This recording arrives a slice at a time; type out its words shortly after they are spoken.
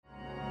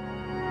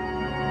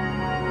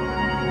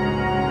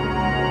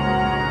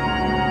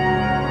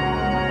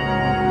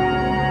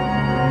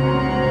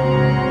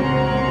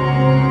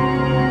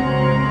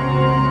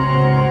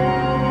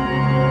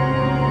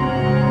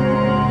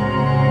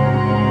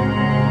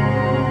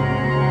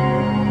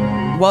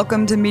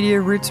welcome to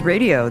Media Roots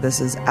Radio. This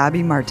is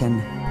Abby Martin.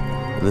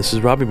 And this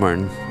is Robbie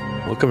Martin.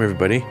 Welcome,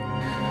 everybody.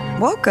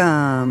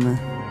 Welcome.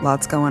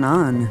 Lots going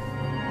on.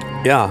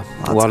 Yeah,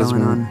 a lot has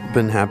on.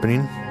 been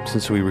happening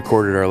since we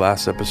recorded our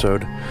last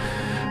episode.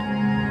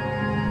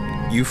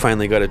 You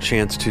finally got a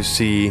chance to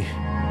see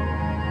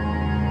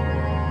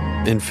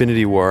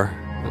Infinity War.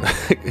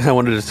 I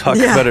wanted to talk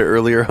about it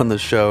earlier on the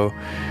show,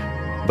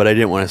 but I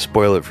didn't want to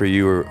spoil it for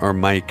you or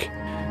Mike.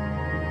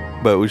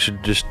 But we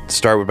should just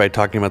start by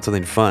talking about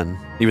something fun,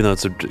 even though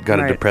it's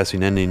got a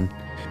depressing ending.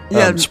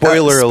 Yeah,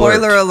 spoiler alert!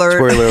 Spoiler alert!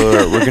 Spoiler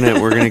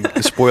alert! We're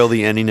gonna spoil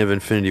the ending of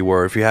Infinity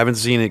War. If you haven't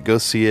seen it, go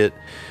see it.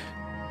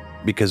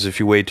 Because if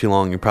you wait too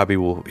long, you probably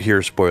will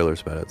hear spoilers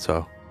about it.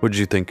 So, what did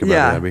you think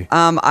about it, Abby?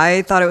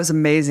 I thought it was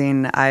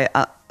amazing.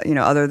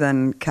 Other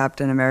than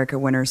Captain America: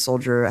 Winter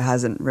Soldier, I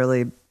haven't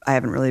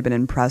really been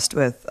impressed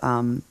with,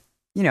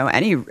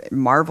 any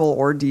Marvel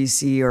or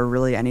DC or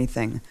really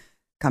anything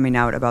coming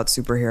out about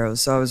superheroes.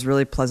 So I was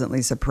really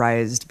pleasantly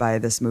surprised by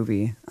this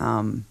movie.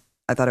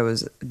 I thought it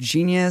was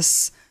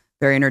genius,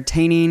 very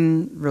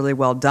entertaining, really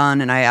well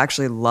done, and I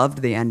actually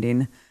loved the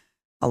ending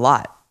a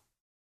lot.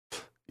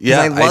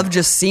 Yeah, I love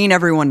just seeing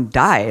everyone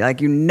die.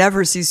 Like, you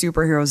never see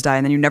superheroes die,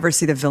 and then you never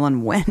see the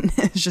villain win.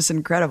 It's just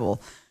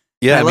incredible.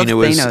 Yeah, I mean, it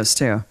was Thanos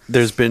too.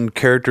 There's been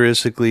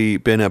characteristically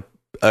been a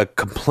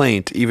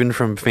complaint, even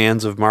from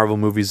fans of Marvel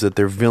movies, that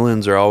their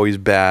villains are always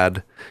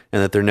bad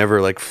and that they're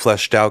never like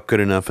fleshed out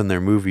good enough in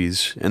their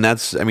movies. And I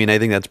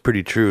think that's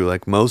pretty true.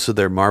 Like most of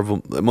the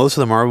Marvel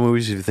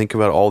movies, if you think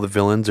about all the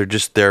villains, are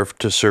just there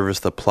to service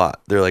the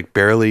plot. They're like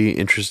barely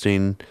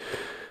interesting.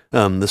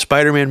 The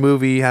Spider-Man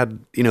movie had,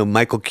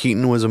 Michael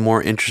Keaton was a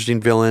more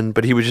interesting villain,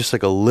 but he was just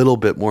like a little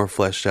bit more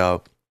fleshed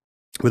out.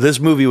 But this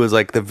movie was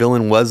like the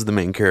villain was the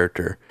main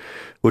character,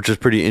 which was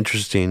pretty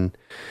interesting.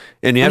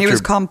 And he was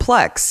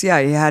complex.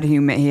 Yeah, he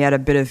had a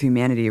bit of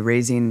humanity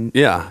raising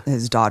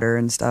his daughter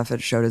and stuff.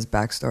 It showed his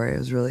backstory. It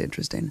was really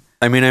interesting.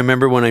 I mean, I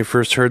remember when I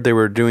first heard they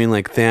were doing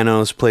like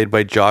Thanos played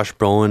by Josh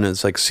Brolin.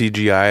 It's like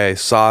CGI. I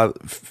saw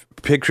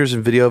pictures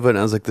and video of it, and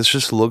I was like, this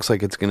just looks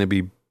like it's going to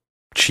be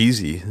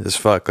cheesy as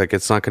fuck. Like,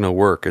 it's not going to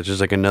work. It's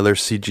just like another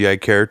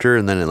CGI character,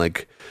 and then it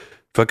like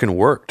fucking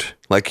worked.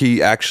 Like,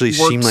 he actually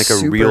seemed like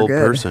a real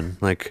person.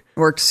 Like,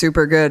 worked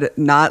super good.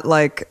 Not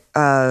like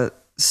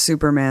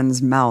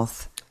Superman's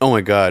mouth. Oh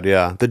my God,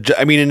 yeah.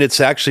 And it's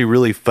actually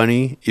really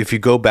funny. If you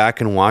go back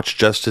and watch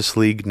Justice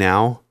League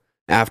now,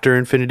 after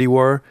Infinity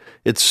War,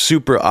 it's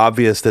super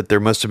obvious that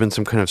there must have been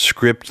some kind of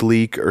script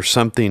leak or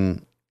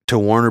something to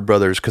Warner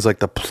Brothers, because like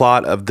the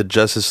plot of the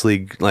Justice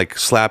League, like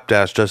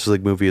slapdash Justice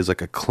League movie, is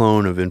like a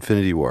clone of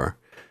Infinity War.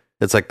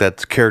 It's like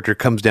that character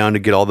comes down to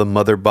get all the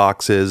mother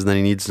boxes, and then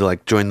he needs to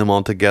like join them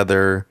all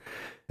together.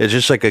 It's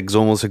just like it's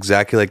almost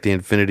exactly like the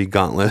Infinity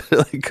Gauntlet.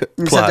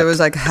 Except it was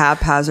like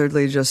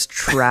haphazardly just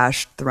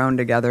trash thrown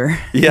together.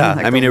 Yeah,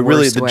 like I mean,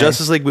 the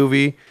Justice League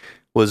movie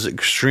was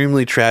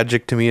extremely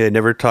tragic to me. I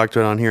never talked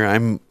about it on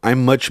here.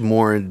 I'm much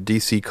more in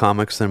DC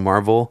Comics than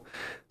Marvel.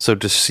 So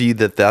to see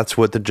that's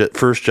what the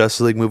first Justice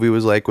League movie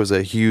was like was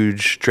a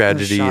huge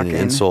tragedy and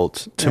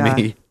insult to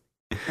me.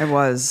 It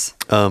was.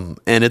 And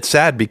it's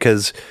sad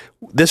because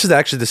this is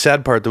actually the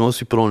sad part that most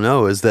people don't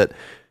know, is that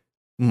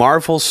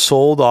Marvel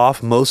sold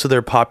off most of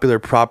their popular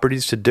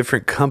properties to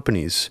different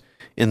companies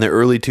in the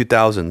early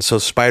 2000s. So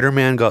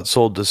Spider-Man got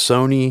sold to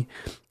Sony,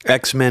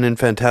 X-Men and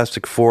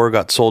Fantastic Four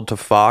got sold to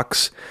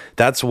Fox.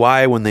 That's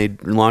why when they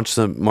launched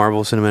the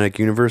Marvel Cinematic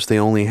Universe, they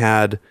only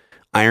had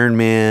Iron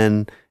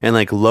Man and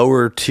like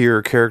lower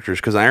tier characters,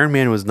 because Iron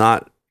Man was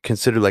not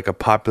considered like a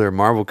popular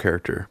Marvel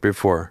character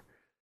before.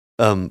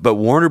 But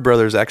Warner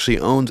Brothers actually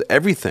owns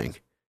everything.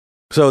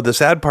 So the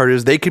sad part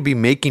is they could be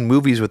making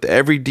movies with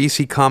every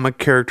DC comic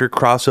character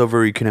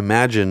crossover you can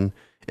imagine,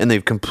 and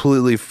they've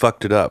completely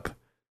fucked it up.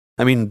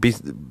 I mean,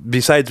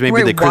 besides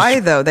maybe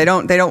why though? They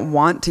don't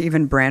want to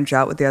even branch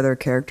out with the other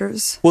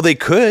characters. Well, they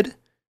could.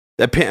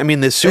 I mean,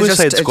 the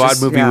Suicide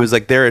Squad movie was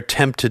like their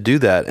attempt to do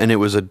that, and it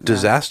was a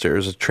disaster. It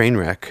was a train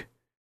wreck.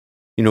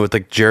 With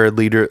like Jared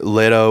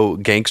Leto,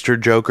 gangster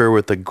Joker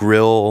with the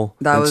grill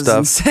and stuff.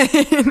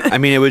 Insane. I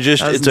mean, it was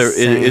just it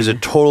is a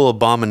total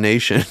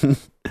abomination.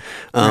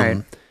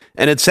 Right.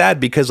 And it's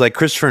sad because like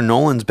Christopher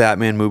Nolan's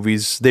Batman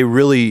movies, they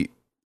really,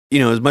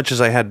 as much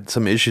as I had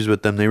some issues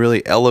with them, they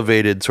really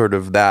elevated sort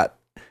of the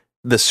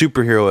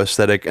superhero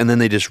aesthetic, and then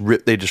they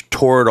just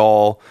tore it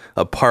all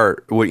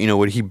apart.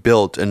 What he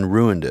built and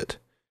ruined it.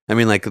 I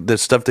mean, like the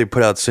stuff they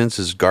put out since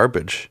is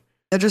garbage.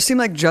 It just seemed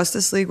like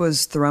Justice League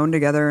was thrown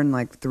together in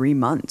like 3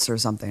 months or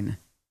something.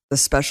 The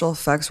special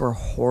effects were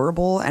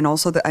horrible, and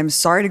also I'm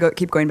sorry to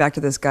keep going back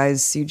to this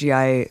guy's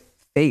CGI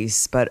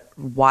face, but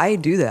why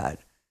do that?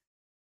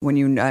 When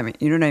you know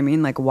what I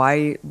mean? Like,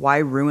 why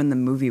ruin the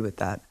movie with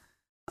that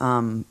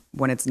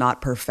when it's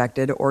not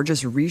perfected, or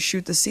just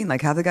reshoot the scene?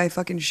 Like, have the guy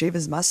fucking shave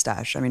his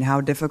mustache. I mean,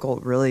 how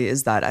difficult really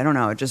is that? I don't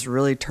know. It just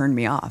really turned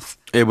me off.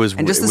 It was,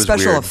 and just it the was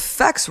special weird.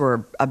 Effects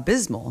were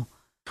abysmal.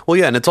 Well,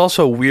 yeah, and it's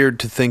also weird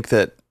to think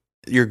that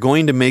you're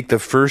going to make the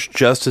first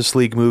Justice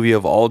League movie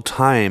of all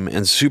time,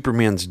 and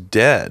Superman's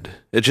dead.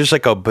 It's just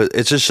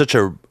such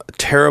a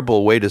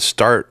terrible way to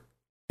start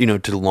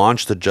to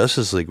launch the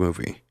Justice League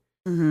movie.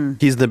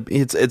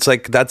 It's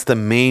like that's the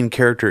main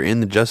character in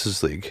the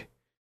Justice League.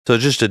 So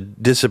it's just a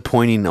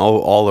disappointing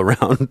all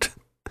around.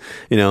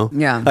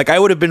 Yeah. Like I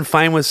would have been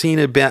fine with seeing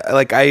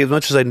as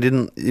much as I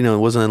didn't,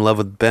 wasn't in love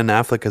with Ben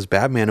Affleck as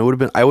Batman.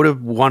 I would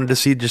have wanted to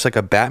see just like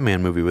a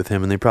Batman movie with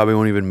him, and they probably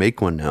won't even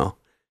make one now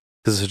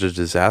because it's such a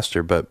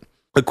disaster. But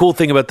the cool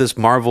thing about this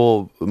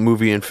Marvel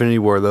movie, Infinity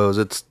War, though, is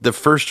it's the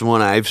first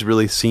one I've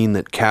really seen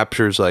that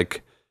captures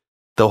like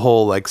the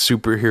whole like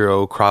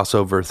superhero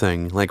crossover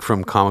thing, like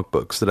from comic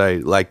books that I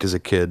liked as a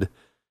kid.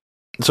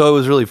 So it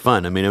was really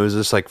fun. I mean, it was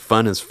just like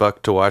fun as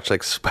fuck to watch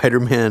like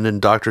Spider-Man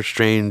and Doctor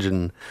Strange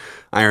and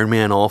Iron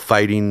Man all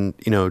fighting,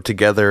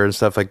 together and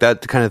stuff like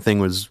that. The kind of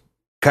thing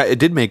it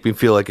did make me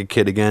feel like a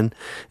kid again.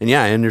 And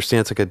yeah, I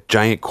understand it's like a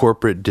giant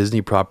corporate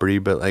Disney property,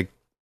 but like,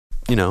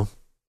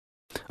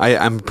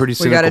 I'm a pretty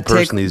cynical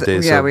person these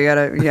days. Yeah, so.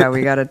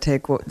 we gotta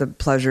take the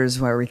pleasures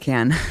where we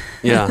can.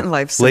 Yeah,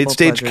 life's late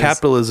stage pleasures.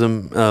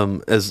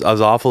 Capitalism, as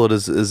awful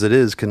as it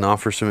is, can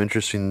offer some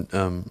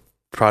interesting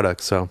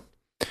products. So.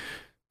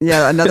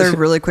 Yeah, another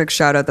really quick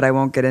shout out that I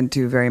won't get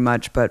into very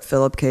much, but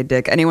Philip K.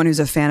 Dick, anyone who's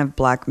a fan of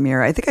Black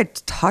Mirror, I think I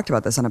talked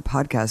about this on a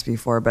podcast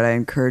before, but I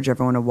encourage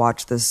everyone to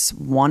watch this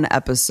one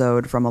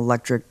episode from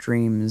Electric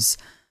Dreams.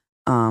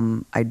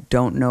 I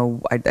don't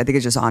know. I think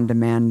it's just on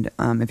demand.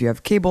 If you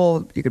have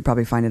cable, you could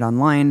probably find it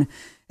online.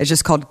 It's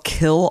just called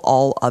Kill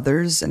All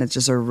Others, and it's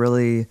just a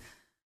really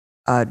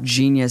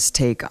genius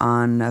take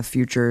on a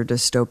future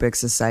dystopic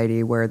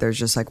society where there's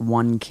just like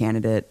one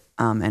candidate,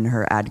 and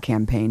her ad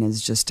campaign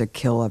is just to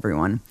kill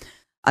everyone.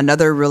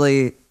 Another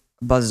really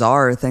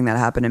bizarre thing that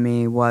happened to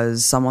me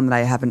was someone that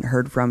I haven't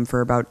heard from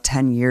for about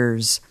 10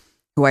 years,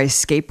 who I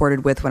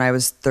skateboarded with when I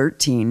was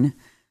 13.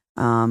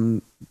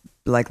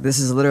 Like, this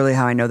is literally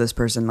how I know this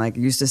person. Like,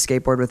 used to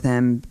skateboard with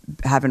him,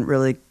 haven't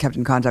really kept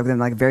in contact with him,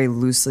 like very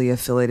loosely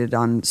affiliated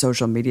on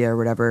social media or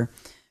whatever.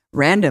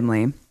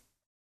 Randomly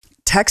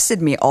texted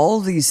me all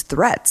these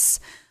threats.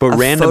 But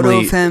randomly, photo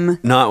of him.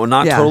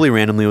 Not totally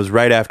randomly. It was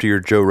right after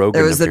your Joe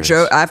Rogan. It was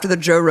appearance. after the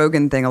Joe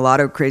Rogan thing. A lot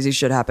of crazy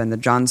shit happened. The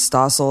John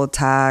Stossel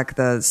attack,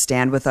 the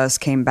Stand With Us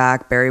came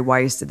back. Barry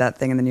Weiss did that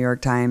thing in the New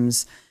York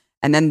Times,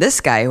 and then this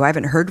guy who I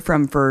haven't heard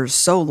from for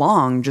so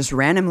long just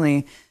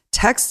randomly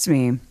texts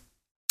me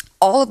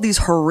all of these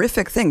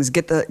horrific things.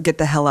 Get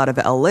the hell out of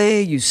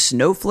LA, you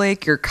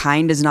snowflake. Your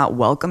kind is not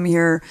welcome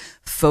here.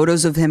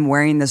 Photos of him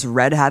wearing this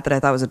red hat that I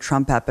thought was a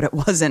Trump hat, but it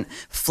wasn't.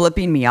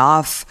 Flipping me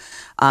off,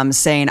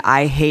 saying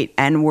I hate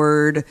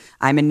N-word.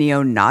 I'm a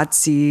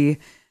neo-Nazi.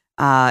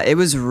 It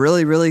was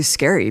really, really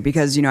scary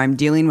because, I'm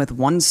dealing with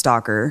one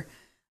stalker,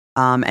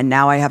 and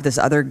now I have this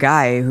other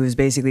guy who's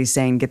basically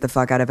saying, get the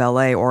fuck out of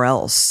LA or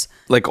else.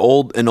 Like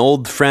an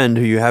old friend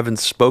who you haven't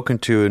spoken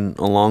to in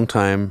a long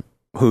time,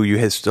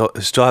 who still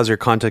has your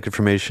contact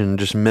information,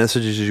 just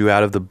messages you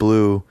out of the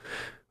blue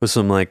with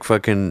some like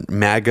fucking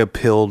MAGA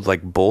pilled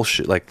like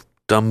bullshit, like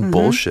dumb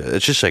bullshit.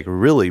 It's just like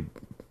really,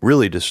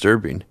 really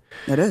disturbing.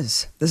 It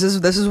is. This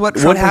is what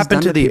Trump what happened has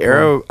done to the people.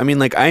 era. I mean,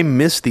 like I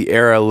miss the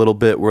era a little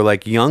bit where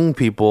like young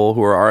people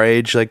who are our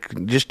age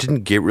like just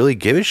didn't really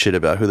give a shit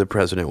about who the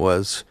president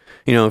was.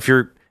 If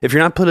you're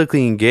not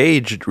politically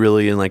engaged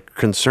really and like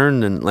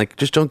concerned, and like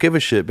just don't give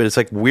a shit. But it's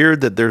like weird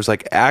that there's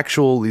like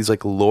these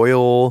like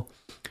loyal,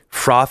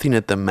 frothing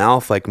at the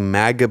mouth like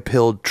MAGA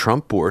pilled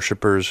Trump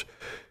worshippers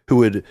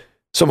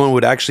someone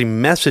would actually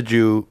message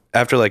you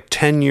after like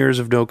 10 years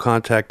of no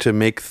contact to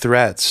make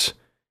threats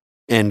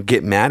and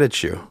get mad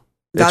at you.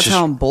 That's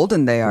how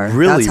emboldened they are.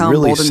 Really, That's how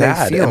really emboldened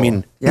sad. they feel. I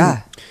mean,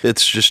 yeah,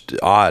 it's just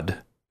odd,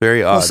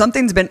 very odd. Well,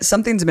 something's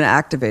been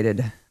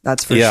activated.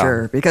 That's for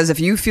sure. Because if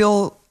you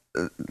feel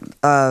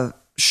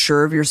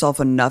sure of yourself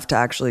enough to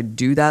actually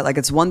do that, like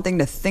it's one thing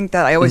to think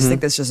that. I always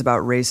think this just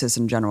about racists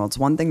in general. It's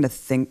one thing to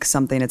think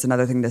something. It's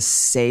another thing to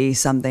say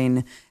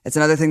something. It's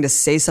another thing to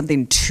say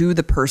something to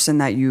the person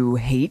that you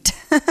hate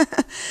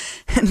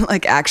and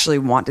like actually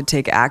want to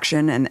take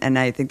action. And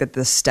I think that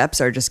the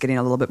steps are just getting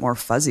a little bit more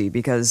fuzzy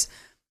because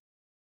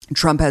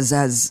Trump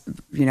has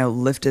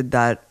lifted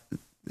that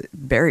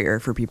barrier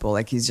for people.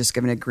 Like he's just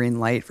given a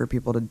green light for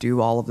people to do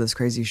all of this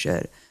crazy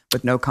shit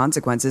with no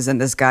consequences. And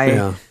this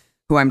guy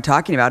who I'm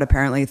talking about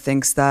apparently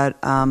thinks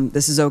that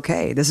this is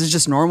okay. This is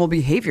just normal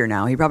behavior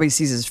now. He probably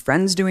sees his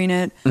friends doing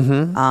it.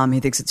 He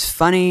thinks it's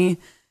funny.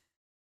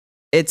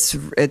 It's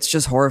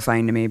just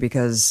horrifying to me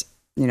because,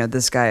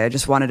 this guy, I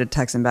just wanted to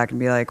text him back and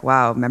be like,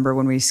 wow, remember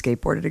when we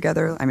skateboarded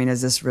together? I mean,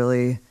 is this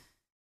really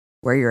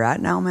where you're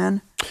at now,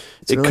 man?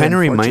 It's it really kind of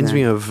reminds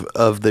me unfortunate.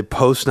 of the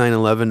post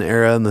 9/11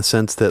 era in the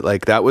sense that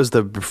like that was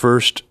the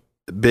first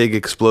big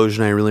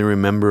explosion I really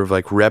remember of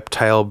like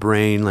reptile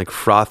brain, like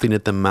frothing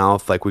at the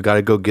mouth, like we got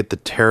to go get the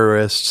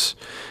terrorists,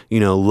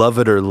 love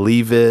it or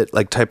leave it,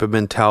 like type of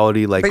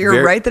mentality. Like, but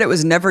you're right that it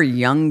was never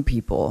young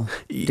people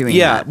doing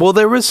that. Well,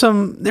 there was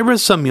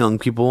some young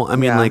people. I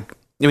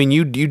mean,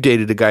 you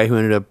dated a guy who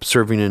ended up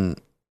serving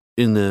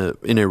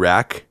in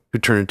Iraq, who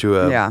turned into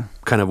a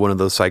kind of one of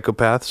those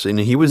psychopaths, and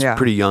he was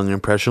pretty young and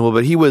impressionable,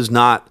 but he was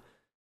not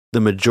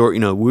the majority.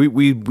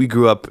 We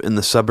grew up in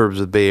the suburbs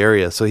of the Bay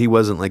Area, so he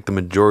wasn't like the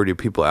majority of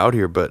people out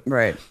here. But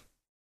right.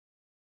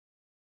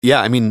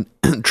 Yeah, I mean,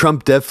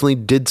 Trump definitely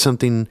did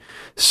something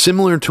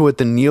similar to what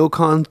the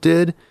neocons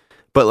did,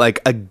 but like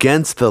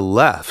against the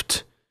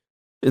left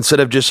instead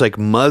of just like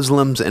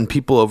Muslims and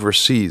people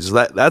overseas.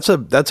 That's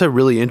a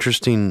really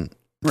interesting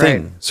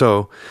thing. Right.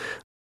 So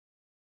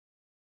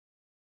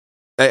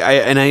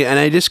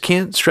I just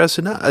can't stress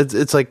enough.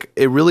 It's like,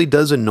 it really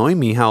does annoy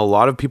me how a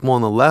lot of people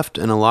on the left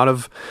and a lot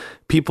of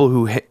people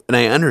who and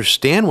I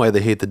understand why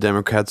they hate the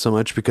Democrats so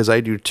much, because I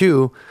do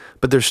too,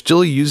 but they're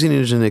still using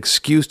it as an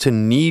excuse to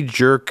knee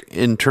jerk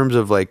in terms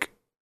of like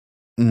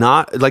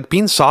not like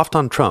being soft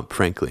on Trump,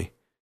 frankly,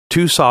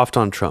 too soft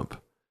on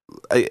Trump.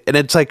 And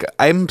it's like,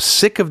 I'm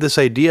sick of this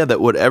idea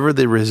that whatever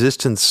the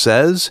resistance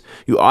says,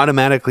 you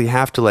automatically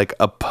have to like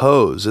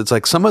oppose. It's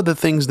like some of the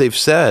things they've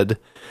said,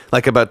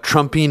 like about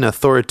Trump being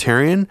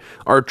authoritarian,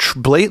 are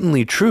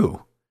blatantly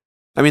true.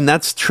 I mean,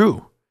 that's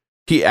true.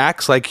 He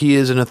acts like he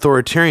is an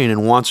authoritarian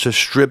and wants to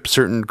strip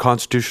certain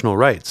constitutional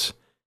rights.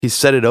 He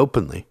said it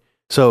openly.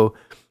 So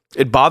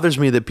it bothers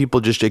me that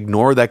people just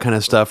ignore that kind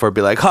of stuff or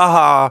be like, ha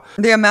ha.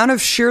 The amount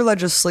of sheer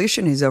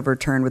legislation he's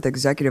overturned with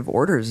executive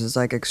orders is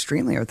like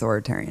extremely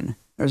authoritarian.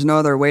 There's no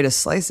other way to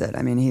slice it.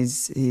 I mean,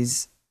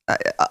 he's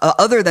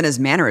other than his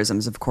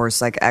mannerisms, of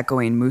course, like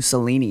echoing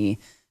Mussolini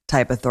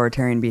type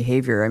authoritarian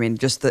behavior. I mean,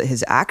 just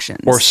his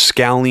actions. Or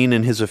scowling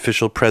in his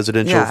official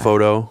presidential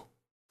photo.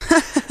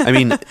 I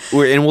mean,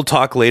 we'll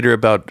talk later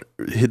about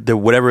the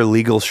whatever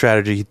legal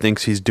strategy he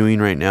thinks he's doing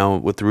right now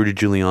with Rudy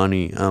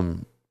Giuliani,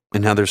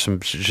 and how there's some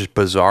just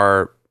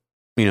bizarre,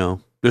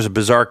 there's a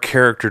bizarre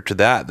character to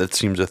that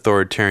seems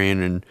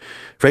authoritarian and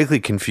frankly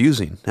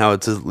confusing how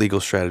it's a legal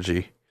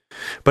strategy.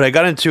 But I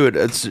got into it.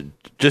 It's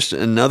just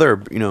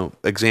another,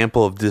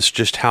 example of this,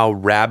 just how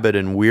rabid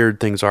and weird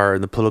things are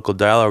in the political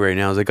dialogue right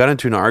now. Is I got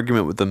into an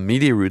argument with a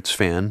Media Roots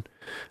fan,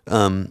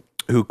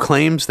 who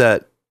claims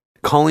that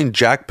calling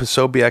Jack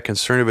Posobiec and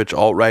Cernovich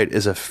alt-right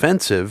is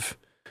offensive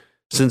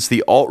since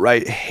the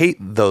alt-right hate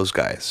those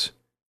guys.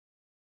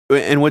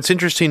 And what's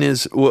interesting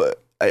is,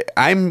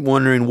 I'm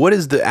wondering, what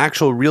is the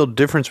actual real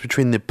difference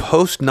between the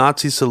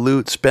post-Nazi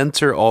salute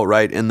Spencer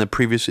alt-right and the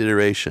previous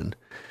iteration?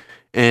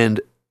 And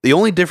the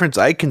only difference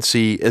I can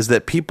see is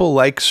that people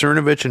like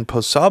Cernovich and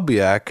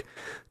Posobiec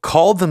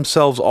called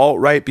themselves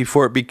alt-right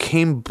before it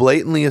became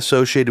blatantly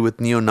associated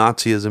with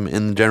neo-Nazism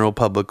in the general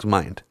public's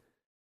mind.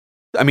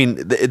 I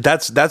mean,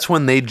 that's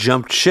when they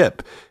jumped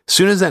ship. As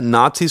soon as that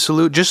Nazi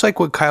salute, just like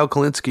what Kyle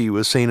Kulinski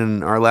was saying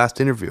in our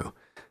last interview,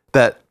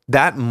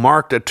 that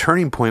marked a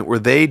turning point where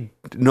they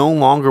no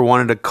longer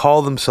wanted to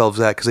call themselves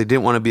that because they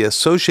didn't want to be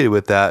associated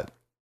with that,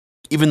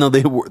 even though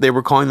they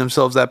were calling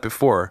themselves that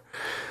before.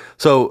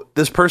 So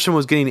this person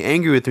was getting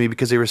angry with me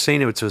because they were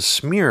saying it was a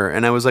smear,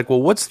 and I was like,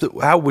 well,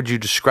 how would you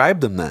describe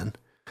them then?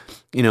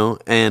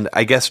 And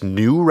I guess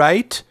new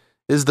right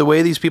is the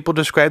way these people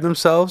describe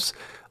themselves.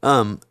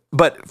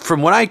 But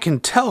from what I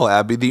can tell,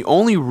 Abby, the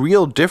only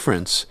real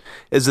difference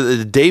is that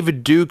the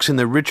David Dukes and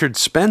the Richard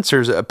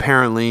Spencers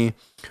apparently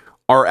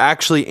are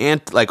actually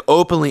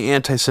openly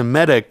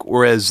anti-Semitic,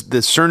 whereas the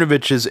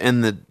Cernoviches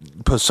and the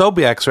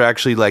Posobiec's are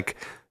actually like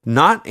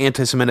not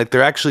anti-Semitic.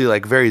 They're actually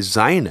like very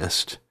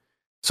Zionist.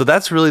 So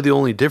that's really the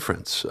only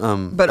difference.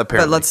 But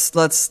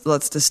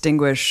let's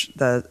distinguish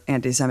the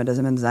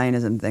anti-Semitism and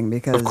Zionism thing,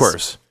 because of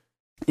course,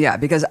 yeah,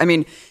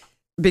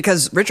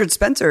 because Richard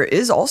Spencer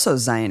is also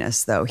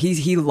Zionist, though.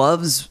 He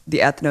loves the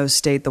ethno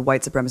state, the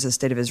white supremacist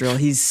state of Israel.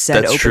 He's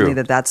said openly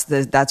that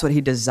that's what he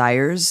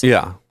desires.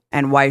 Yeah.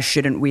 And why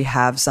shouldn't we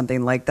have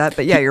something like that?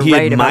 But yeah, you're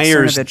right about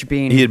Cernovich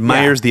being... He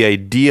admires the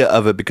idea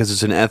of it because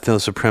it's an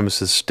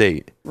ethno-supremacist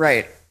state.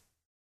 Right.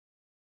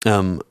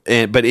 But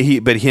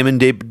him and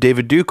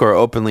David Duke are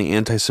openly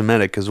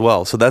anti-Semitic as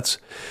well. So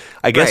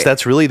I guess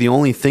that's really the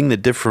only thing that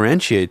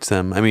differentiates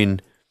them. I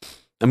mean,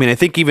 I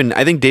think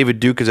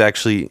David Duke is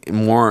actually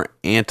more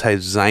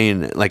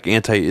anti-Zion, like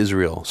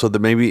anti-Israel. So that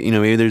maybe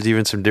there's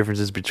even some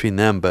differences between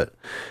them. But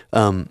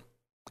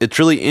it's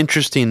really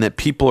interesting that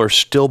people are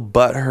still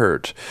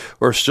butthurt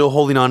or still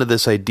holding on to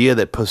this idea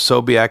that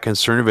Posobiec and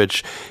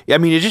Cernovich. I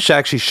mean, it's just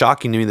actually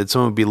shocking to me that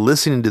someone would be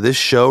listening to this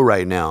show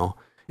right now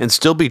and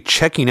still be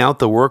checking out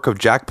the work of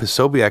Jack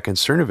Posobiec and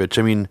Cernovich.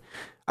 I mean,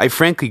 I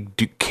frankly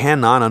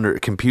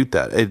cannot compute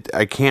that.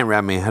 I can't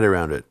wrap my head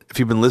around it. If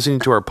you've been listening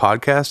to our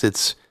podcast,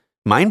 it's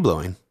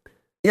mind-blowing.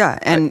 Yeah,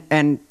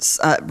 and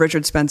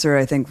Richard Spencer,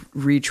 I think,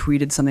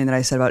 retweeted something that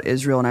I said about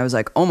Israel, and I was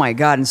like, oh my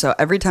God. And so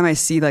every time I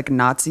see like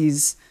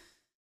Nazis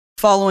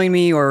following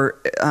me or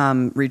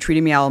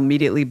retweeting me, I'll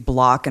immediately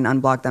block and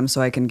unblock them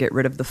so I can get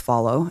rid of the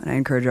follow. And I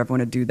encourage everyone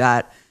to do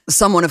that.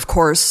 Someone, of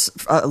course,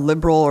 a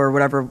liberal or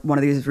whatever, one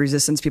of these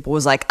resistance people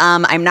was like,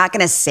 I'm not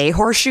going to say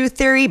horseshoe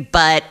theory,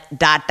 but ...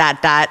 And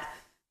I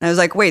was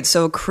like, wait,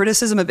 so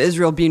criticism of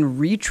Israel being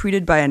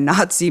retweeted by a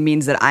Nazi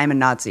means that I'm a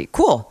Nazi.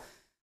 Cool.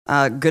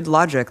 Good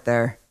logic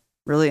there.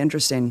 Really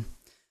interesting.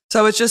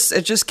 So it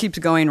just keeps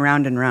going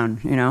round and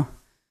round,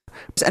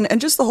 And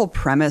just the whole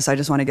premise, I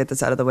just want to get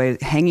this out of the way,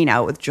 hanging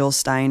out with Jill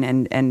Stein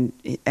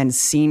and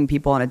seeing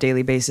people on a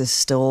daily basis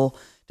still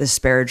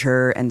disparage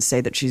her and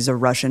say that she's a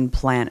Russian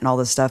plant and all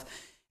this stuff,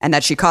 and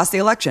that she cost the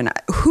election.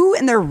 Who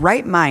in their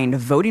right mind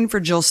voting for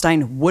Jill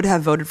Stein would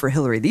have voted for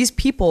Hillary? These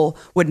people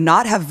would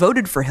not have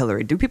voted for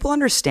Hillary. Do people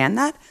understand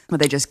that? Or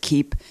they just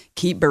keep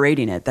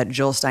berating it, that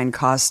Jill Stein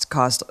cost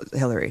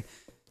Hillary?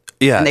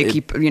 Yeah. And they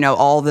keep,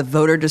 all the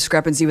voter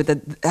discrepancy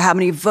with how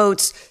many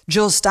votes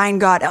Jill Stein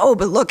got. Oh,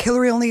 but look,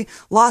 Hillary only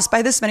lost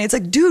by this many. It's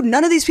like, dude,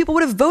 none of these people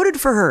would have voted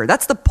for her.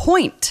 That's the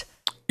point.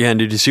 Yeah, and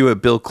did you see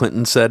what Bill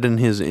Clinton said in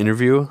his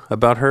interview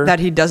about her? That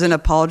he doesn't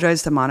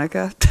apologize to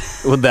Monica?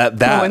 Well, that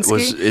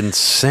was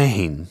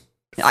insane.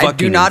 I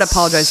do not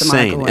apologize to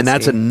Monica Lewinsky. And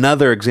that's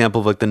another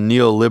example of like the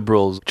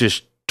neoliberals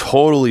just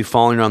totally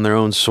falling on their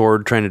own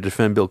sword trying to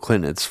defend Bill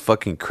Clinton. It's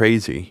fucking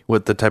crazy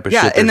what the type of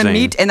shit they're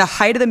saying. In the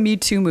height of the Me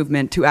Too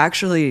movement, to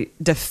actually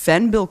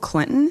defend Bill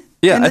Clinton?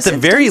 Yeah, at the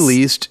very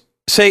least,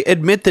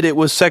 admit that it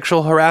was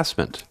sexual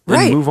harassment.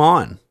 Right. And move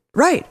on.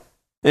 Right.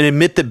 And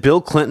admit that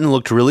Bill Clinton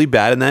looked really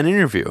bad in that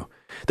interview.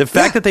 The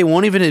fact that they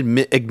won't even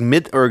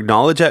admit or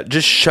acknowledge that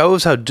just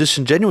shows how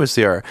disingenuous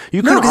they are.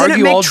 You can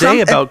argue all day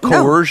about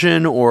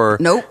coercion or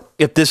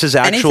if this is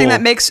actual...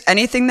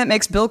 Anything that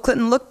makes Bill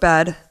Clinton look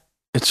bad.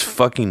 It's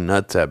fucking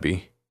nuts,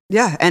 Abby.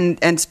 Yeah,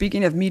 and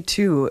speaking of Me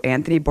Too,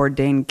 Anthony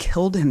Bourdain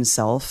killed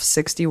himself,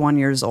 61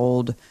 years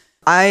old.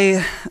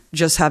 I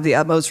just have the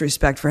utmost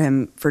respect for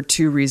him for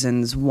two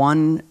reasons.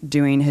 One,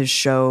 doing his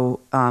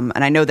show, and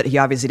I know that he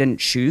obviously didn't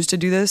choose to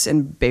do this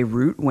in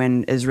Beirut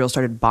when Israel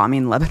started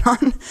bombing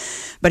Lebanon,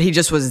 but he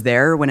just was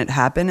there when it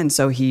happened. And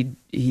so he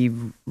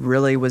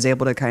really was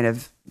able to kind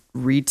of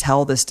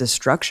retell this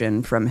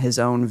destruction from his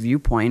own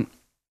viewpoint,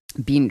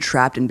 being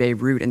trapped in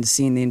Beirut and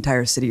seeing the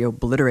entire city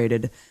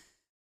obliterated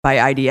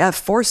by IDF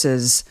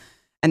forces.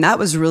 And that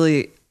was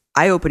really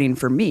eye-opening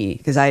for me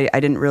because I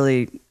didn't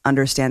really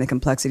understand the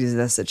complexities of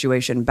this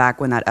situation back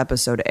when that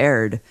episode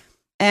aired.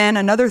 And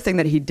another thing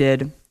that he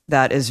did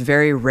that is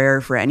very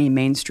rare for any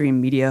mainstream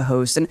media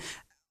host, and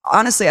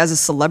honestly, as a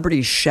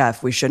celebrity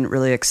chef, we shouldn't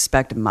really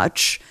expect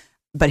much,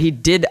 but he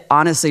did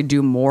honestly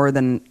do more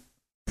than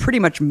pretty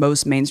much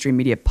most mainstream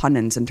media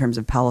pundits in terms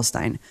of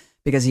Palestine,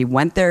 because he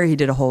went there, he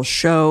did a whole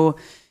show,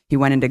 he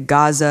went into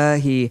Gaza,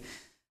 he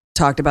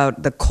talked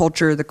about the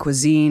culture, the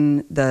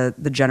cuisine, the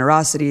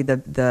generosity,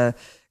 the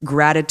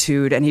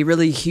gratitude, and he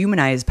really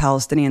humanized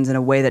Palestinians in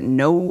a way that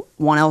no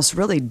one else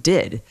really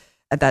did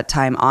at that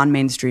time on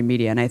mainstream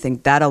media. And I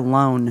think that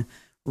alone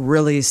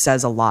really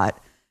says a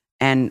lot.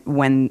 And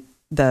when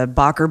the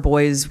Bakr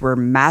boys were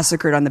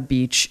massacred on the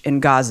beach in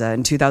Gaza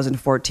in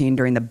 2014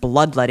 during the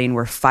bloodletting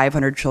where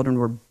 500 children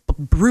were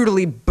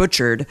brutally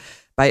butchered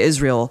by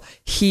Israel,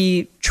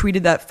 he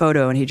tweeted that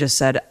photo and he just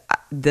said,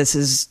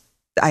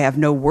 I have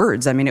no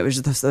words. I mean, it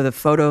was just the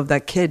photo of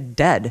that kid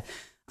dead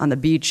on the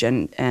beach,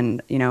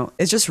 and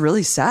it's just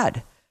really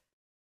sad.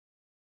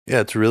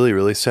 Yeah, it's really,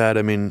 really sad.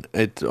 I mean,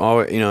 I'm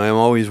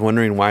always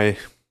wondering why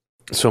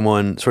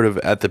someone sort of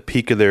at the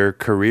peak of their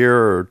career,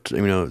 or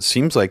it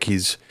seems like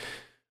he's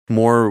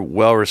more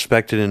well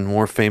respected and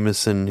more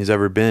famous than he's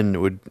ever been,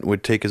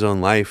 would take his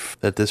own life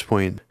at this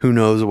point. Who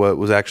knows what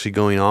was actually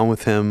going on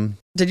with him?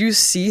 Did you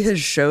see his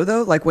show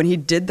though? Like when he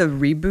did the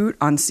reboot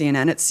on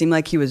CNN, it seemed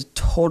like he was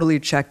totally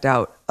checked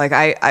out.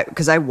 Like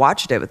because I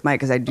watched it with Mike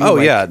because I do.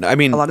 I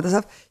mean, a lot of the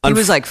stuff. He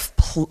was like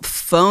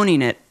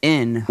phoning it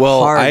in.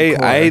 Well,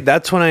 hardcore.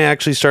 That's when I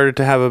actually started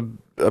to have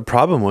a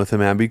problem with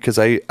him, Abby, because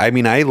I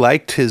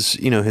liked his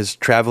his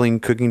traveling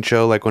cooking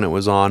show, like when it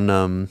was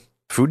on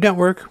Food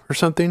Network or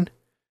something.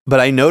 But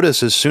I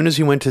noticed as soon as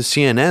he went to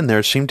CNN,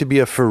 there seemed to be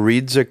a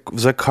Fareed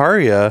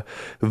Zakaria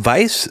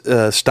Vice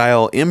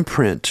style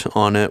imprint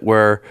on it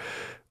where,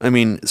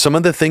 some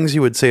of the things he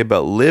would say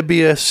about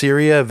Libya,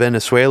 Syria,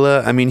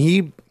 Venezuela,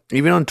 he,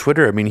 even on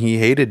Twitter, he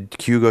hated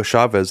Hugo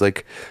Chavez.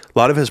 Like a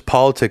lot of his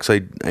politics,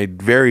 I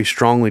very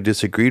strongly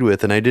disagreed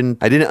with, and I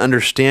didn't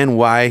understand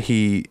why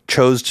he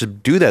chose to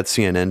do that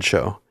CNN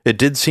show. It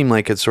did seem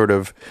like it sort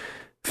of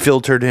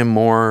filtered him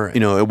more.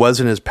 It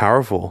wasn't as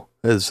powerful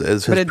as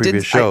his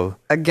previous show.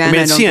 It's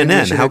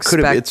CNN. How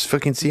could it? It's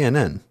fucking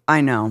CNN. I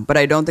know, but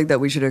I don't think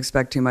that we should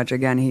expect too much.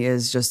 Again, he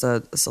is just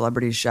a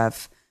celebrity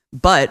chef.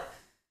 But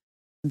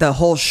the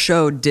whole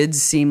show did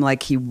seem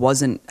like he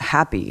wasn't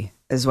happy,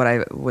 is what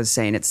I was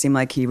saying. It seemed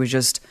like he was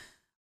just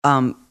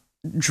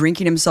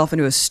drinking himself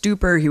into a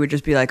stupor. He would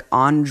just be like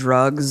on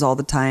drugs all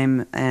the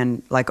time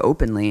and like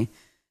openly.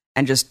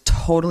 And just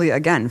totally,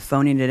 again,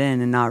 phoning it in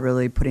and not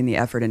really putting the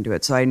effort into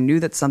it. So I knew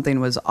that something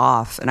was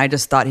off. And I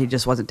just thought he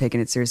just wasn't taking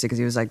it seriously because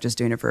he was like just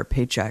doing it for a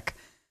paycheck.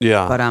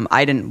 Yeah. But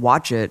I didn't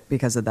watch it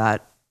because of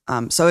that.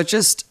 So it's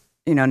just,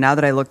 now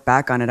that I look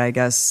back on it, I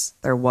guess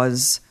there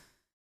was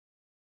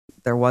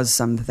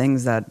some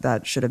things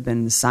that should have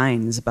been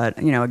signs. But,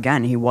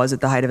 again, he was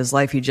at the height of his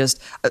life. He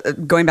just,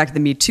 going back to the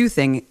Me Too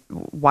thing,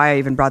 why I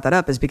even brought that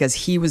up is because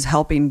he was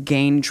helping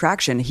gain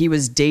traction. He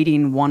was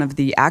dating one of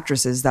the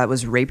actresses that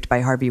was raped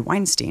by Harvey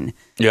Weinstein.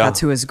 Yeah. That's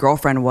who his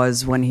girlfriend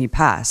was when he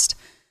passed.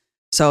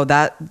 So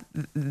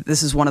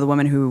this is one of the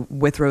women who,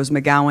 with Rose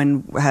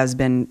McGowan, has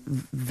been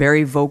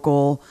very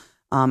vocal,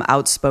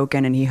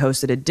 outspoken, and he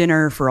hosted a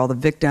dinner for all the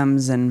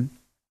victims and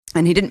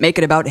And he didn't make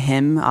it about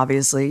him,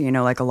 obviously,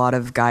 like a lot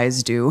of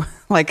guys do.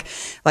 like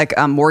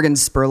Morgan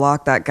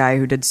Spurlock, that guy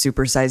who did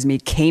Super Size Me,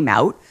 came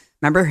out.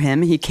 Remember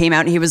him? He came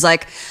out and he was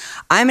like,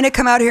 I'm going to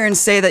come out here and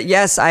say that,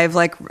 yes,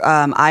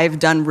 I've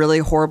done really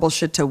horrible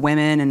shit to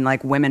women, and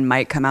like women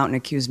might come out and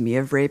accuse me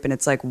of rape. And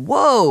it's like,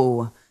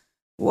 whoa.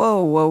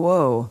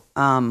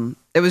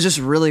 It was just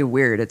really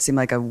weird. It seemed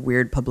like a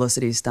weird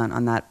publicity stunt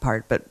on that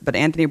part. But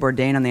Anthony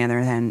Bourdain, on the other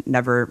hand,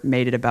 never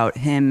made it about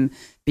him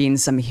being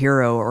some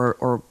hero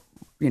or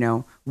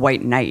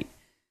white knight.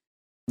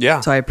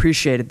 Yeah. So I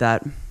appreciated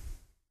that.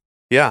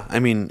 Yeah, I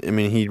mean,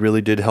 he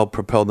really did help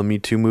propel the Me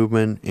Too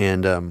movement,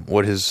 and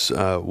what his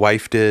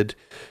wife did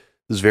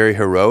was very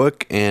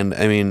heroic. And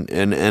I mean,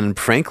 and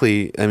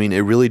frankly, I mean,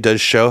 it really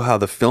does show how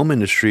the film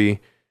industry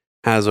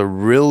has a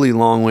really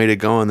long way to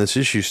go on this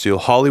issue still.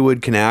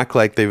 Hollywood can act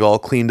like they've all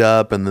cleaned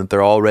up and that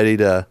they're all ready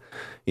to,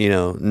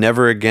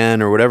 never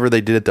again, or whatever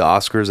they did at the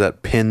Oscars,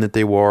 that pin that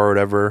they wore or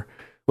whatever,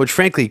 which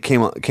frankly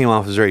came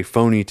off as very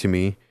phony to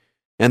me.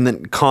 And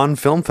then Cannes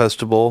Film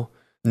Festival,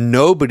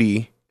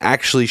 nobody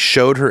actually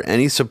showed her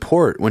any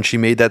support when she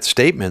made that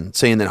statement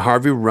saying that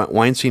Harvey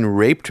Weinstein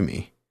raped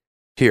me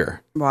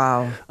here.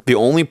 Wow. The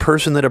only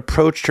person that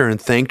approached her and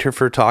thanked her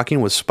for talking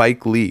was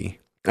Spike Lee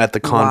at the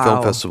Cannes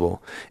Film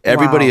Festival.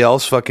 Everybody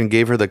else fucking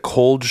gave her the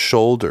cold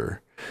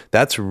shoulder.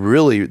 That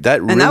really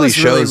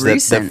shows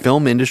that the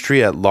film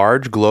industry at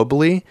large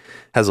globally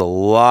has a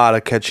lot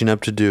of catching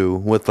up to do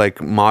with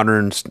like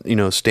modern,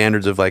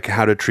 standards of like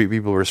how to treat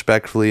people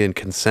respectfully and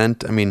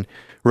consent. I mean,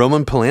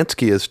 Roman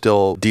Polanski is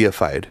still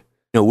deified.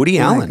 Woody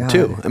Allen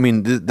too. I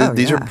mean,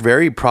 these are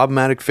very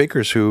problematic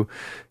figures who,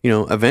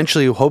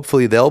 eventually,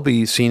 hopefully they'll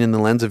be seen in the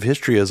lens of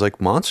history as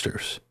like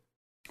monsters.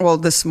 Well,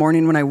 this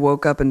morning when I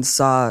woke up and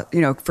saw,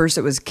 first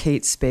it was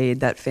Kate Spade,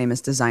 that famous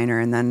designer,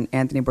 and then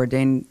Anthony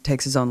Bourdain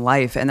takes his own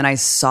life. And then I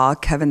saw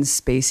Kevin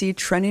Spacey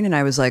trending, and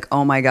I was like,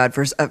 oh my God,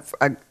 for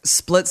a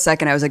split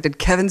second, I was like, did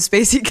Kevin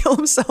Spacey kill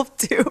himself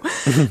too?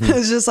 It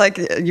was just like,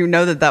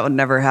 that would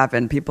never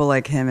happen. People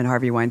like him and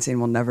Harvey Weinstein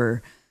will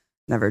never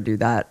do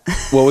that.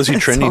 What was he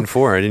trending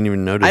for? I didn't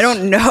even notice. I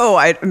don't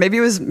know. Maybe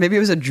it was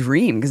a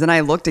dream, because then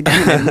I looked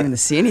again and I didn't even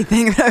see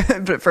anything.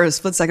 But for a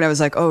split second, I was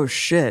like, oh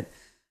shit.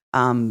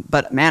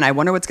 But man, I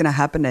wonder what's going to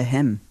happen to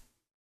him.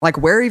 Like,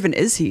 where even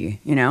is he,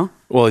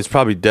 Well, he's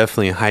probably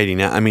definitely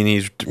hiding out. I mean,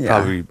 he's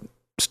probably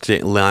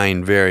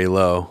lying very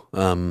low.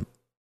 And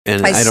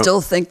I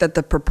still think that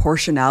the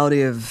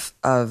proportionality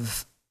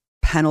of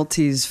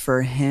penalties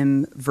for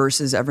him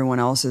versus everyone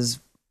else is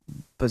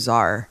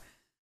bizarre.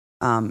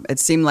 It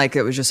seemed like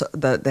it was just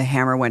the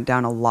hammer went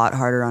down a lot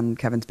harder on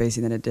Kevin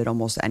Spacey than it did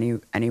almost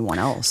anyone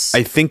else.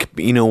 I think,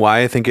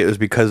 why? I think it was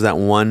because that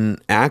one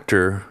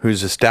actor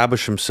who's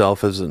established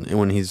himself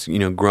when he's,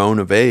 grown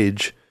of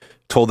age,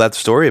 told that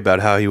story about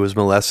how he was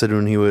molested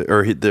when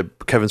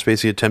Kevin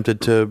Spacey attempted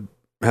to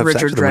have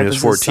sex with him when he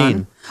was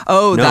 14.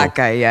 Oh, no, that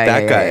guy.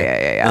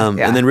 Yeah. And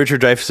then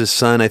Richard Dreyfuss'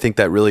 son, I think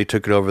that really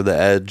took it over the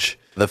edge.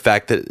 The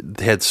fact that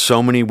they had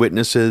so many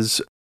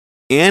witnesses.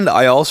 And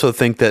I also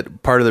think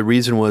that part of the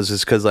reason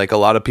is because like a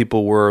lot of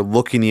people were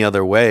looking the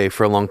other way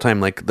for a long time.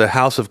 Like the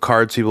House of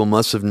Cards people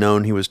must have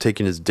known he was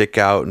taking his dick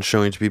out and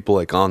showing it to people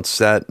like on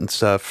set and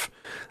stuff.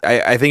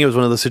 I think it was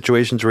one of those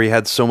situations where he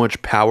had so much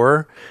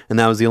power, and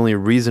that was the only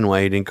reason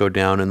why he didn't go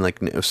down. And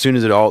like as soon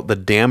as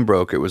the dam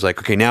broke, it was like,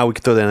 okay, now we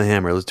can throw down the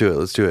hammer. Let's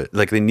do it.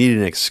 Like they needed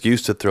an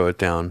excuse to throw it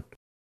down.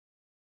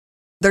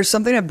 There's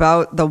something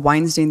about the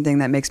Weinstein thing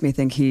that makes me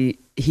think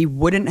he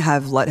wouldn't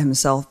have let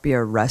himself be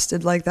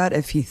arrested like that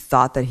if he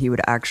thought that he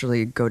would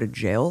actually go to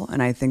jail.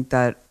 And I think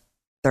that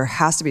there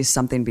has to be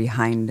something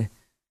behind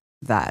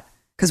that.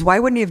 Because why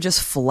wouldn't he have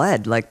just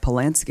fled like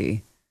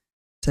Polanski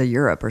to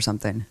Europe or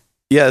something?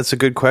 Yeah, it's a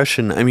good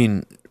question. I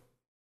mean,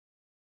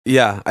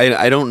 yeah,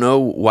 I don't know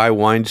why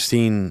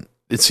Weinstein...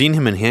 Seeing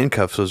him in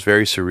handcuffs was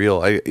very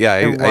surreal.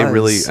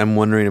 I'm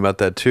wondering about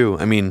that too.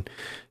 I mean,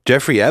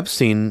 Jeffrey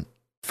Epstein...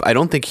 I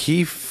don't think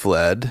he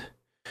fled,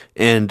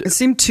 and it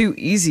seemed too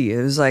easy.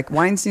 It was like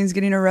Weinstein's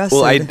getting arrested.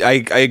 Well,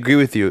 I agree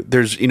with you.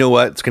 There's,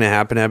 what's going to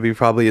happen, Abby,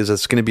 probably is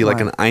it's going to be like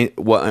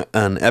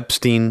an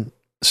Epstein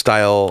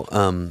style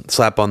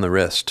slap on the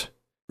wrist.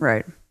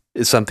 Right.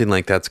 It's something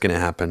like that's going to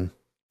happen.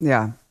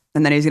 Yeah,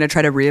 and then he's going to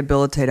try to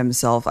rehabilitate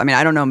himself. I mean,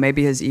 I don't know.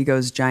 Maybe his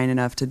ego's giant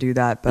enough to do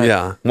that. But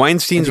yeah,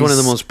 Weinstein's one of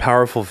the most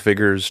powerful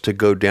figures to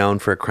go down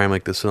for a crime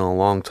like this in a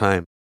long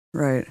time.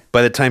 Right.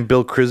 By the time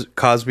Bill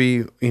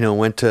Cosby,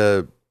 went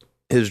to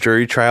his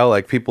jury trial,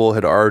 like people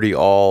had already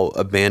all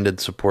abandoned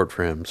support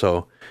for him.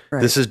 So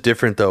This is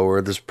different though,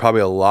 where there's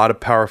probably a lot of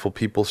powerful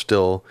people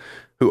still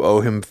who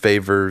owe him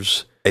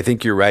favors. I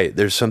think you're right.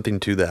 There's something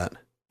to that.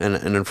 And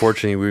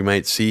unfortunately, we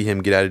might see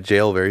him get out of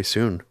jail very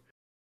soon.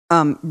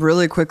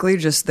 Really quickly,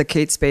 just the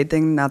Kate Spade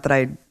thing, not that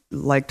I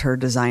liked her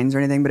designs or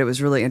anything, but it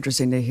was really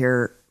interesting to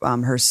hear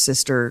her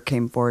sister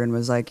came forward and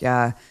was like,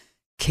 yeah,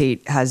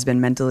 Kate has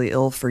been mentally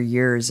ill for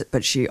years,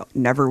 but she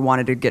never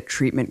wanted to get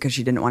treatment because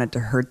she didn't want it to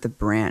hurt the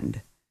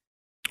brand.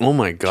 Oh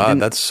my God,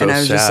 that's so sad. And I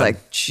was just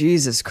like,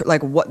 Jesus,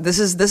 like what? This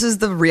is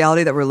the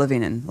reality that we're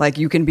living in. Like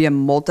you can be a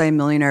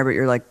multimillionaire, but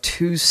you're like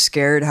too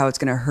scared how it's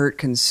going to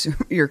hurt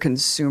your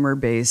consumer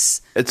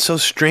base. It's so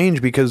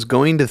strange because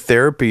going to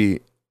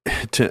therapy,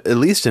 to at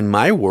least in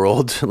my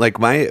world, like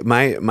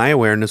my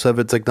awareness of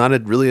it's like not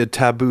really a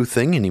taboo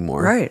thing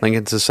anymore, right? Like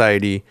in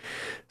society.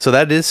 So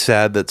that is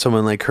sad that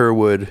someone like her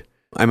would.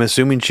 I'm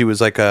assuming she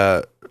was like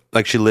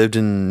she lived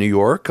in New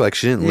York, like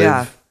she didn't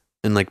live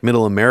in like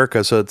middle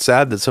America. So it's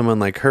sad that someone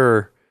like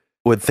her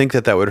would think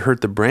that would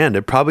hurt the brand.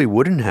 It probably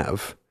wouldn't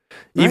have,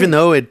 even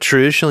though it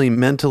traditionally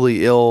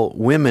mentally ill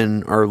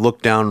women are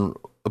looked down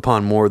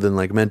upon more than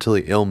like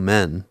mentally ill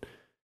men.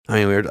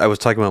 I mean, I was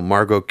talking about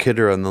Margot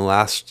Kidder on the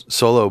last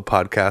solo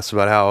podcast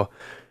about how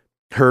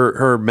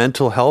her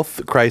mental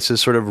health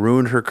crisis sort of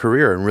ruined her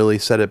career and really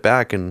set it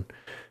back. And,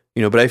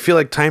 but I feel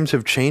like times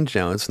have changed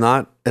now. It's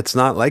not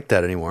like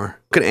that anymore.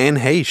 Look at Anne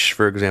Heche,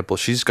 for example.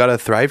 She's got a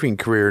thriving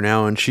career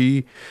now, and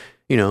she,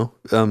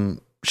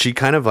 she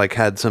kind of like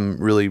had some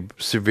really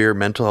severe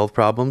mental health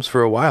problems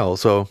for a while.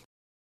 So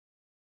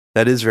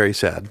that is very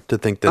sad to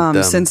think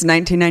that. Since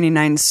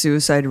 1999,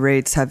 suicide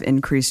rates have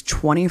increased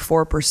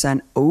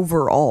 24%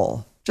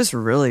 overall. Just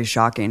really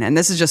shocking. And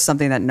this is just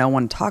something that no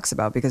one talks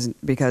about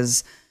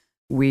because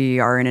we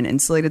are in an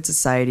insulated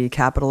society.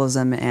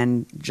 Capitalism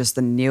and just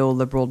the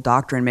neoliberal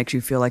doctrine makes you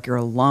feel like you're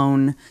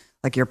alone,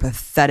 like you're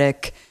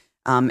pathetic.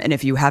 And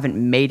if you haven't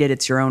made it,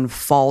 it's your own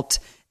fault.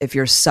 If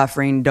you're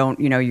suffering,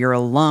 you're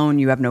alone.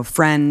 You have no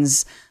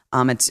friends.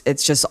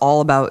 It's just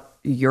all about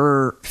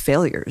your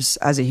failures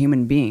as a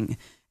human being.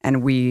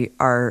 And we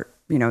are,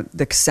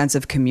 the sense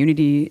of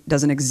community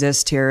doesn't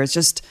exist here. It's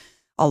just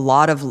a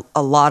lot of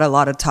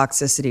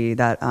toxicity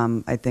that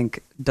I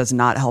think does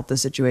not help the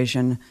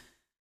situation.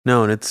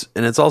 No, and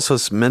it's also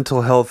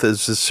mental health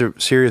is a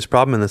serious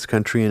problem in this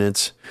country,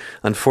 and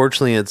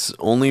unfortunately it's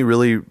only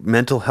really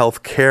mental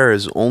health care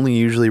is only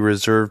usually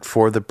reserved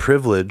for the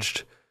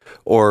privileged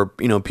or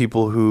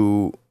people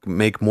who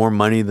make more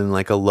money than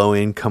like a low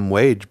income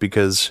wage,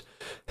 because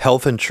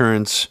health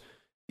insurance,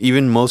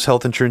 even most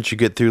health insurance you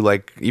get through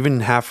like even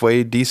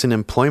halfway decent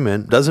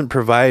employment, doesn't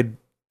provide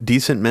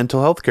decent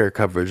mental health care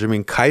coverage. I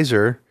mean,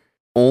 Kaiser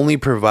only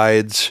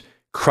provides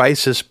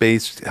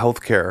crisis-based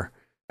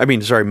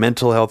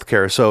mental health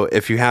care. So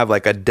if you have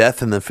like a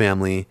death in the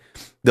family,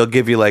 they'll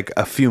give you like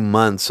a few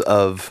months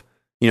of,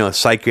 a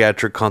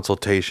psychiatric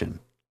consultation,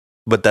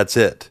 but that's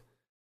it.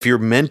 If you're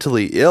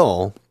mentally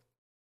ill,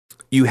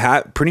 you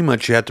have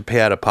to pay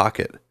out of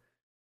pocket.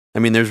 I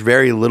mean, there's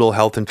very little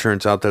health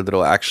insurance out there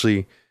that'll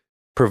actually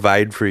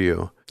provide for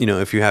you,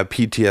 if you have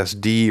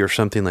PTSD or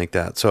something like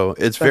that. So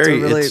it's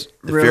really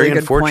very good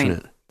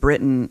unfortunate. Point.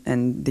 Britain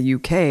and the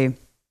UK,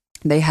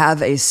 they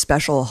have a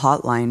special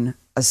hotline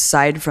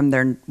aside from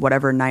their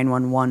whatever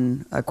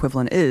 911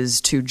 equivalent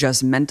is to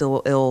just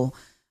mental ill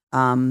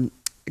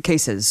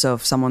cases. So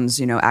if someone's,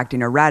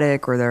 acting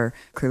erratic or they're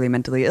clearly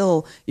mentally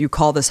ill, you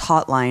call this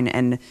hotline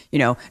and,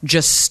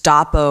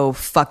 Gestapo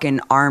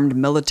fucking armed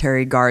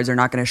military guards are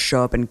not going to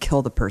show up and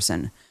kill the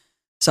person.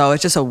 So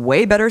it's just a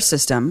way better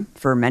system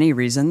for many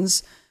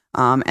reasons.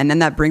 And then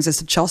that brings us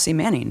to Chelsea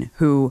Manning,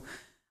 who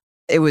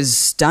it was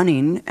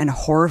stunning and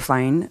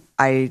horrifying.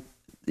 I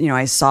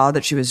saw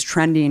that she was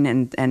trending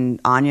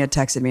and Anya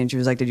texted me and she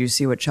was like, did you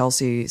see what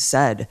Chelsea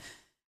said?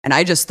 And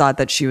I just thought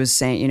that she was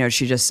saying,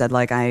 she just said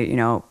like,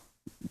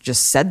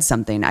 just said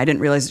something. I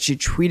didn't realize that she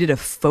tweeted a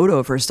photo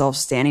of herself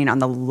standing on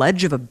the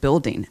ledge of a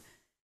building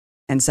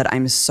and said,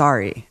 I'm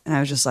sorry. And I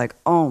was just like,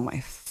 oh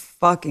my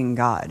fucking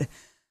God.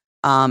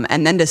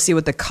 And then to see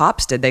what the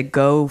cops did, they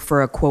go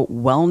for a quote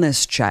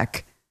wellness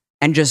check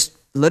and just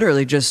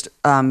literally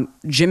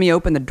Jimmy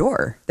opened the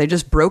door. They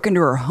just broke into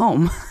her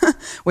home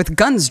with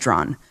guns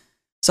drawn.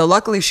 So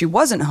luckily she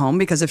wasn't home,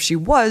 because if she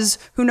was,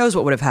 who knows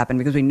what would have happened,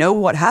 because we know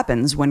what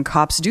happens when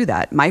cops do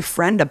that. My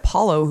friend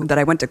Apollo that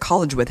I went to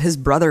college with, his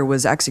brother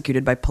was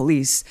executed by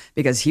police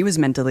because he was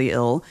mentally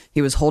ill.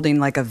 He was holding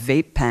like a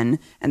vape pen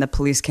and the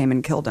police came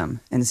and killed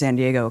him in San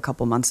Diego a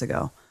couple months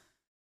ago.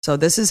 So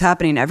this is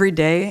happening every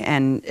day,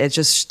 and it's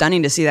just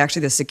stunning to see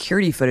actually the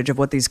security footage of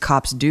what these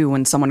cops do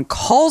when someone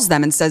calls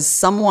them and says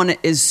someone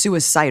is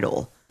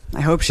suicidal.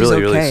 I hope she's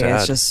really, okay. Really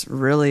it's just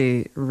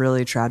really,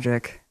 really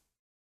tragic.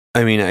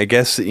 I mean, I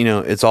guess,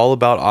 it's all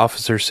about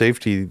officer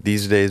safety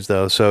these days,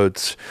 though. So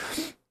it's,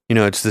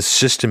 it's this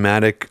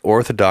systematic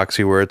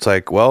orthodoxy where it's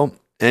like, well,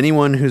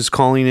 anyone who's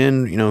calling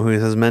in, who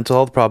has mental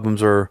health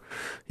problems or,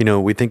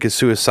 we think is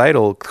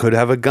suicidal could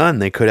have a gun.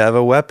 They could have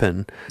a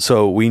weapon.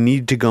 So we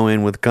need to go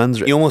in with guns.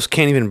 You almost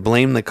can't even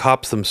blame the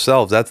cops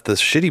themselves. That's the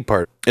shitty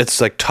part.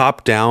 It's like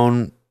top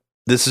down.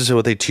 This is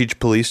what they teach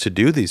police to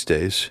do these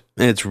days.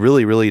 And it's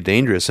really, really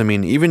dangerous. I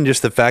mean, even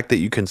just the fact that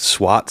you can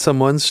SWAT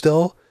someone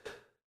still,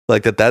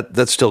 like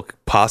that's still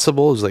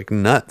possible is like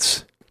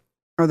nuts.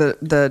 Or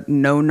the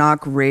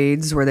no-knock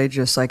raids where they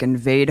just like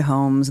invade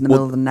homes in the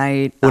middle of the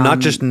night. Well, not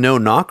just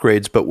no-knock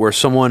raids, but where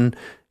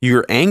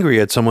you're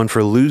angry at someone for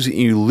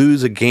you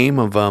lose a game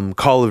of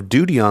Call of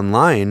Duty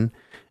online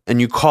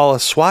and you call a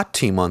SWAT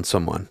team on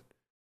someone.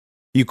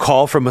 You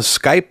call from a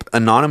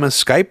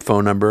anonymous Skype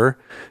phone number,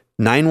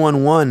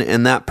 911,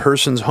 in that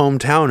person's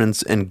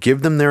hometown and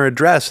give them their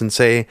address and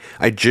say,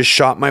 I just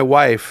shot my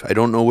wife. I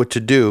don't know what to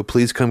do.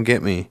 Please come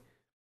get me.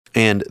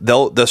 And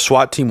the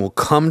SWAT team will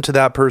come to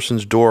that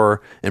person's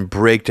door and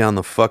break down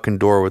the fucking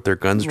door with their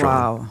guns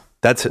drawn. Wow.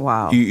 That's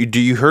wow.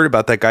 You heard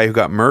about that guy who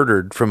got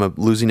murdered from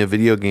losing a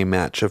video game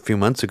match a few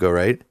months ago,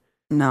 right?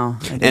 No.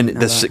 And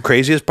the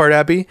craziest part,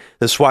 Abby,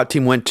 the SWAT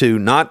team went to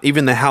not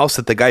even the house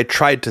that the guy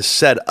tried to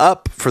set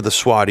up for the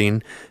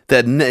swatting.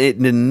 The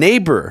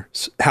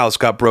neighbor's house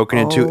got broken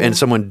into, and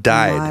someone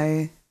died.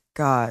 My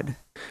God!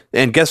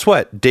 And guess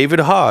what?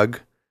 David Hogg,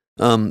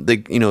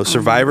 the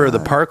survivor of the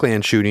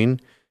Parkland shooting,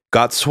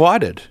 got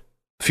swatted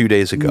a few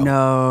days ago.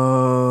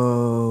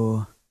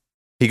 No.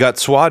 He got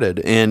swatted,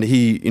 and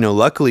he,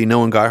 luckily no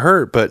one got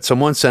hurt, but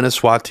someone sent a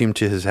SWAT team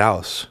to his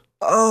house.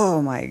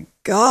 Oh my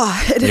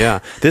God. Yeah.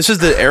 This is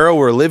the era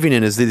we're living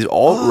in, is these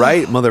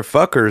alt-right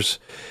motherfuckers.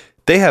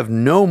 They have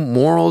no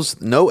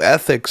morals, no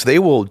ethics. They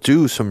will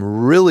do some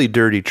really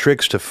dirty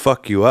tricks to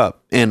fuck you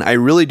up. And I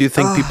really do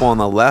think people on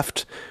the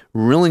left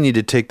really need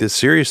to take this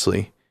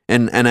seriously.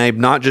 And I'm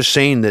not just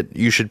saying that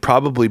you should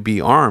probably be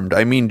armed.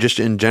 I mean, just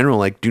in general,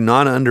 like, do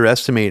not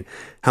underestimate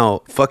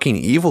how fucking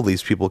evil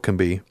these people can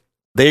be.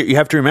 You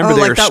have to remember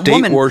they are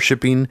state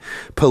worshipping,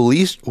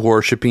 police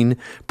worshipping,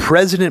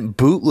 president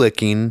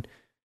bootlicking,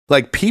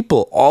 like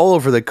people all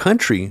over the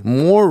country,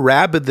 more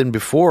rabid than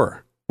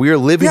before. We are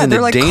living in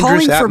a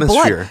dangerous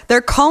atmosphere.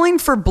 They're calling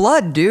for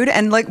blood, dude.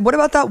 And like, what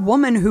about that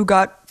woman who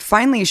got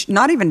finally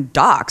not even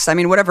doxxed? I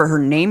mean, whatever, her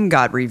name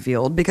got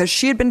revealed because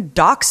she had been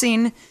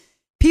doxing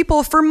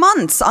people for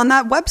months on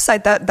that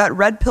website, that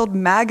red-pilled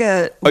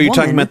MAGA Oh, you're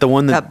talking about the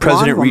one that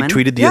President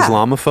retweeted, the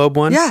Islamophobe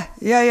one?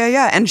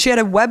 Yeah. And she had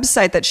a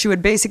website that she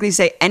would basically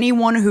say,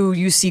 anyone who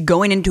you see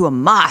going into a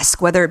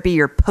mosque, whether it be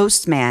your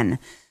postman,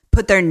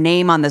 put their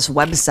name on this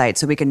website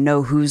so we can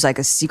know who's like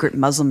a secret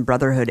Muslim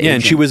Brotherhood agent. Yeah,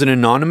 and she was an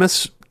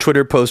anonymous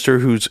Twitter poster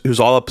who's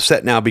all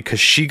upset now because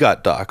she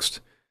got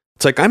doxxed.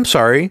 It's like, I'm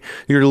sorry,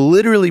 you're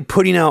literally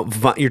putting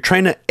out, you're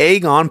trying to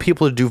egg on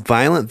people to do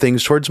violent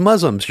things towards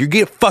Muslims. You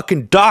get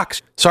fucking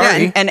doxxed.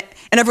 Sorry. Yeah, and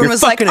everyone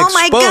was like, oh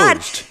my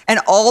God. And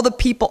all the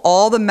people,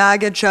 all the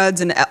MAGA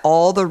chuds and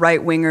all the right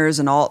wingers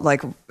and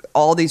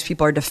all these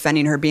people are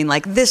defending her, being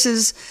like, this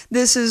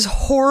is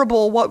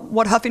horrible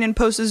what Huffington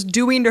Post is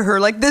doing to her.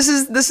 Like, this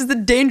is the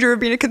danger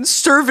of being a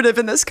conservative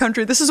in this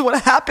country. This is what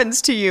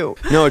happens to you.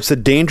 No, it's the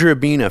danger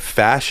of being a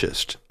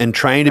fascist and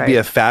trying to be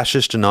a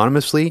fascist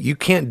anonymously. You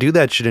can't do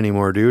that shit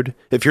anymore, dude.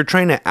 If you're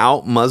trying to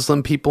out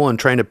Muslim people and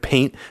trying to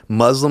paint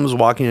Muslims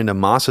walking into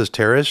mosques as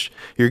terrorists,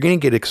 you're going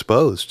to get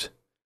exposed.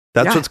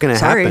 That's what's going to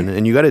happen.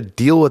 And you got to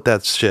deal with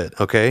that shit,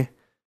 okay?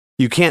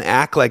 You can't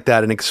act like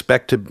that and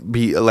expect to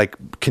be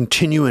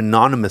continue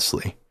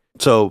anonymously.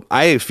 So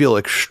I feel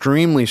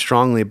extremely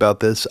strongly about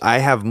this. I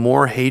have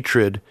more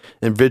hatred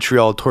and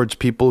vitriol towards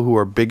people who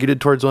are bigoted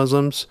towards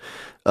Muslims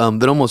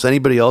than almost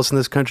anybody else in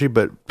this country.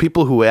 But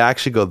people who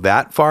actually go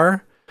that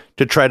far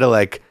to try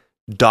to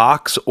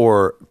dox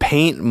or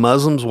paint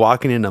Muslims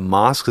walking into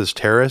mosques as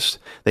terrorists,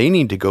 they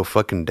need to go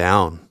fucking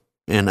down.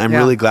 And I'm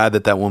really glad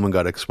that woman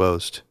got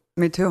exposed.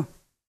 Me too.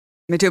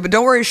 But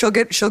don't worry, she'll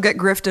get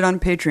grifted on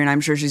Patreon.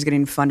 I'm sure she's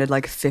getting funded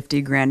like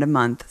 $50,000 a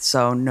month,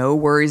 so no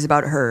worries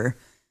about her.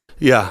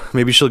 Yeah,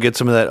 maybe she'll get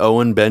some of that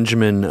Owen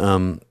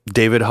Benjamin,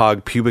 David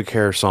Hogg pubic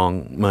hair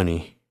song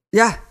money.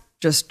 Yeah,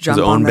 just jump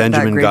on Owen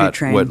Benjamin that got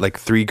train. what, like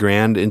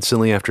 $3,000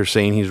 instantly after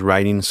saying he's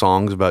writing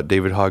songs about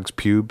David Hogg's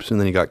pubes, and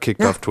then he got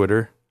kicked off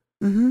Twitter.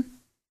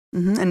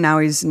 Mm-hmm. And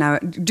now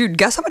dude.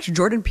 Guess how much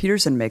Jordan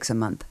Peterson makes a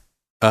month?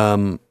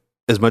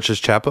 As much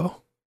as Chapo,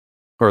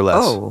 or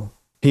less? Oh.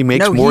 He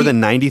makes more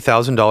than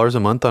 $90,000 a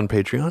month on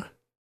Patreon?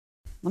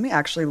 Let me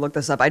actually look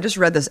this up. I just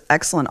read this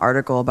excellent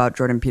article about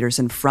Jordan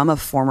Peterson from a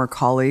former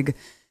colleague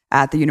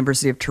at the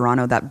University of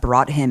Toronto that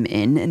brought him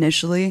in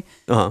initially.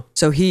 Uh-huh.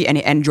 So he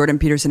and Jordan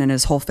Peterson and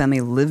his whole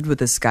family lived with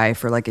this guy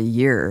for like a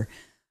year.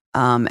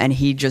 And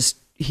he just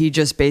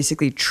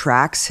basically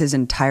tracks his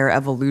entire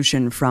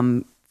evolution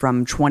from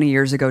 20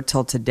 years ago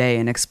till today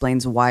and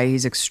explains why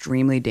he's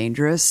extremely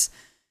dangerous.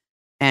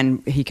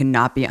 And he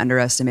cannot be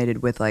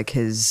underestimated with like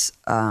his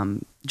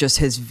just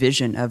his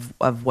vision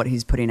of what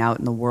he's putting out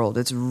in the world.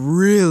 It's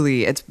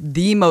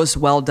the most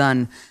well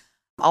done.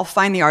 I'll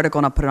find the article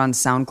and I'll put it on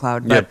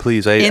SoundCloud. But yeah,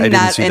 please. I didn't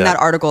see that. In that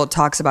article, it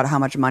talks about how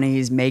much money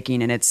he's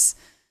making, and it's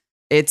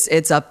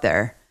up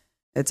there.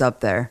 It's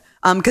up there.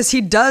 Because he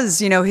does,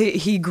 he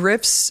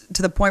grifts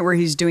to the point where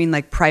he's doing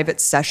like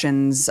private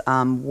sessions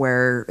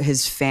where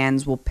his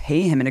fans will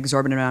pay him an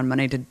exorbitant amount of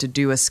money to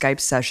do a Skype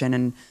session,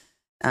 and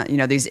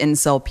these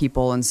incel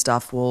people and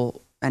stuff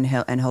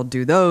he'll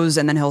do those,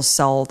 and then he'll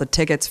sell the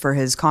tickets for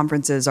his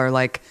conferences are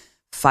like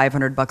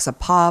 $500 a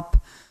pop.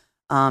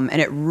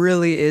 And it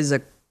really is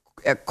a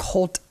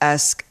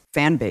cult-esque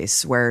fan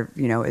base where,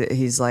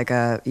 he's like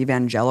a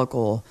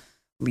evangelical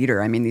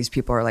leader. I mean, these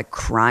people are like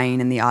crying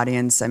in the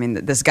audience. I mean,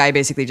 this guy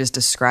basically just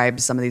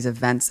describes some of these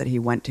events that he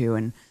went to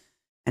and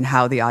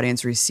how the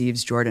audience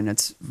receives Jordan.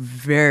 It's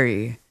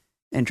very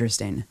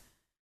interesting.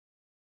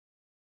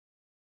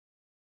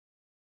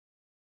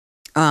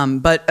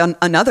 But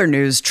another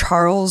news,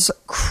 Charles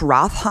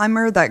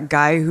Krauthammer, that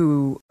guy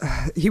who,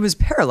 he was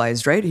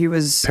paralyzed, right? He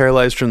was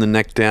paralyzed from the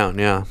neck down.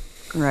 Yeah.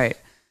 Right.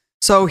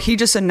 So he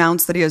just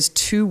announced that he has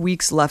 2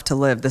 weeks left to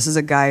live. This is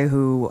a guy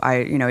who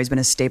he's been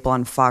a staple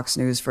on Fox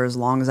News for as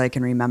long as I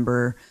can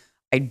remember.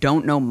 I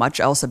don't know much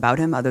else about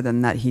him other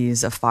than that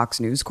he's a Fox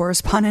News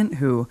correspondent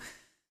who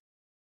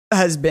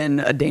has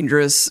been a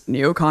dangerous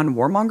neocon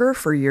warmonger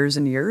for years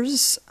and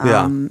years.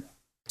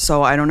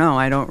 So I don't know.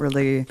 I don't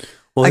really...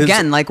 Well,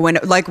 again, like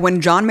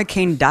when John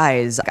McCain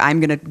dies, I'm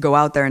going to go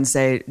out there and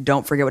say,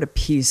 don't forget what a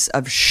piece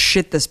of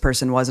shit this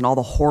person was and all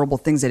the horrible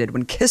things they did.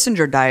 When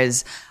Kissinger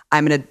dies,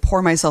 I'm going to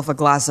pour myself a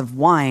glass of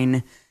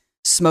wine,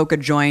 smoke a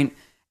joint,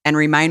 and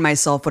remind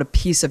myself what a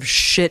piece of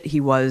shit he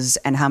was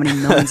and how many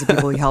millions of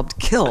people he helped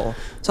kill.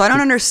 So I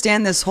don't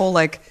understand this whole,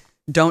 like,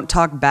 don't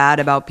talk bad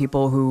about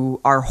people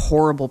who are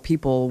horrible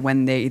people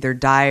when they either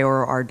die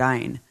or are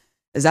dying.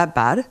 Is that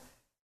bad?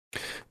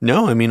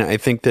 No, I mean, I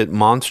think that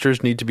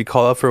monsters need to be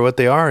called out for what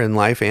they are in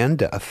life and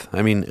death.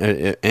 I mean,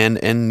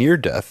 and near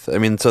death. I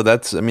mean, so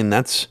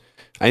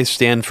I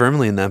stand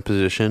firmly in that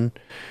position.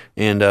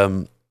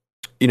 And,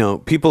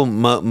 people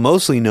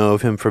mostly know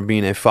of him from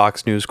being a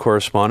Fox News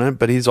correspondent,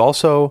 but he's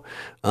also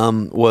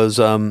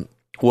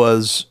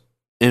was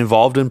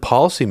involved in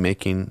policy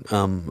making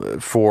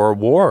for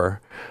war.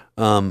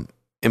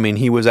 I mean,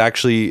 he was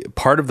actually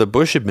part of the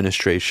Bush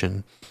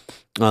administration.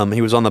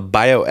 He was on the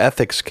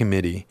bioethics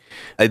committee.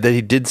 That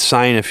he did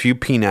sign a few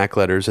PNAC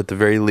letters at the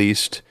very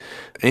least,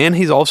 and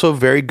he's also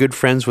very good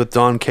friends with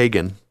Don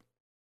Kagan.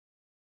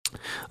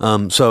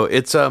 So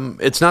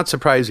it's not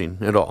surprising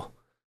at all.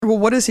 Well,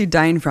 what is he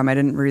dying from? I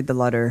didn't read the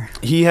letter.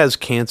 He has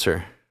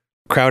cancer.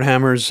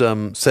 Krauthammer's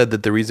said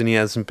that the reason he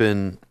hasn't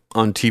been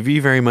on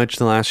TV very much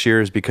in the last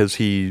year is because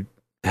he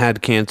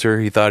had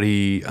cancer. He thought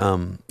he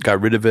got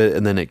rid of it,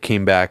 and then it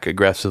came back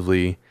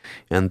aggressively,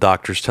 and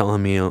doctors tell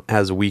him he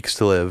has weeks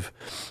to live.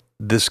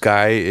 This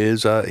guy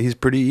is he's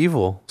pretty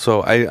evil,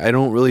 so I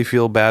don't really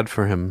feel bad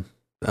for him.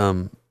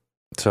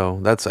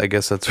 So I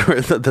guess that's all. Yeah,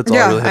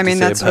 I really have I mean,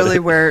 to say that's about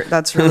really it.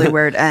 that's really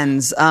where it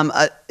ends.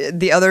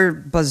 The other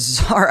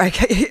bizarre,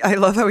 I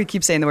love how we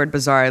keep saying the word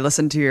bizarre. I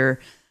listened to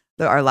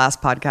our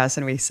last podcast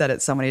and we said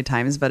it so many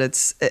times,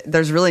 but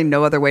there's really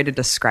no other way to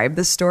describe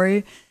this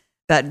story.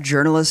 That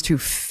journalist who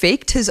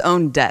faked his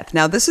own death.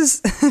 Now, this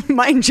is,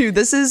 mind you,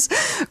 this is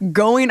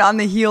going on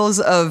the heels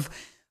of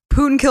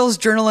Putin kills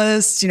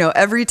journalists.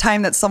 Every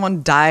time that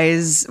someone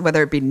dies,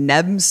 whether it be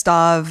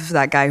Nemtsov,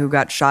 that guy who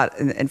got shot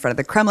in front of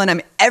the Kremlin, I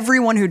mean,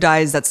 everyone who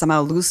dies that's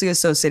somehow loosely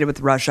associated with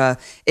Russia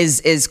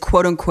is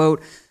quote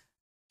unquote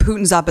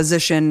Putin's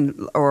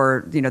opposition,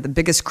 or the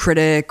biggest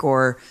critic,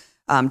 or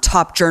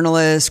top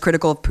journalist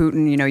critical of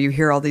Putin. You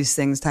hear all these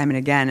things time and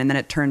again, and then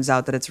it turns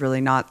out that it's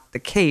really not the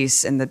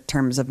case. In the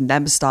terms of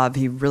Nemtsov,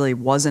 he really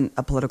wasn't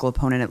a political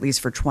opponent, at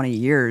least for 20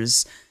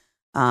 years.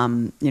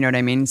 You know what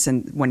I mean?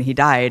 Since when he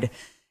died.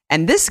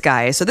 And this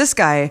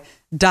guy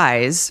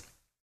dies,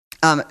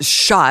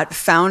 shot,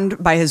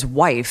 found by his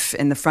wife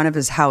in the front of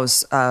his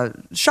house,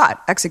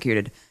 shot,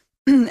 executed.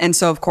 And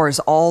so, of course,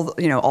 all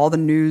the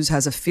news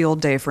has a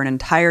field day for an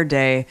entire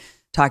day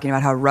talking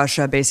about how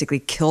Russia basically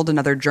killed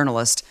another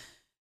journalist,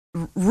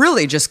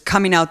 really just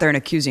coming out there and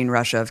accusing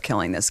Russia of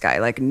killing this guy.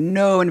 Like,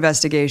 no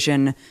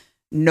investigation,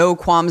 no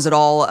qualms at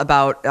all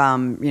about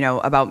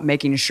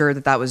making sure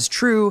that was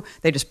true.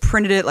 They just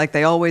printed it like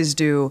they always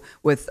do,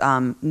 with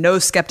no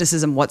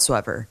skepticism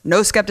whatsoever.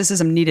 No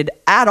skepticism needed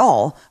at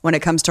all when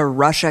it comes to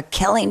Russia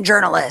killing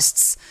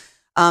journalists.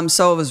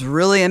 So it was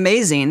really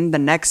amazing the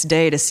next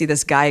day to see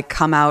this guy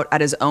come out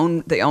at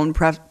the own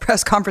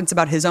press conference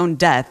about his own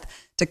death,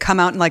 to come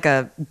out in like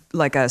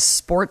a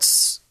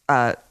sports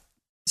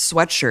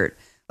sweatshirt,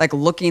 like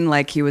looking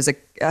like he was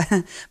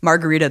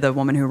Margarita, the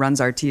woman who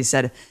runs RT,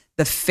 said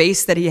the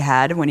face that he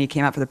had when he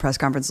came out for the press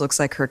conference looks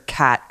like her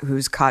cat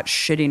who's caught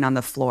shitting on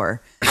the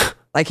floor.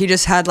 Like, he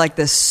just had like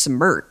this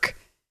smirk,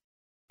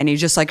 and he's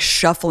just like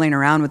shuffling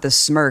around with this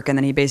smirk. And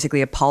then he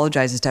basically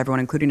apologizes to everyone,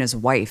 including his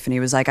wife. And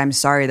he was like, I'm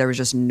sorry, there was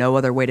just no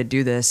other way to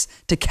do this,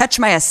 to catch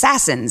my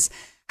assassins.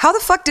 How the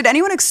fuck did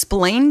anyone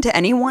explain to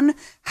anyone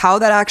how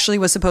that actually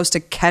was supposed to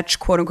catch,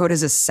 quote unquote,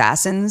 his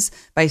assassins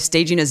by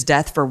staging his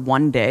death for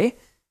one day?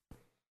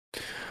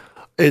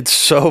 It's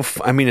so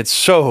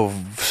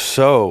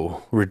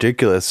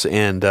ridiculous.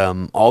 And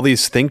all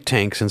these think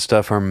tanks and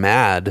stuff are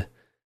mad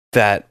at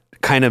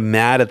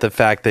the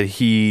fact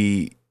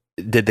that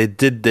they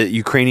did the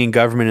Ukrainian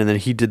government, and then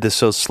he did this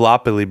so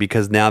sloppily,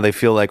 because now they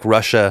feel like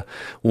Russia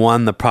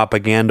won the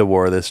propaganda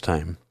war this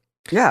time.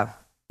 Yeah.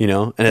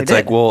 And it's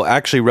like, well,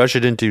 actually, Russia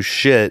didn't do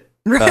shit.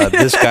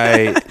 This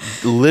guy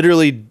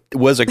literally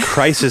was a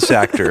crisis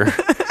actor.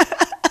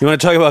 You want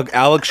to talk about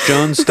Alex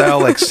Jones style,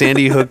 like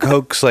Sandy Hook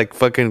hoax, like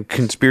fucking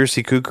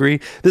conspiracy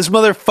kookery? This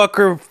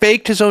motherfucker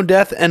faked his own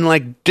death and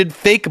like did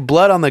fake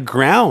blood on the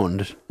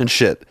ground and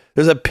shit.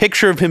 There's a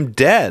picture of him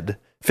dead,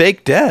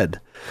 fake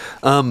dead.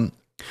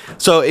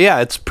 So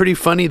yeah, it's pretty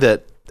funny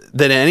that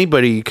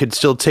anybody could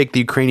still take the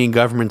Ukrainian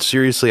government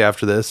seriously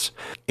after this.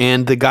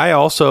 And the guy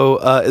also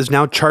is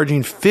now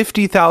charging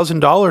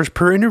 $50,000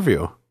 per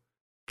interview.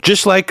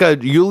 Just like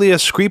Yulia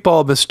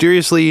Skripal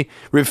mysteriously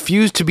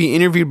refused to be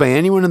interviewed by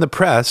anyone in the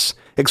press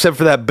except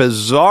for that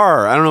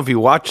bizarre, I don't know if you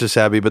watched this,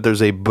 Abby, but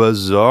there's a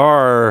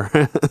bizarre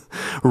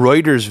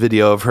Reuters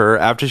video of her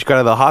after she got out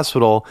of the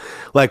hospital,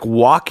 like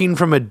walking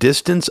from a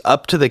distance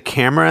up to the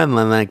camera and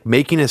then like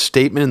making a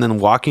statement and then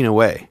walking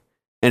away.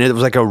 And it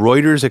was like a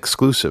Reuters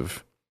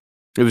exclusive.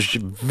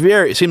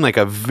 It seemed like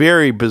a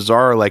very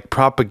bizarre, like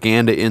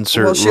propaganda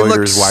insert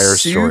Reuters wire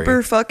story.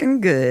 Super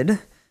fucking good.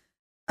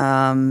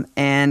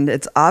 And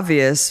it's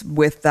obvious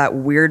with that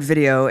weird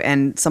video,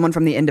 and someone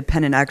from The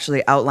Independent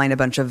actually outlined a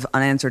bunch of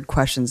unanswered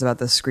questions about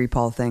the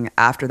Skripal thing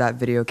after that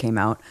video came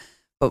out.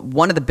 But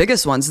one of the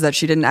biggest ones is that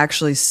she didn't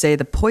actually say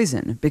the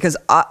poison because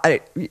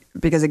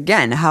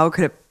again, how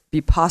could it be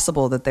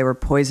possible that they were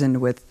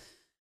poisoned with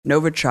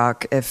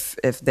Novichok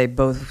if they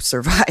both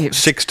survived?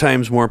 6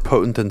 times more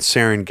potent than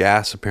sarin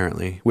gas,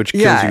 apparently, which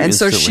kills you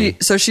instantly.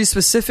 So she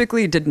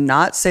specifically did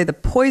not say the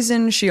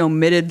poison. She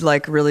omitted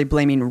like really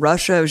blaming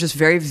Russia. It was just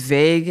very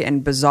vague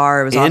and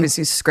bizarre. It was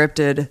obviously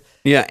scripted.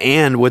 Yeah,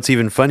 and what's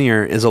even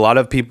funnier is a lot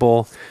of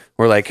people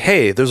were like,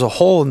 "Hey, there's a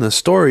hole in the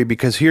story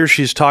because here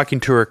she's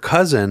talking to her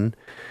cousin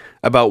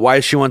about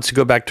why she wants to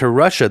go back to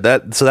Russia."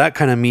 That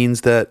kind of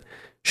means that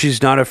she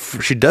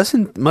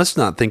must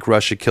not think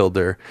Russia killed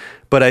her.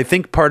 But I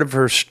think part of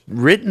her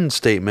written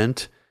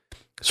statement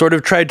sort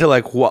of tried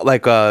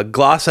to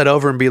gloss that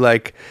over and be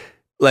like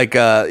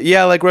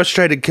Russia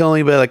tried to kill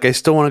me, but like I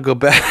still want to go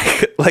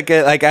back.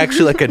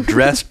 Actually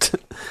addressed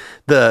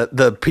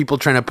the people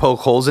trying to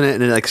poke holes in it,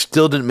 and it like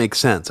still didn't make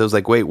sense. I was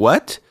like, wait,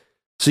 what?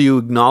 So you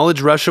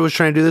acknowledge Russia was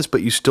trying to do this,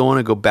 but you still want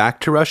to go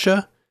back to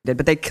Russia?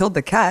 But they killed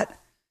the cat.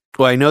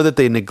 Well, I know that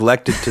they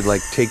neglected to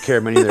like take care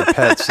of many of their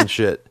pets and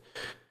shit.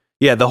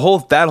 Yeah, that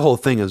whole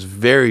thing is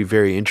very,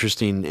 very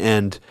interesting,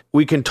 and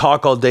we can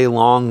talk all day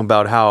long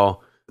about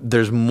how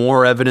there's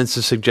more evidence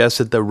to suggest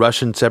that the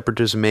Russian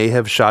separatists may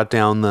have shot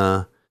down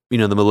the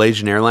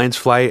Malaysian Airlines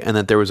flight, and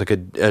that there was like a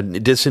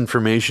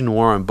disinformation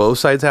war on both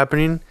sides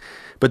happening.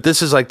 But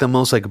this is like the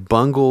most like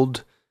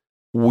bungled,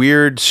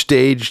 weird,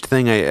 staged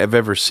thing I've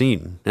ever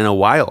seen in a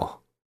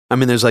while. I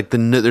mean,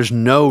 there's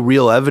no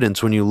real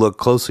evidence when you look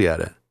closely at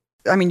it.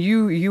 I mean,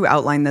 you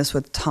outlined this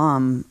with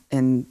Tom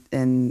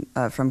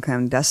from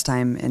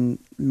Clandestine in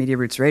Media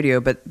Roots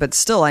Radio, but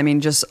still, I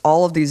mean, just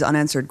all of these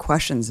unanswered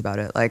questions about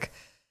it. Like,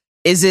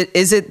 is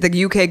it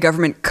the UK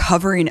government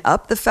covering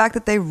up the fact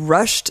that they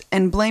rushed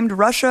and blamed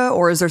Russia,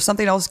 or is there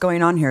something else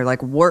going on here?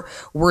 Like,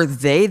 were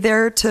they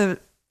there to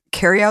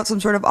carry out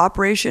some sort of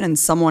operation and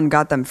someone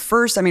got them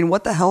first? I mean,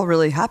 what the hell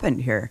really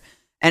happened here?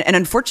 And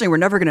unfortunately, we're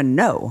never going to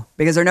know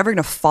because they're never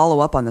going to follow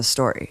up on the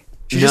story.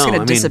 She's just going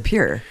to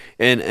disappear.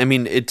 And I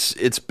mean,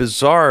 it's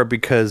bizarre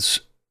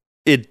because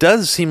it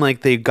does seem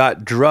like they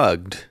got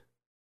drugged.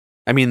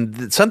 I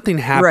mean, something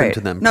happened to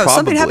them. No, probably.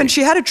 Something happened.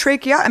 She had a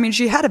trachea. I mean,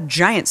 she had a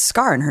giant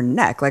scar in her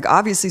neck. Like,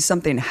 obviously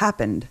something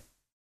happened.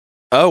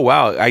 Oh,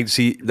 wow. I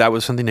see. That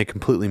was something I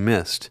completely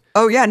missed.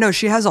 Oh, yeah. No,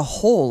 she has a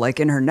hole like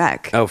in her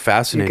neck. Oh,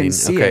 fascinating. You can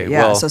see it.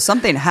 Yeah. So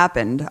something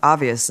happened,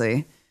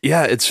 obviously.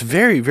 Yeah, it's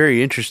very,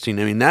 very interesting.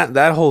 I mean,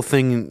 that whole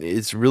thing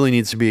really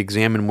needs to be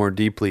examined more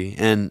deeply.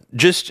 And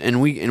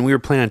we were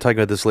planning on talking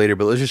about this later,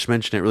 but let's just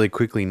mention it really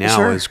quickly now.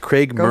 Sure. Is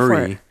Craig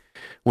Murray,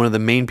 one of the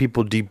main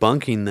people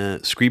debunking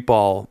the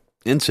Skripal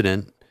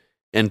incident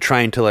and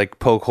trying to like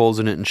poke holes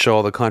in it and show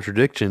all the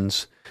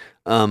contradictions,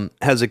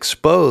 has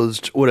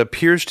exposed what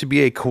appears to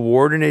be a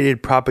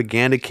coordinated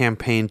propaganda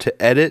campaign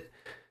to edit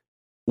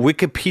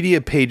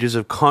Wikipedia pages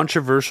of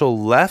controversial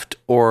left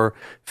or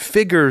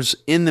figures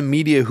in the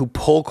media who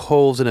poke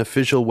holes in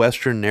official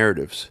Western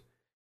narratives.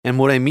 And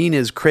what I mean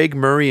is Craig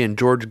Murray and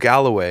George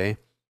Galloway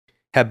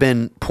have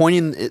been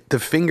pointing the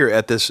finger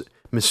at this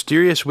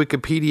mysterious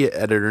Wikipedia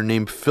editor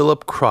named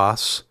Philip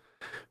Cross,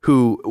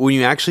 who, when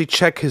you actually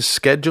check his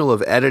schedule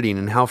of editing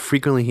and how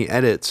frequently he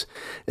edits,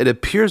 it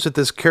appears that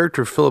this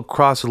character, Philip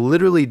Cross,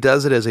 literally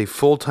does it as a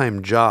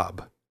full-time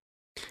job.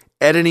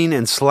 Editing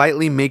and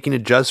slightly making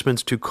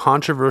adjustments to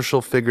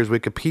controversial figures'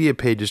 Wikipedia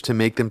pages to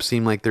make them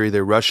seem like they're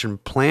either Russian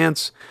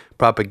plants,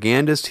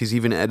 propagandists. He's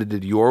even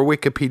edited your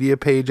Wikipedia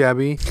page,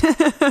 Abby.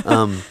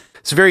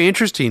 It's very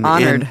interesting.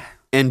 Honored.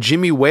 And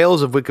Jimmy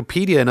Wales of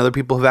Wikipedia and other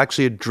people have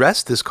actually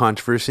addressed this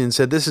controversy and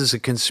said this is a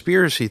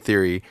conspiracy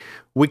theory.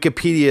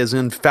 Wikipedia is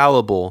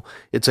infallible.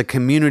 It's a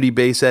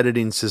community-based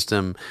editing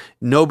system.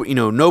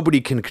 Nobody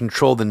can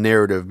control the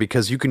narrative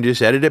because you can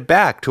just edit it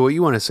back to what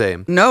you want to say.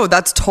 No,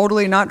 that's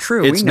totally not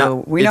true. We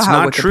know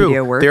how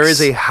Wikipedia works. There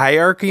is a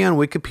hierarchy on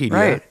Wikipedia.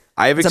 Right.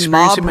 I have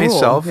experienced it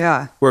myself,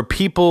 where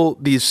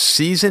these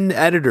seasoned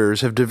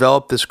editors have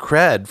developed this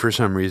cred for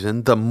some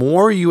reason. The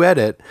more you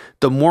edit,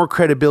 the more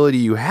credibility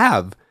you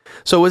have.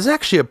 So it's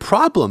actually a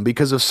problem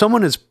because if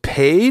someone is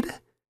paid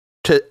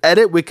to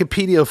edit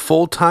Wikipedia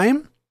full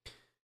time,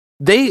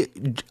 they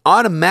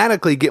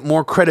automatically get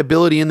more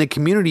credibility in the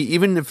community,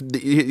 even if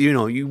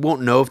you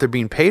won't know if they're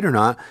being paid or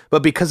not,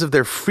 but because of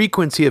their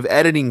frequency of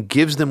editing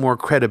gives them more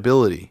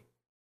credibility.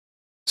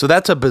 So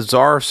that's a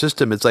bizarre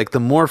system. It's like the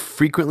more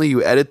frequently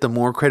you edit, the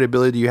more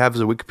credibility you have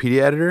as a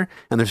Wikipedia editor.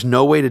 And there's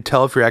no way to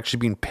tell if you're actually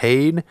being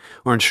paid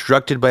or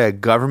instructed by a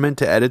government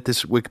to edit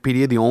this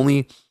Wikipedia. The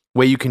only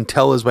way you can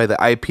tell is by the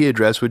IP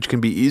address, which can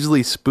be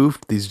easily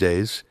spoofed these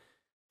days.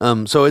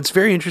 So it's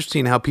very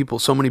interesting how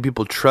so many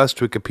people trust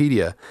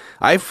Wikipedia.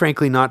 I've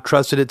frankly not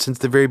trusted it since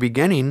the very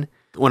beginning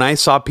when I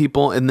saw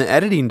people in the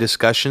editing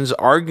discussions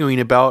arguing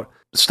about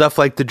stuff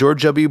like the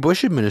George W.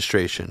 Bush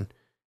administration.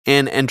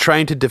 And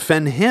trying to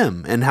defend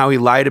him and how he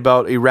lied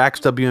about Iraq's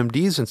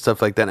WMDs and stuff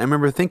like that. And I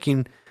remember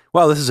thinking,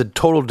 wow, this is a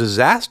total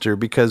disaster,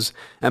 because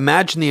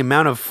imagine the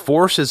amount of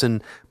forces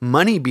and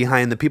money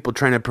behind the people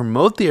trying to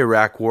promote the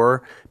Iraq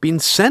war being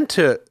sent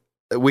to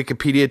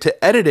Wikipedia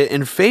to edit it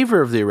in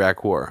favor of the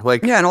Iraq war.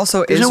 Like, yeah, and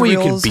also there's no way you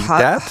can Israel's beat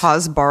that.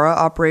 Hasbara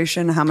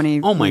operation. How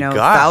many Oh my God.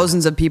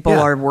 thousands of people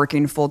Yeah. are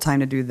working full time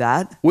to do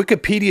that?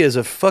 Wikipedia is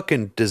a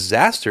fucking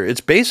disaster.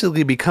 It's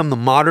basically become the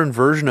modern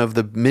version of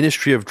the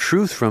Ministry of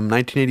Truth from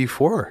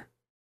 1984.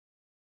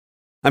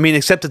 I mean,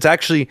 except it's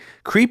actually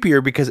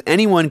creepier because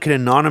anyone can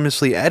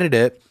anonymously edit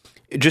it.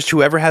 Just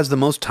whoever has the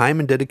most time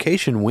and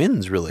dedication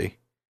wins, really.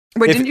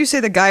 Wait, If- didn't you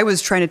say the guy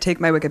was trying to take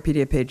my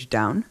Wikipedia page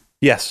down?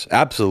 Yes,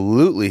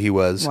 absolutely he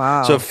was.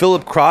 Wow. So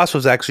Philip Cross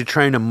was actually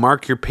trying to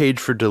mark your page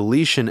for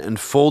deletion and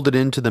fold it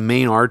into the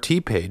main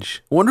RT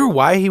page. Wonder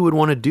why he would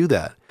want to do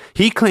that.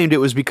 He claimed it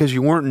was because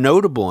you weren't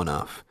notable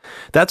enough.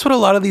 That's what a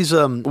lot of these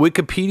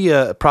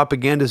Wikipedia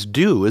propagandists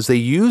do, is they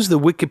use the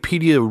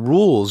Wikipedia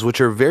rules,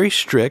 which are very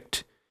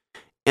strict,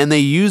 and they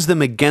use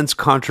them against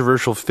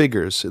controversial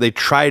figures. They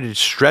try to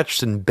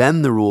stretch and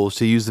bend the rules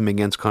to use them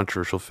against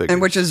controversial figures.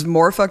 And which is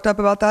more fucked up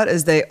about that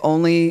is they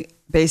only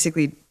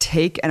basically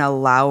take and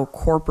allow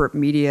corporate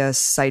media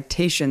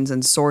citations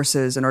and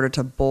sources in order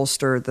to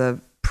bolster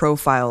the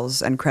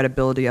profiles and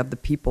credibility of the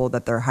people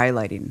that they're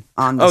highlighting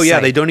on the Oh yeah,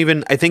 site. they don't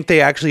even. I think they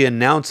actually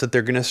announced that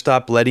they're going to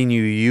stop letting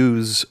you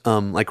use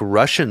like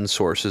Russian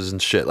sources and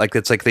shit. Like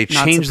it's like they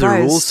Not changed the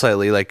surprised. rules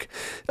slightly. Like,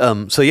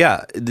 so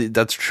yeah,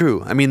 that's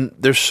true. I mean,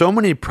 there's so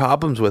many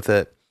problems with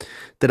it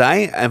that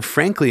I am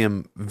frankly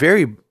am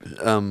very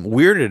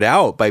weirded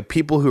out by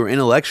people who are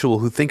intellectual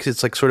who think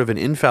it's like sort of an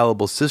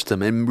infallible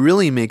system. It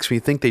really makes me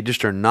think they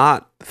just are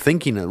not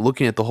thinking and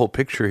looking at the whole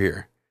picture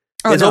here.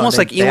 Oh, It's no, almost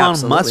they- like they Elon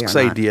absolutely Musk's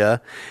are not.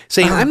 idea,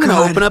 saying, Oh, I'm going to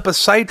God. open up a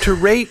site to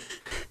rate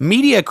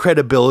media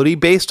credibility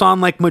based on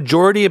like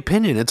majority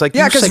opinion. It's like,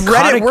 Yeah, you because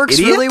psychotic Reddit works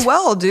idiot. really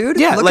well, dude.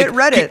 Yeah, Look like, at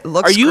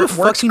Reddit. are you a works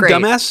fucking great.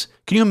 dumbass?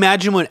 Can you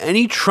imagine when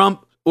any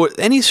Trump or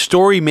any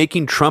story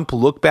making Trump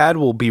look bad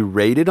will be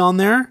rated on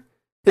there?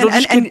 It'll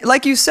And, just and, get and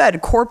like you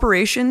said,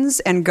 corporations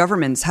and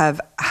governments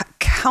have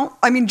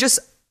just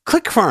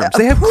click farms. a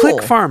They have pool.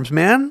 click farms,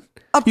 man.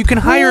 a You can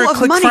hire a pool of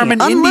click money, farm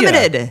in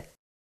unlimited. India.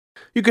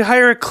 You could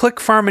hire a click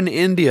farm in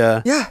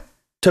India. Yeah.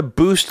 To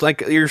boost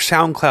like your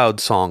SoundCloud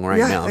song right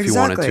Yeah, now if you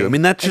wanted exactly. to. I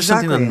mean, that's just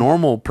something a Exactly.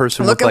 normal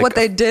person Look would at like. what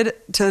they did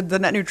to the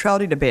net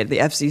neutrality debate, the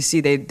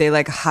FCC. They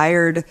like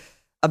hired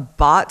a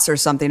bots or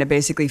something to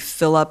basically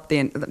fill up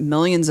the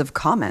millions of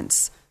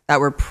comments that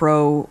were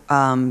pro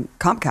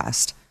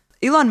Comcast.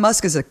 Elon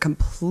Musk is a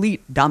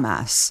complete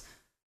dumbass,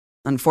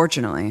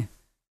 unfortunately.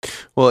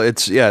 Well,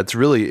 it's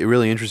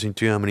really interesting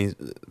too how many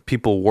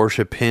people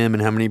worship him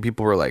and how many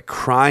people were like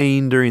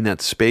crying during that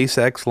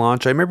SpaceX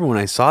launch. I remember when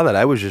I saw that,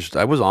 I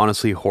was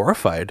honestly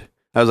horrified.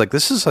 I was like,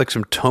 this is like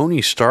some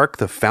Tony Stark,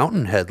 the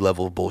Fountainhead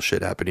level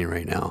bullshit happening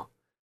right now.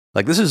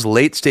 Like this is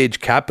late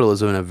stage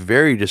capitalism in a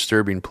very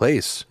disturbing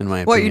place, in my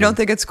opinion. What, you don't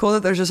think it's cool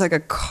that there's just like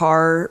a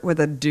car with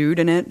a dude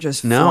in it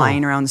just No.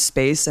 flying around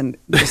space and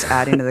just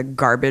adding to the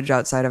garbage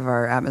outside of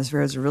our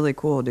atmosphere? It's really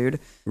cool, dude.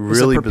 It's a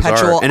Really bizarre.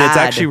 perpetual And it's ad.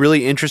 actually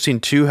really interesting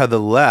too how the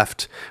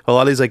left, a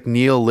lot of these like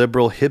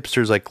neoliberal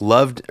hipsters like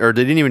loved, or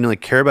they didn't even really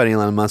care about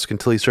Elon Musk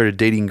until he started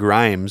dating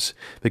Grimes,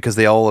 because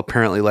they all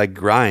apparently like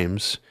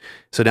Grimes.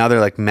 So now they're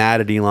like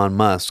mad at Elon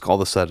Musk all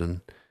of a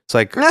sudden. It's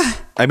like,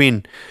 I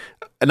mean,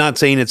 I'm not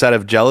saying it's out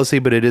of jealousy,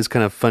 but it is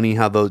kind of funny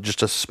how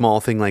just a small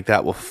thing like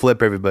that will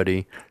flip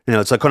everybody. You know,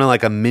 it's like kind of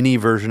like a mini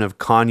version of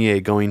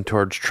Kanye going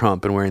towards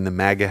Trump and wearing the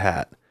MAGA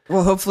hat.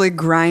 Well, hopefully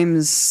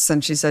Grimes,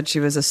 since she said she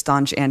was a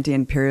staunch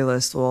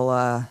anti-imperialist,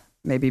 will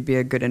maybe be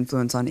a good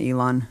influence on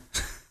Elon.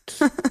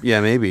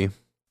 Yeah, maybe.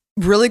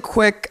 Really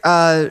quick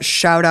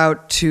shout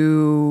out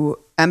to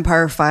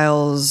Empire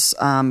Files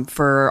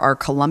for our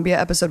Columbia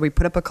episode. We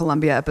put up a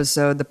Columbia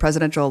episode. The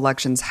presidential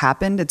elections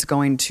happened. It's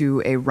going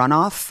to a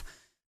runoff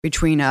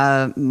between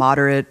a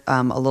moderate,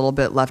 a little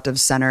bit left of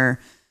center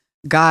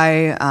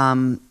guy.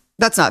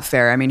 That's not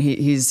fair. I mean,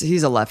 he's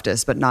a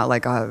leftist, but not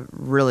like a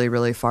really,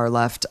 really far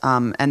left.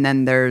 And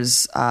then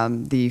there's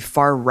the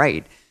far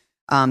right,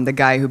 the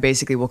guy who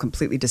basically will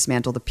completely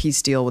dismantle the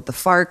peace deal with the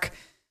FARC.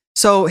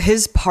 So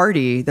his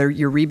party, the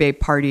Uribe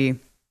party,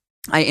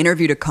 I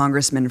interviewed a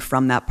congressman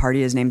from that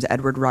party. His name's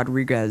Edward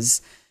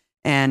Rodriguez.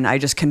 And I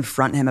just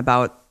confront him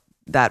about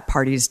that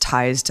party's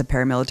ties to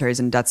paramilitaries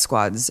and death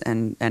squads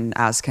and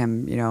ask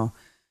him, you know,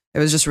 it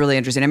was just really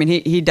interesting. I mean,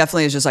 he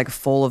definitely is just like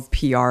full of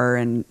PR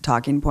and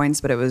talking points,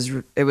 but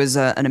it was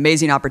an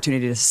amazing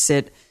opportunity to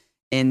sit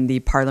in the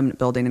Parliament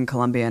building in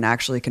Colombia and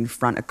actually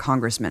confront a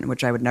congressman,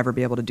 which I would never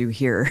be able to do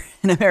here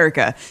in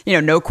America.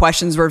 No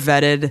questions were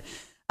vetted.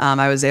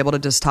 I was able to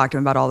just talk to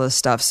him about all this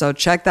stuff. So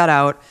check that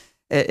out.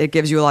 It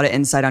gives you a lot of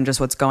insight on just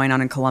what's going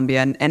on in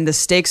Colombia. And the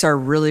stakes are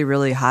really,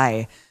 really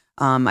high.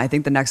 I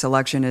think the next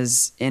election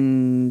is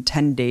in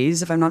 10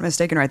 days, if I'm not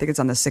mistaken, or I think it's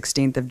on the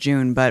 16th of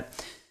June. But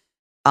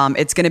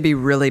it's going to be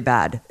really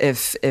bad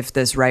if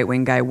this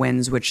right-wing guy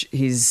wins, which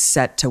he's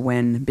set to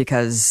win,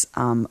 because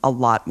a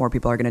lot more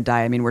people are going to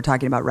die. I mean, we're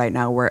talking about right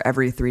now where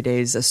every 3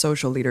 days a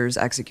social leader is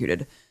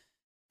executed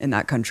in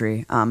that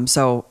country.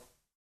 So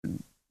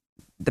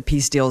the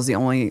peace deal is the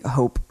only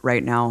hope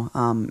right now,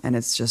 and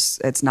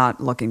it's not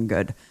looking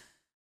good.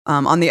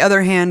 On the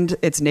other hand,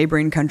 its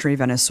neighboring country,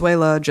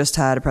 Venezuela, just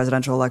had a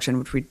presidential election,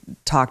 which we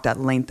talked at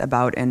length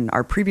about in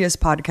our previous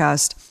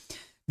podcast.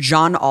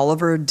 John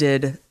Oliver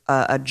did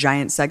a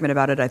giant segment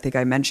about it. I think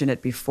I mentioned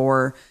it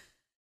before.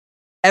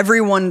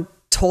 Everyone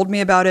told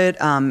me about it.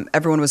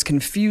 Everyone was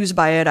confused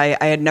by it. I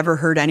had never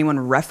heard anyone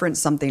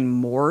reference something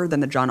more than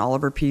the John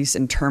Oliver piece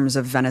in terms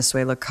of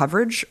Venezuela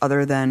coverage,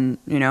 other than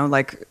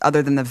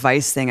the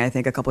Vice thing, I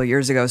think, a couple of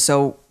years ago.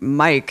 So,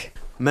 Mike,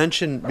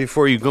 mention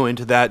before you go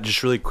into that,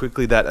 just really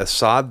quickly, that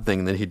Assad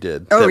thing that he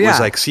did. Oh, that yeah.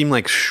 was seemed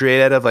like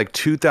straight out of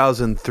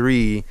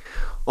 2003,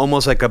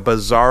 almost like a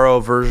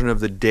bizarro version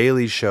of the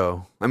Daily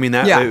Show. I mean,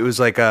 it was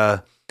like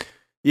a.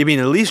 I mean,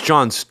 at least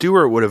Jon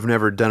Stewart would have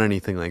never done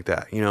anything like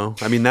that,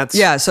 I mean, that's...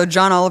 Yeah, so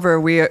John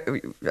Oliver,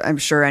 I'm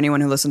sure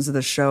anyone who listens to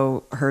the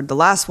show heard the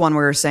last one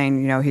where we were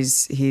saying,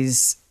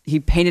 he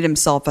painted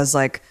himself as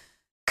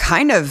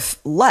kind of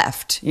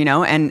left,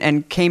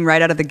 and came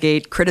right out of the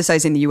gate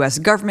criticizing the U.S.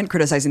 government,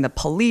 criticizing the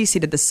police. He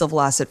did the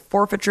civil asset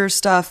forfeiture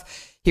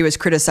stuff. He was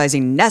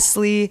criticizing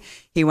Nestle.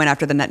 He went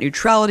after the net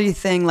neutrality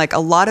thing, a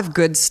lot of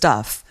good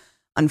stuff.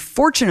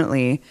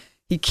 Unfortunately,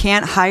 he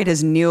can't hide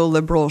his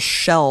neoliberal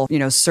shell.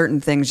 Certain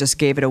things just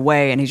gave it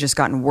away, and he's just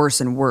gotten worse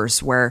and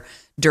worse, where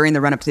during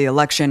the run-up to the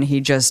election, he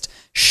just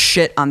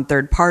shit on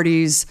third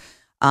parties,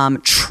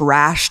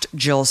 trashed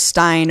Jill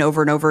Stein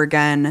over and over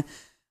again.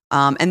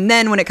 And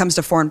then when it comes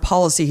to foreign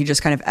policy, he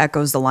just kind of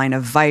echoes the line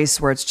of Vice,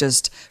 where it's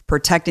just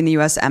protecting the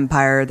U.S.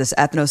 empire, this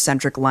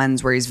ethnocentric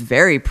lens where he's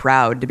very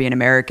proud to be an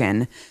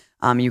American.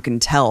 You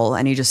can tell,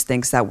 and he just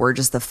thinks that we're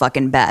just the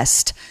fucking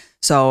best.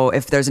 So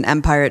if there's an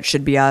empire, it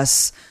should be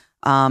us.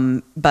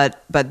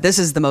 But this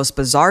is the most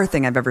bizarre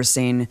thing I've ever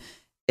seen.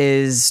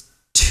 Is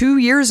 2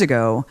 years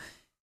ago,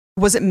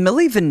 was it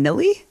Milli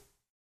Vanilli?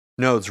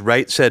 No, it's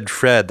Right Said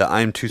Fred, the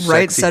I'm Too Sexy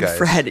Right Said guys.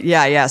 Fred,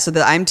 yeah. So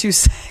the I'm Too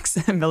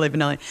Sexy, Milli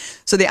Vanilli.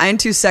 So the I'm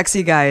Too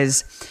Sexy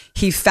guys,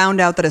 he found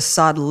out that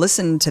Assad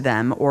listened to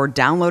them or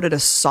downloaded a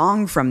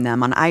song from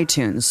them on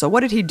iTunes. So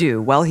what did he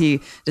do? Well,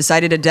 he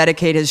decided to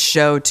dedicate his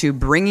show to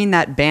bringing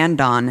that band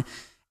on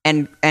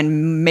and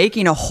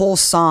making a whole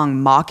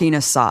song mocking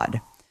Assad.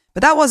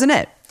 But that wasn't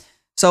it.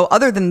 So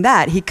other than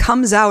that, he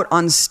comes out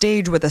on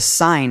stage with a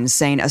sign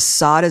saying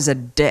Assad is a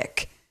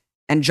dick.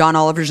 And John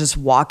Oliver's just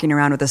walking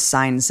around with a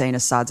sign saying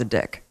Assad's a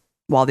dick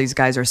while these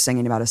guys are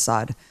singing about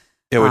Assad.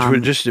 Yeah, which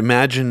would just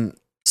imagine...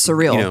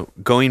 Surreal.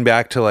 Going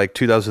back to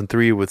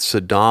 2003 with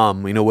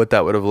Saddam, what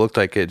that would have looked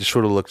like. It just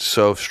sort of looked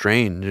so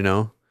strange,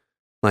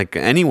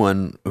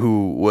 anyone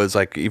who was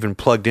even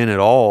plugged in at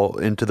all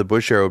into the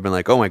Bush era would have been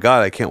like, oh my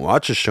God, I can't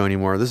watch this show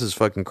anymore. This is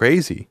fucking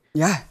crazy.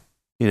 Yeah.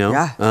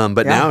 Yeah.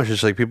 But now it's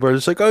just people are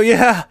just oh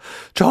yeah,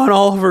 John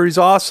Oliver, he's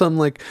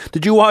awesome.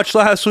 Did you watch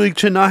Last Week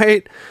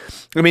Tonight?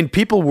 I mean,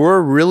 people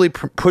were really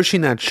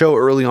pushing that show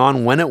early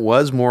on when it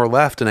was more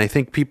left. And I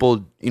think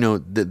people,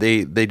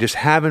 they just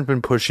haven't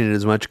been pushing it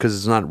as much because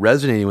it's not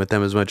resonating with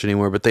them as much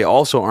anymore, but they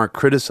also aren't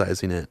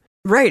criticizing it.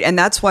 Right. And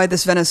that's why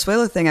this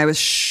Venezuela thing, I was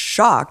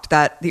shocked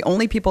that the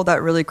only people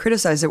that really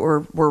criticized it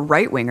were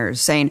right-wingers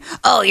saying,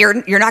 oh, you're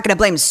not going to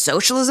blame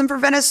socialism for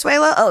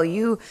Venezuela? Oh,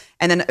 you...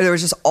 And then there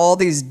was just all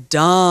these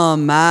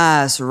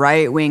dumb-ass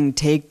right-wing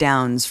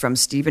takedowns from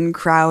Steven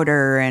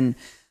Crowder and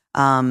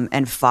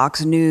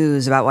Fox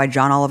News about why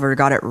John Oliver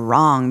got it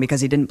wrong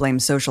because he didn't blame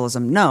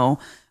socialism. No.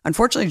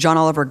 Unfortunately, John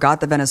Oliver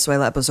got the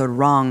Venezuela episode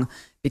wrong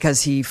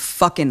because he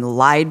fucking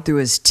lied through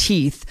his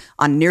teeth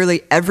on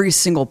nearly every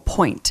single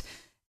point.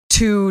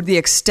 To the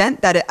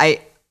extent that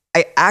I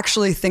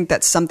actually think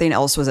that something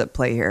else was at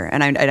play here.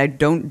 And I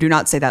do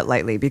not say that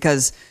lightly,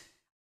 because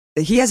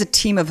he has a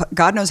team of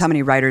God knows how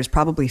many writers,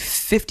 probably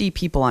 50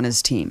 people on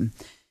his team.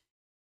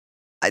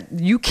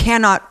 You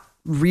cannot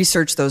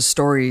research those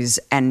stories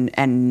and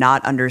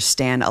not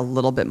understand a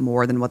little bit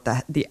more than what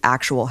the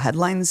actual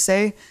headlines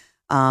say.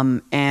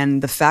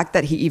 And the fact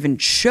that he even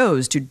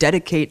chose to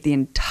dedicate the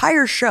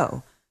entire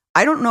show.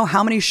 I don't know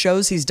how many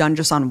shows he's done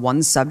just on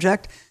one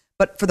subject,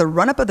 but for the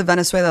run-up of the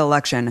Venezuela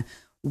election,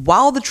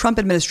 while the Trump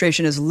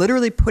administration is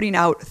literally putting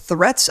out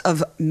threats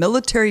of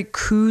military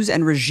coups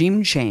and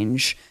regime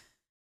change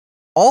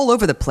all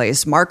over the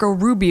place, Marco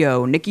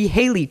Rubio, Nikki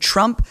Haley,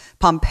 Trump,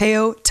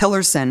 Pompeo,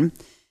 Tillerson,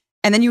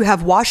 and then you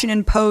have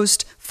Washington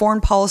Post, Foreign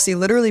Policy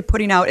literally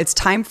putting out it's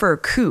time for a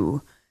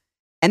coup.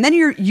 And then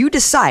you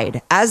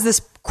decide, as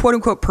this quote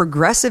unquote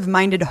progressive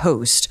minded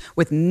host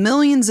with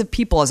millions of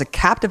people as a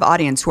captive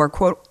audience who are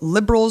quote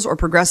liberals or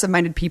progressive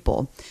minded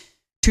people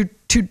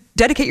to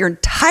dedicate your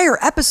entire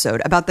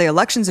episode about the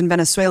elections in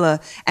Venezuela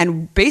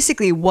and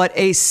basically what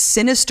a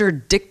sinister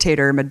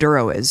dictator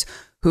Maduro is,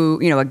 who,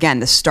 you know, again,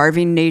 the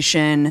starving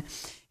nation,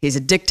 he's a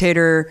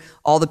dictator,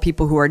 all the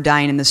people who are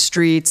dying in the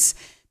streets,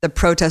 the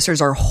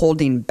protesters are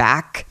holding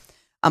back.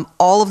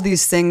 All of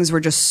these things were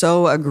just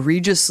so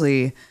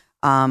egregiously,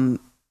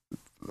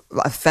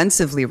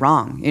 offensively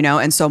wrong, you know?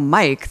 And so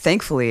Mike,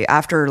 thankfully,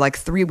 after like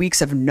 3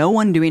 weeks of no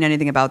one doing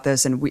anything about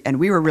this, and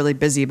we were really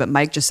busy, but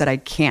Mike just said, I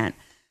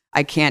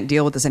can't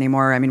deal with this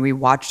anymore. I mean, we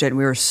watched it and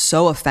we were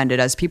so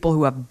offended as people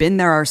who have been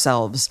there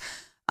ourselves.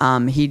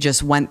 He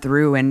just went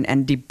through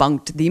and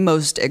debunked the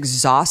most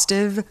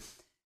exhaustive,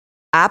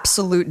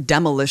 absolute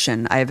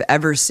demolition I've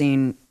ever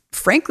seen,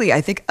 frankly,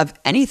 I think, of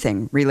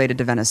anything related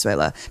to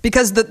Venezuela.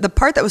 Because the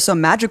part that was so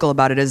magical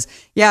about it is,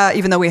 yeah,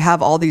 even though we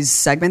have all these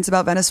segments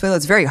about Venezuela,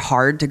 it's very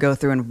hard to go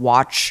through and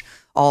watch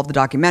all of the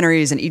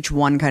documentaries, and each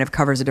one kind of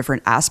covers a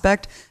different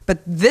aspect. But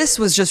this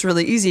was just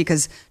really easy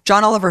because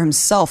John Oliver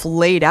himself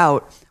laid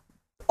out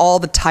all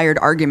the tired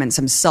arguments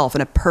himself in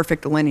a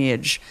perfect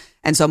lineage.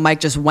 And so Mike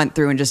just went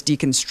through and just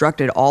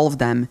deconstructed all of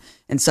them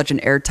in such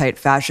an airtight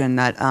fashion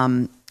that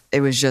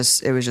it was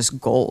just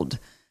gold.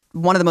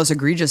 One of the most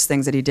egregious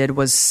things that he did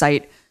was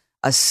cite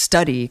a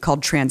study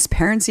called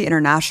Transparency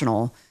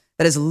International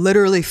that is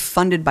literally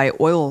funded by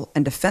oil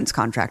and defense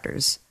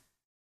contractors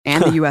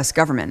and the US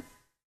government.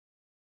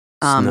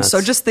 So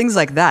just things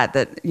like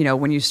that, you know,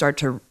 when you start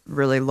to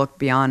really look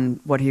beyond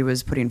what he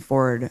was putting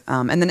forward.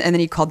 And then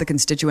he called the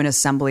Constituent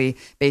Assembly,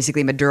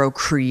 basically Maduro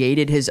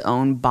created his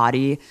own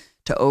body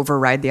to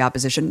override the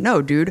opposition.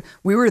 No, dude,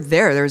 we were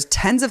there. There's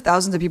tens of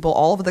thousands of people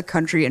all over the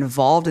country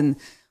involved in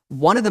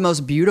one of the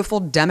most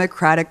beautiful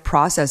democratic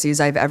processes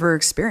I've ever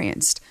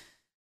experienced.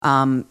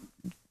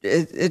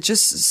 It's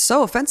just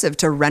so offensive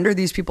to render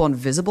these people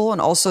invisible and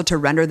also to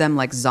render them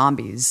like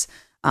zombies.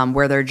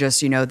 Where they're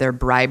just, you know, they're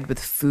bribed with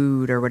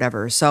food or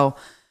whatever. So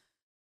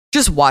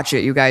just watch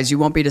it, you guys. You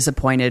won't be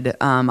disappointed.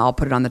 I'll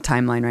put it on the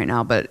timeline right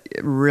now, but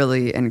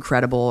really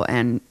incredible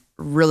and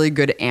really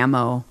good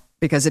ammo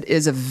because it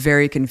is a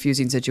very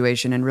confusing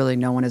situation and really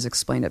no one has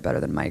explained it better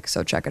than Mike.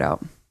 So check it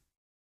out.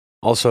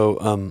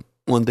 Also,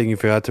 one thing you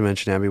forgot to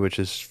mention, Abby, which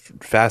is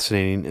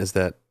fascinating, is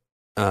that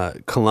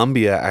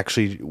Colombia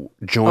actually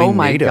joined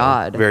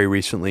NATO very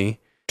recently.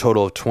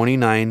 Total of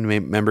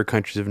 29 member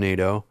countries of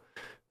NATO.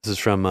 This is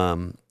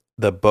from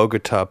the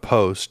Bogota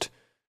Post.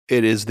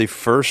 It is the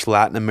first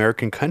Latin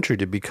American country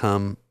to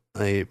become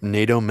a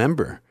NATO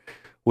member,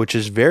 which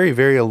is very,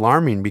 very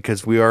alarming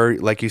because we are,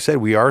 like you said,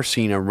 we are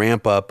seeing a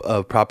ramp up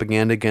of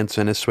propaganda against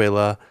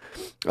Venezuela,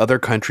 other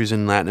countries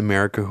in Latin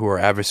America who are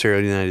adversarial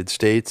to the United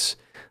States.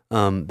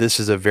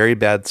 This is a very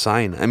bad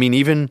sign. I mean,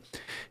 even,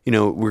 you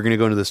know, we're going to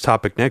go into this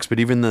topic next, but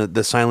even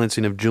the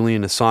silencing of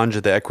Julian Assange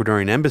at the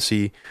Ecuadorian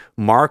embassy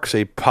marks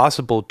a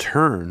possible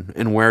turn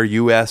in where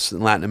U.S.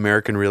 and Latin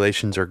American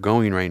relations are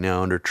going right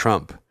now under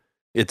Trump.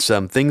 It's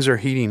things are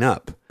heating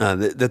up.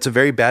 That's a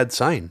very bad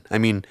sign. I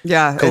mean,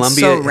 yeah,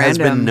 Colombia has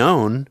been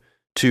known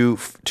to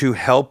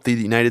help the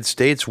United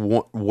States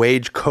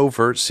wage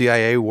covert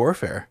CIA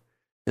warfare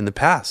in the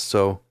past.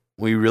 So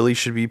we really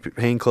should be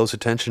paying close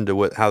attention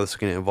to how this is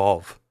going to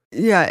evolve.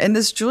 Yeah, and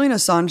this Julian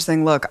Assange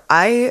thing, look,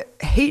 I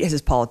hate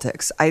his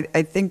politics. I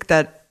think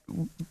that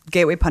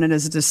Gateway Pundit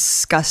is a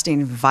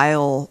disgusting,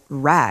 vile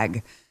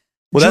rag.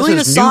 Well, Julian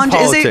that's his Assange new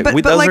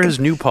politics. Those are his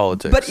new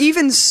politics. But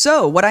even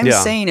so, what I'm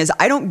saying is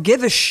I don't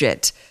give a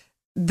shit.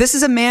 This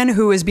is a man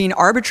who is being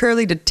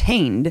arbitrarily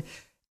detained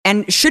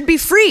and should be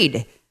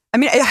freed. I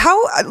mean,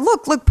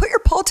 look, put your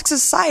politics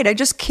aside. I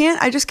just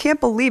can't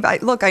believe.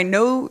 I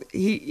know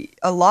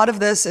a lot of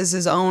this is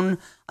his own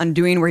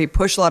undoing where he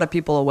pushed a lot of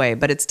people away,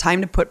 but it's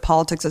time to put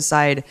politics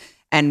aside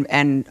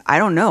and I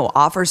don't know,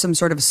 offer some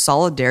sort of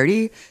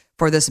solidarity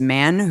for this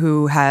man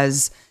who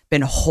has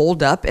been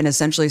holed up in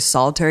essentially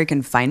solitary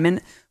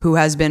confinement, who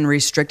has been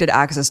restricted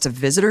access to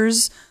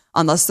visitors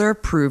unless they're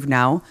approved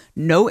now,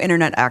 no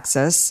internet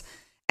access,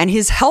 and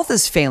his health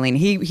is failing.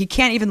 He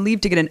can't even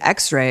leave to get an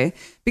x-ray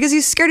because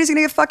he's scared he's going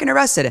to get fucking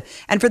arrested.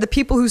 And for the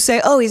people who say,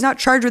 oh, he's not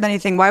charged with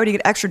anything, why would he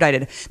get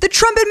extradited? The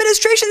Trump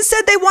administration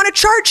said they want to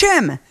charge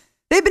him.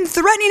 They've been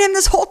threatening him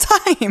this whole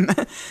time.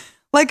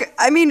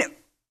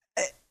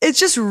 It's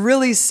just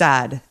really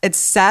sad. It's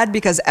sad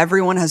because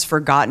everyone has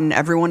forgotten,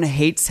 everyone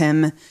hates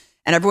him,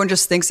 and everyone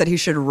just thinks that he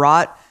should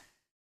rot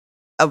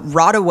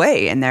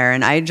away in there.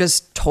 And I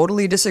just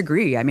totally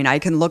disagree. I mean, I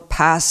can look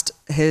past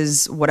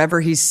whatever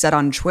he's said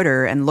on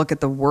Twitter and look at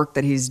the work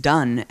that he's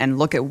done and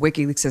look at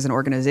WikiLeaks as an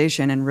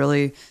organization and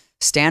really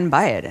stand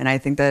by it. And I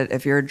think that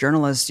if you're a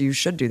journalist, you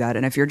should do that.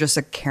 And if you're just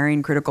a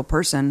caring, critical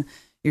person,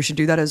 you should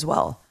do that as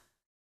well.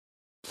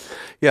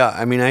 Yeah,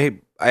 I mean,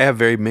 I have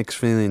very mixed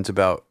feelings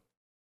about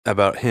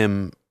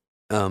him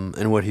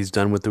and what he's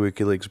done with the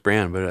WikiLeaks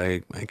brand, but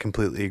I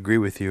completely agree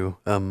with you.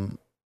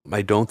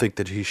 I don't think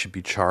that he should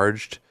be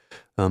charged.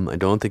 I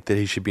don't think that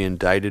he should be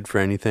indicted for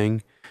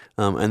anything.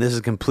 And this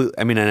is complete.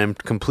 I mean, and I'm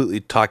completely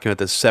talking about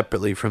this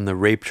separately from the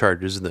rape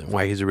charges and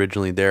why he's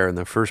originally there in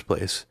the first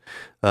place.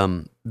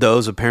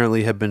 Those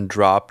apparently have been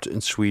dropped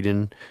in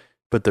Sweden,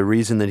 but the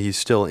reason that he's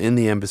still in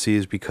the embassy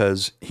is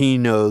because he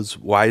knows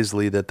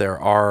wisely that there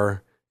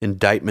are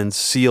indictments,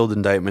 sealed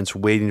indictments,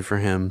 waiting for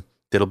him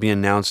that'll be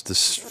announced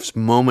the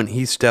moment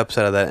he steps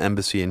out of that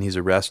embassy and he's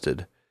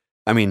arrested.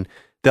 I mean,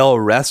 they'll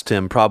arrest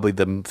him probably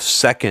the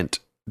second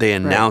they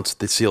announce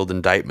the sealed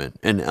indictment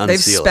and unseal They've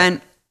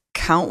spent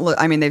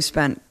they've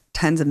spent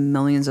tens of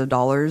millions of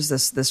dollars.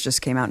 This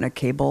just came out in a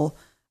cable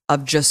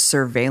of just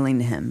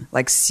surveilling him,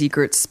 like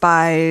secret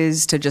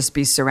spies to just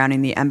be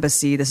surrounding the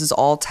embassy. This is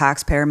all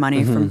taxpayer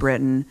money from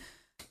Britain.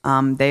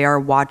 They are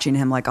watching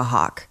him like a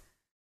hawk,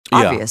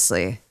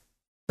 obviously,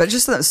 but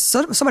just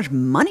so much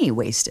money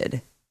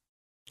wasted.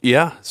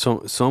 Yeah,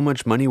 so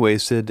much money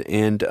wasted,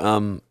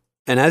 and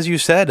as you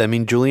said, I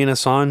mean, Julian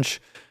Assange,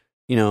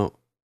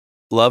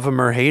 love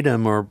him or hate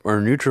him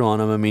or neutral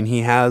on him. I mean,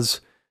 he has,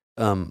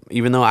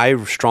 even though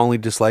I strongly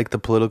dislike the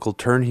political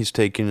turn he's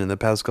taken in the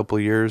past couple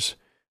of years,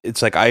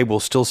 it's like I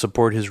will still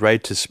support his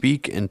right to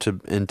speak and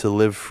to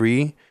live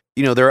free.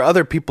 There are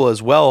other people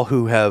as well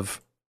who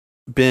have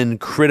been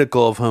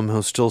critical of him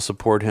who still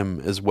support him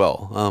as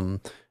well.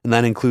 And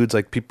that includes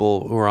like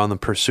people who are on the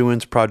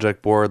Pursuance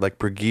Project board, like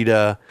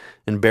Brigida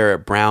and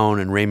Barrett Brown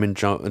and Raymond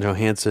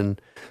Johansson.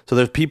 So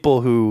there's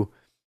people who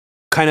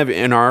kind of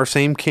in our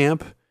same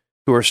camp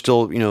who are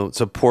still,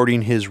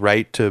 supporting his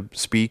right to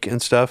speak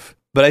and stuff.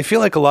 But I feel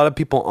like a lot of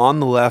people on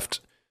the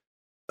left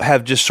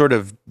have just sort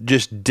of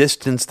just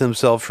distanced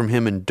themselves from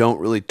him and don't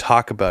really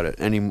talk about it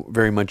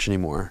very much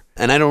anymore.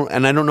 And I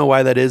don't know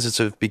why that is.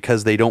 It's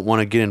because they don't want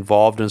to get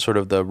involved in sort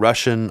of the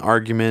Russian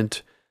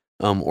argument,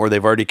 or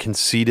they've already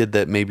conceded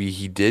that maybe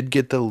he did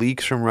get the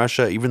leaks from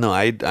Russia, even though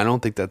I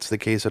don't think that's the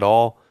case at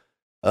all.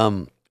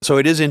 So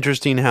it is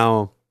interesting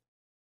how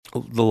a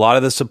lot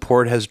of the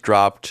support has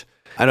dropped.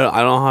 I don't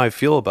know how I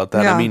feel about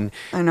that. Yeah, I mean,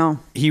 I know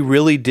he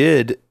really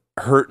did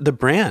hurt the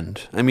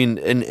brand. I mean,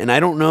 and I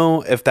don't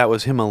know if that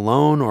was him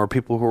alone or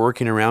people who were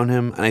working around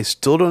him. And I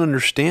still don't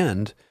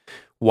understand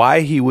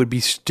why he would be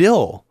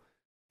still,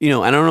 I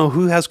don't know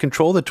who has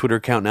control of the Twitter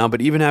account now,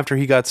 but even after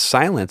he got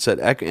silenced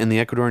in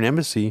the Ecuadorian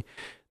embassy,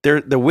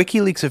 the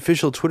WikiLeaks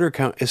official Twitter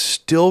account is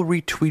still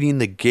retweeting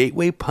the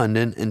Gateway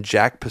Pundit and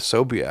Jack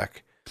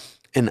Posobiec.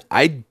 And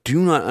I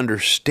do not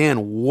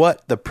understand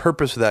what the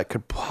purpose of that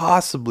could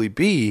possibly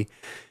be,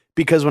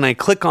 because when I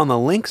click on the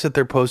links that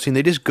they're posting,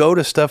 they just go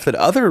to stuff that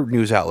other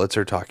news outlets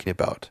are talking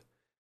about.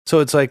 So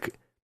it's like,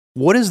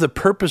 what is the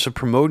purpose of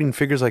promoting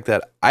figures like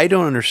that? I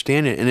don't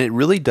understand it. And it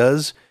really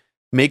does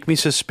make me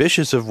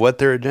suspicious of what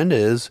their agenda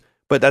is.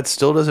 But that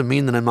still doesn't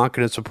mean that I'm not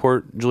going to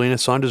support Julian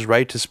Assange's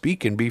right to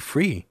speak and be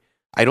free.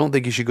 I don't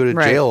think he should go to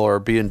jail or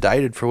be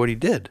indicted for what he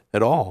did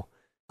at all.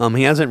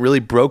 He hasn't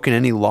really broken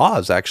any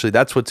laws, actually.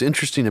 That's what's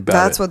interesting about it.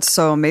 That's what's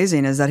so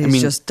amazing is that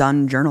he's just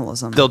done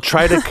journalism. They'll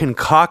try to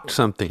concoct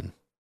something.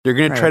 They're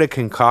going to try to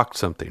concoct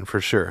something for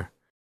sure.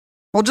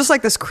 Well, just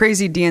like this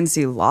crazy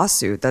DNC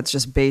lawsuit that's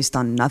just based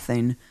on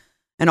nothing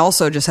and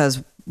also just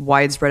has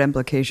widespread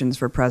implications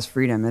for press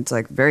freedom. It's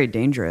like very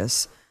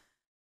dangerous.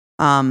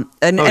 And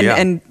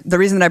the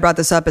reason that I brought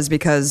this up is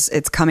because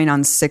it's coming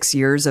on 6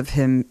 years of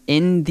him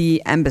in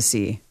the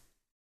embassy,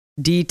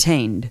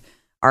 detained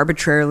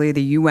arbitrarily.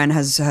 The UN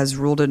has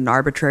ruled it an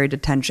arbitrary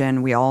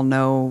detention. We all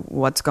know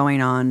what's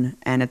going on,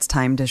 and it's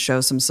time to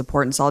show some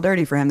support and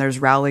solidarity for him. There's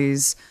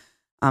rallies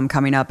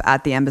coming up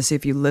at the embassy.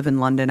 If you live in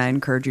London, I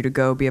encourage you to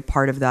go be a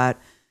part of that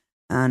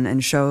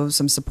and show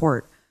some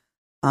support.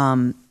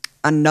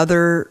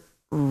 Another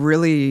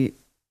really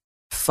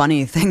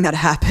funny thing that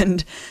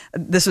happened,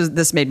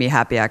 this made me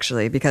happy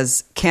actually,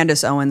 because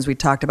Candace Owens, we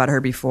talked about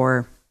her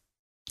before.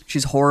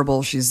 She's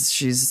horrible.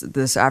 She's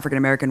this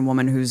African-American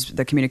woman who's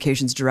the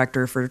communications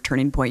director for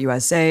Turning Point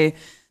USA,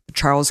 the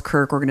Charles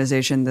Kirk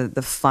organization,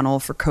 the funnel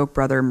for Koch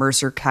brother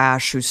Mercer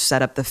Cash, who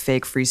set up the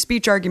fake free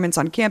speech arguments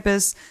on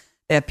campus.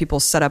 They have people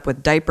set up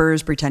with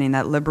diapers pretending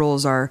that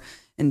liberals are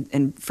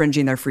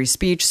infringing their free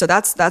speech. So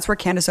that's where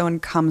Candace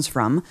Owens comes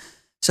from.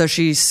 So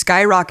she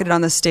skyrocketed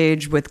on the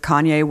stage with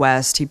Kanye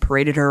West. He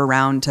paraded her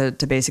around to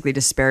basically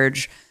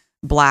disparage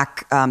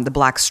the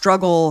black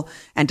struggle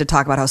and to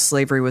talk about how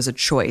slavery was a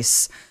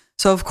choice.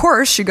 So of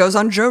course she goes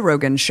on Joe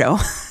Rogan's show.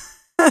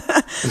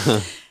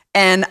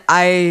 And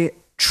I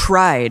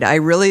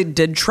really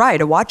did try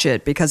to watch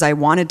it because I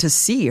wanted to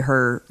see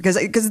her, because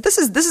this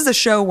is a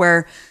show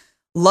where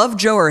love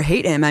Joe or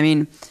hate him. I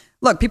mean,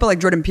 look, people like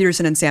Jordan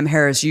Peterson and Sam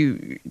Harris,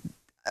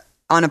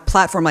 on a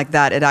platform like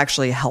that, it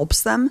actually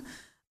helps them.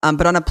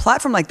 But on a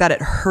platform like that,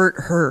 it hurt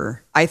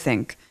her, I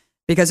think,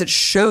 because it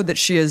showed that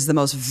she is the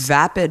most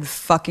vapid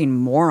fucking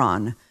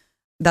moron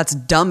that's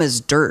dumb as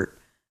dirt.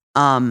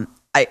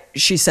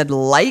 She said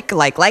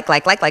like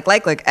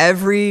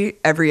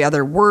every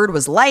other word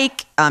was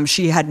like.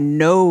 She had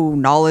no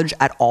knowledge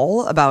at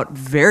all about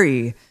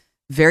very,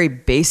 very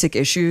basic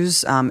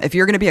issues. If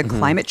you're going to be a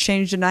climate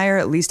change denier,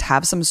 at least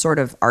have some sort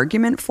of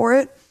argument for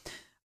it.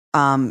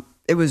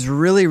 it was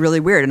really, really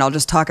weird. And I'll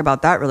just talk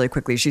about that really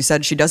quickly. She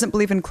said she doesn't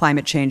believe in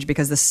climate change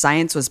because the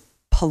science was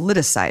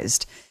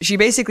politicized. She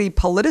basically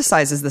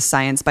politicizes the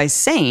science by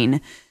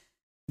saying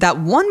that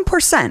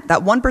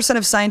 1%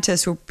 of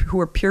scientists who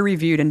are peer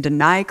reviewed and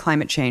deny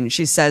climate change,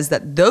 she says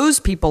that those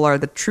people are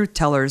the truth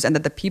tellers, and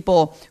that the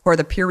people who are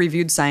the peer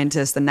reviewed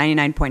scientists, the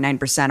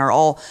 99.9%, are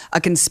all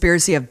a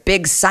conspiracy of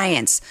big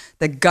science,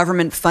 the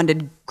government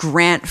funded,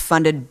 grant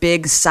funded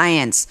big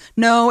science.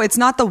 No, it's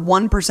not the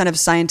 1% of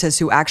scientists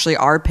who actually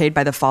are paid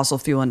by the fossil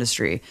fuel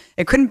industry.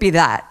 It couldn't be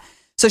that.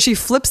 So she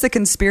flips the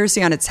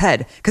conspiracy on its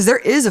head, because there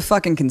is a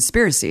fucking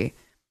conspiracy.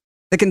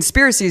 The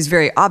conspiracy is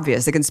very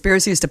obvious. The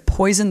conspiracy is to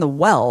poison the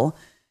well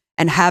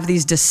and have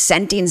these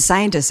dissenting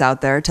scientists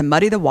out there to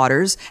muddy the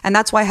waters. And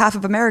that's why half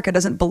of America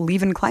doesn't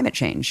believe in climate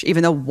change,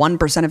 even though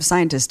 1% of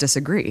scientists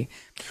disagree.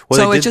 Well,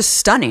 so it's just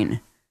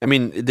stunning. I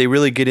mean, they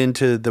really get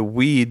into the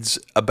weeds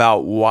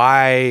about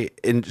why.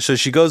 And so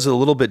she goes a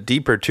little bit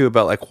deeper too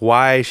about like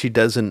why she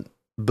doesn't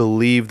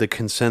believe the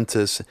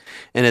consensus.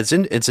 And it's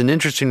an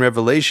interesting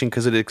revelation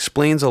because it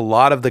explains a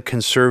lot of the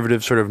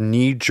conservative sort of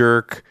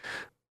knee-jerk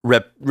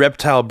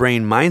reptile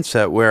brain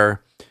mindset,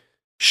 where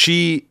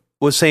she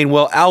was saying,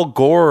 well, Al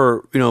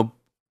Gore,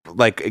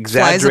 like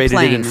exaggerated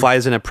it and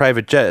flies in a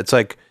private jet. It's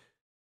like,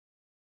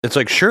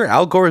 sure,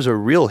 Al Gore is a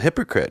real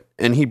hypocrite,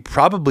 and he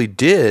probably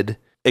did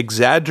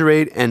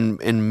exaggerate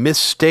and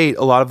misstate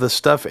a lot of the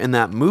stuff in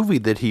that movie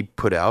that he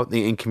put out,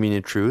 The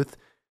Inconvenient Truth.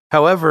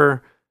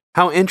 However,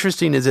 how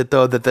interesting is it,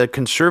 though, that the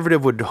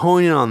conservative would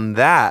hone in on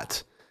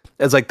that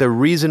as like the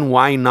reason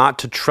why not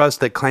to trust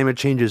that climate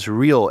change is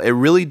real. It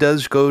really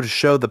does go to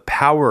show the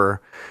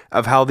power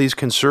of how these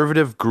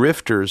conservative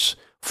grifters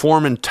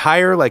form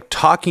entire like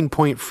talking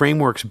point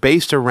frameworks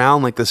based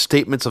around like the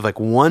statements of like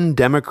one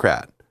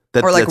Democrat.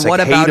 Or like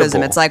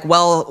whataboutism. It's like,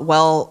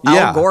 well,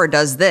 Al Gore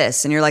does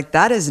this, and you're like,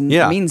 that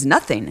means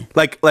nothing.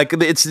 Like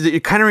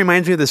it kind of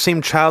reminds me of the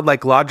same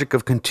childlike logic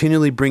of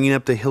continually bringing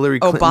up the Hillary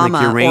Clinton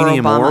like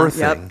uranium ore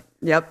thing.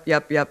 Yep.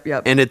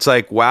 And it's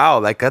like, wow,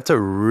 like that's a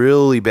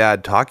really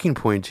bad talking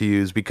point to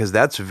use, because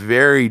that's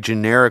very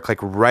generic, like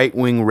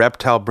right-wing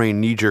reptile brain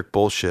knee-jerk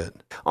bullshit.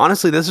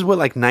 Honestly, this is what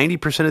like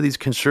 90% of these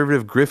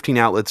conservative grifting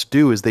outlets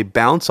do, is they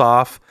bounce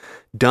off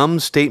dumb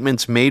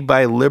statements made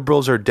by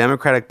liberals or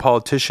Democratic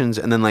politicians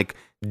and then like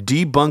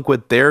debunk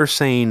what they're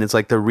saying is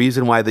like the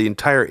reason why the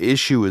entire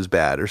issue is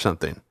bad or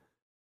something.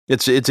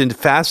 It's a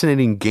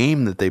fascinating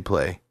game that they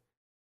play.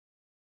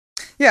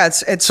 Yeah,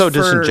 it's so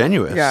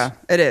disingenuous. Yeah,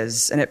 it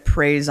is. And it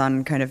preys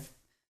on kind of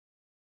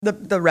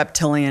the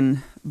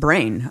reptilian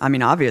brain. I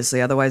mean,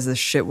 obviously, otherwise this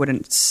shit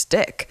wouldn't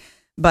stick.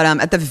 But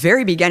at the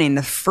very beginning,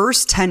 the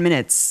first 10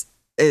 minutes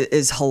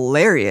is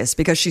hilarious,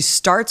 because she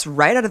starts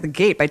right out of the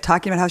gate by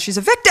talking about how she's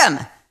a victim.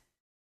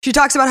 She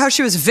talks about how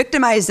she was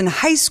victimized in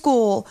high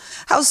school,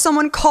 how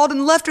someone called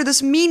and left her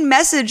this mean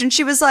message, and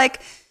she was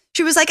like,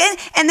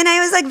 and then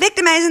I was like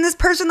victimized, and this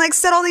person like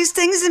said all these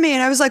things to me,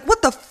 and I was like,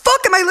 what the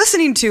fuck am I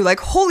listening to? Like,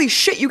 holy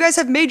shit, you guys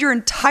have made your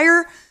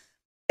entire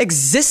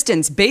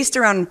existence based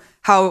around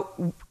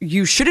how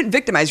you shouldn't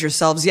victimize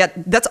yourselves, yet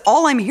that's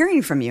all I'm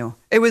hearing from you.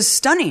 It was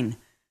stunning.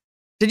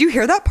 Did you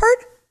hear that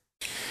part?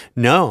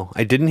 No,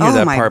 I didn't hear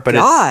that part,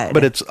 God.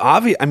 But it's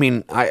obvious. I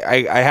mean,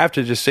 I have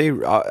to just say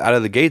out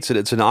of the gates that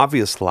it's an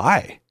obvious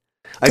lie.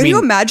 Can you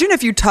imagine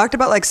if you talked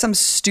about like some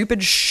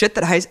stupid shit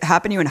that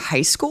happened to you in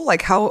high school?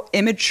 Like how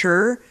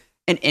immature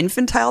and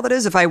infantile that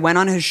is. If I went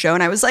on his show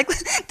and I was like,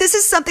 this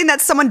is something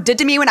that someone did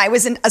to me when I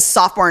was a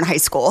sophomore in high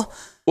school.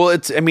 Well,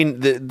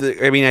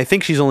 I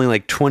think she's only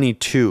like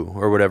 22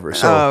 or whatever.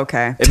 So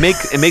okay. It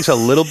makes a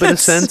little bit of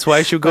sense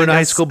why she would go to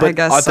high school, but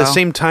at the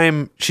same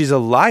time, she's a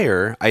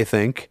liar, I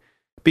think,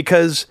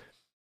 because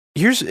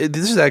this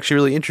is actually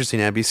really interesting,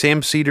 Abby.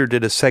 Sam Cedar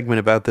did a segment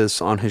about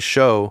this on his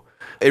show.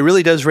 It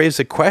really does raise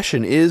the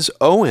question, is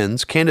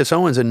Candace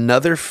Owens,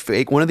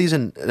 one of these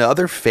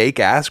other fake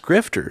ass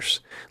grifters?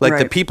 Like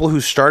the people who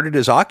started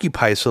as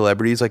Occupy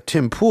celebrities like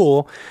Tim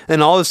Pool,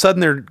 and all of a sudden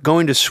they're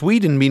going to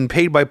Sweden being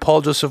paid by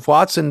Paul Joseph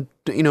Watson,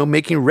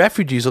 making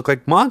refugees look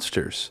like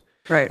monsters.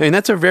 Right. I mean,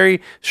 that's a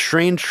very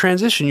strange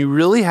transition. You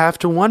really have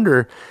to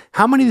wonder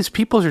how many of these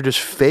people are just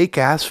fake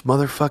ass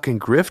motherfucking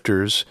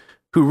grifters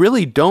who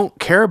really don't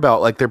care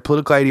about like their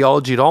political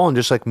ideology at all and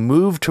just like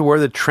move to where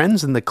the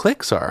trends and the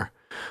clicks are.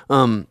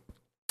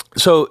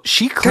 So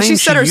she claims she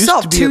said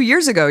herself 2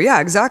 years ago. Yeah,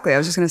 exactly. I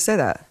was just going to say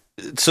that.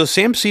 So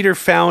Sam Cedar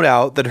found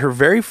out that her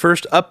very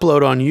first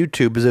upload on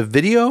YouTube is a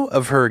video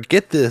of her,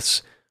 get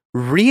this,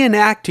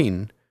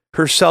 reenacting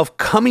herself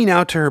coming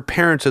out to her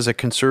parents as a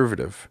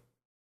conservative.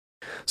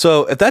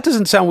 So if that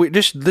doesn't sound weird,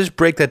 just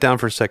break that down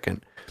for a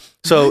second.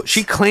 So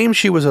she claims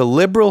she was a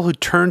liberal who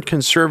turned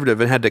conservative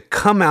and had to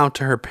come out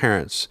to her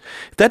parents.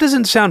 If that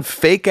doesn't sound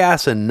fake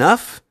ass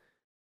enough,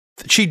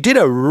 she did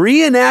a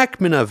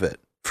reenactment of it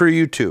for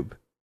YouTube.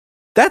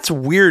 That's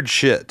weird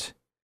shit.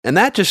 And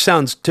that just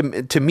sounds,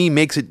 to me,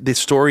 makes the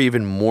story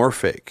even more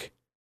fake.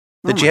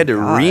 That you had to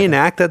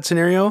reenact that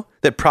scenario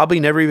that probably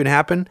never even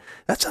happened.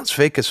 That sounds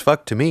fake as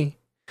fuck to me.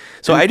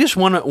 So I just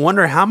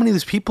wonder how many of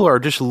these people are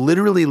just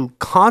literally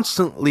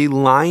constantly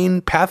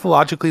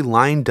pathologically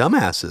lying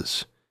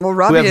dumbasses. Well,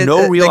 Robbie, who have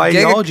no real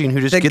ideology and who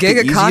just get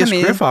the easiest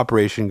grift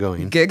operation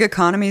going. Gig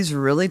economy is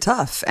really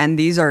tough. And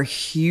these are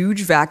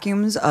huge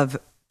vacuums of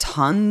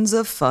tons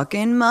of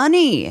fucking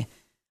money.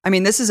 I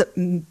mean, this is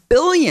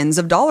billions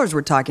of dollars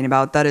we're talking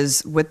about that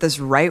is with this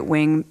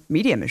right-wing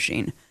media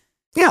machine.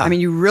 Yeah. I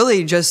mean, you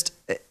really just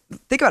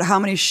think about how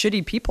many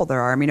shitty people there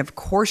are. I mean, of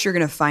course you're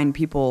going to find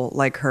people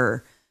like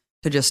her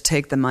to just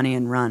take the money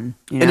and run,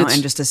 and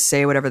just to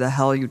say whatever the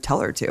hell you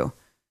tell her to.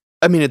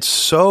 I mean, it's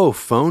so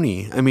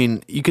phony. I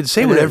mean, you could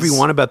say whatever you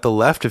want about the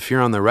left if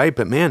you're on the right,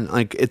 but man,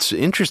 like, it's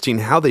interesting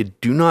how the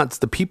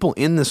people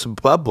in this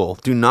bubble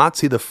do not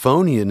see the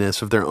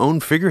phoniness of their own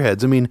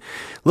figureheads. I mean,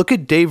 look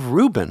at Dave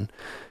Rubin.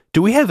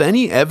 Do we have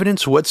any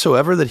evidence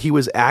whatsoever that he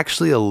was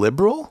actually a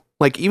liberal?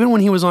 Like, even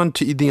when he was on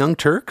the Young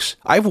Turks,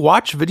 I've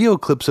watched video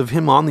clips of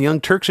him on the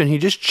Young Turks and he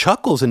just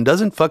chuckles and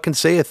doesn't fucking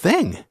say a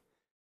thing.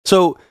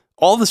 So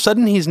all of a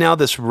sudden, he's now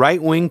this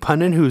right-wing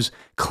pundit who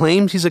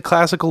claims he's a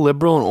classical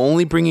liberal and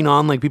only bringing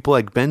on like people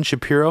like Ben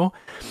Shapiro.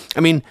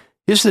 I mean,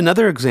 here's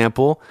another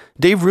example.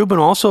 Dave Rubin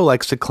also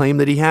likes to claim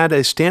that he had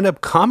a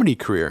stand-up comedy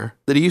career,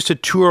 that he used to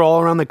tour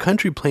all around the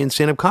country playing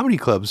stand-up comedy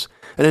clubs.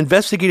 An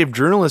investigative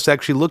journalist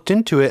actually looked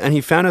into it, and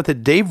he found out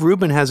that Dave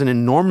Rubin has an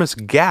enormous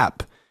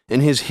gap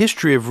in his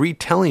history of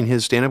retelling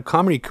his stand-up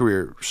comedy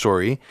career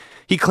story.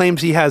 He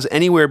claims he has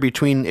anywhere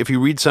between, if you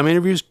read some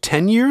interviews,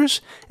 10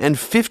 years and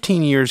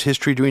 15 years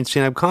history doing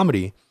stand-up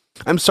comedy.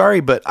 I'm sorry,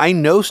 but I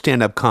know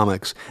stand-up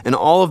comics, and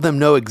all of them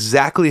know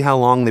exactly how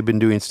long they've been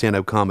doing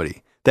stand-up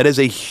comedy. That is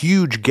a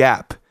huge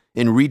gap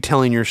in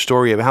retelling your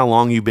story of how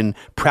long you've been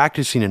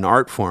practicing an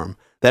art form.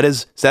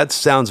 That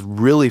sounds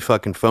really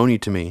fucking phony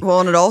to me. Well,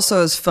 and it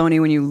also is phony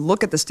when you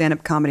look at the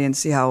stand-up comedy and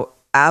see how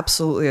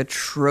absolutely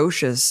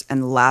atrocious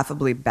and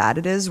laughably bad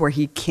it is, where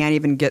he can't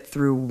even get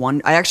through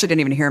one. I actually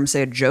didn't even hear him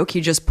say a joke.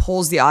 He just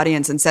pulls the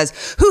audience and says,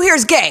 "Who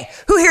here's gay?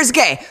 Who here's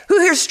gay?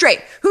 Who here's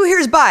straight? Who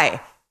here's bi?"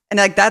 And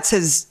like, that's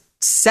his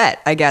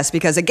set, I guess,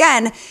 because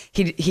again,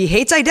 he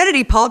hates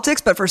identity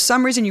politics, but for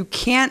some reason you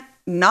can't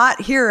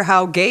not hear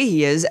how gay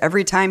he is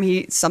every time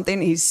he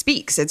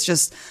speaks. It's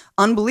just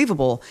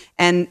unbelievable.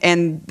 And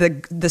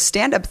the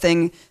stand-up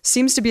thing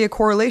seems to be a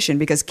correlation,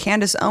 because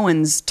Candace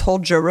Owens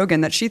told Joe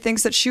Rogan that she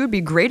thinks that she would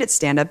be great at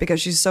stand-up because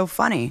she's so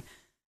funny.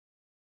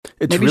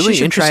 It's Maybe really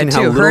interesting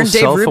how little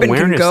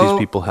self-awareness these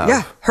people have.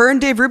 Yeah, her and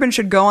Dave Rubin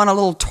should go on a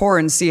little tour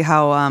and see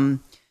how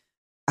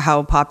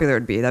popular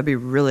it'd be. That'd be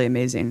really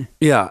amazing.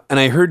 Yeah, and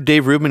I heard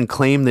Dave Rubin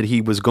claim that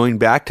he was going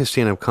back to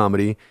stand-up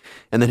comedy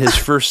and that his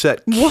first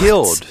set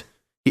killed.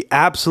 He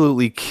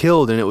absolutely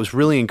killed, and it was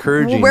really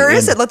encouraging. Well, where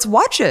is it? Let's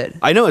watch it.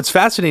 I know, it's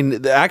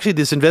fascinating. Actually,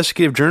 this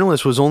investigative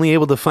journalist was only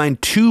able to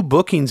find 2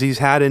 bookings he's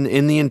had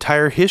in the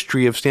entire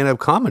history of stand-up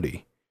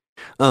comedy.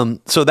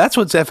 So that's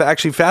what's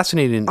actually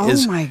fascinating.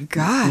 Oh my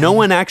God. No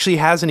one actually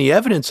has any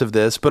evidence of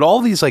this, but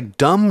all these like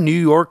dumb New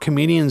York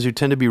comedians who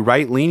tend to be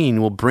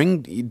right-leaning will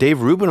bring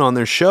Dave Rubin on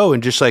their show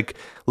and just like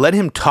let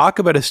him talk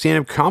about a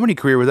stand-up comedy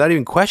career without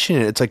even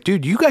questioning it. It's like,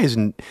 dude, you guys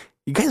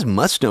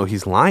must know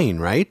he's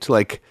lying, right?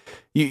 Like,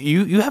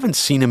 you haven't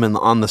seen him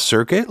on the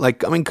circuit.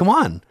 Like, I mean, come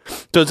on.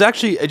 So it's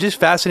just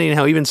fascinating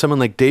how even someone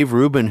like Dave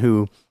Rubin,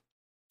 who,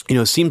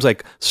 seems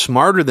like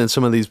smarter than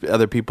some of these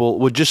other people,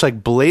 would just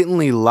like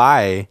blatantly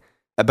lie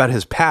about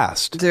his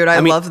past. Dude,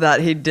 I love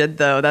that he did,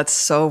 though. That's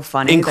so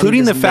funny.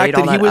 Including the fact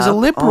that he was a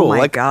liberal. Oh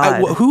my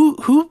God.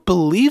 Who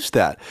believes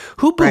that?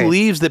 Who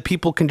believes that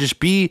people can just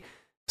be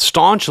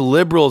staunch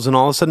liberals and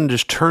all of a sudden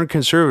just turn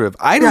conservative?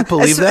 I don't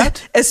believe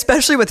that.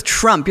 Especially with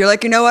Trump. You're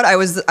like, you know what? I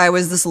was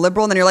this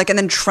liberal, and then you're like, and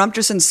then Trump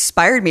just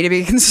inspired me to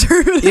be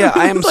conservative. Yeah,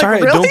 I am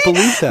sorry. Really? I don't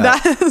believe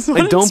that.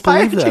 I don't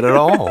believe that at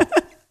all.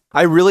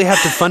 I really have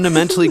to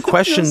fundamentally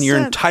question your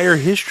entire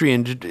history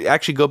and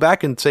actually go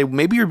back and say,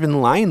 maybe you've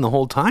been lying the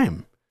whole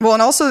time. Well,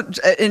 and also,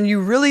 and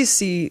you really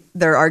see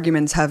their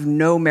arguments have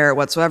no merit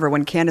whatsoever.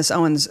 When Candace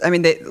Owens,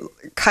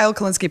 Kyle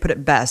Kulinski put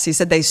it best. He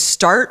said they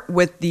start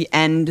with the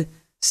end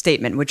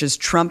statement, which is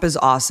Trump is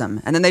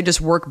awesome, and then they just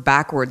work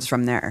backwards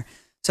from there.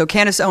 So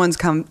Candace Owens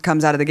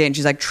comes out of the gate and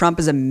she's like, Trump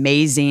is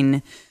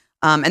amazing.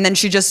 And then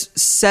she just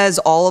says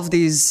all of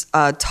these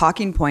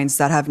talking points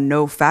that have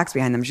no facts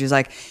behind them. She's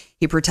like,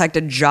 he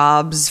protected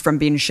jobs from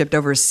being shipped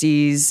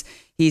overseas.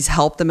 He's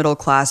helped the middle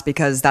class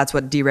because that's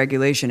what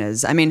deregulation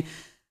is. I mean,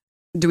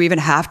 do we even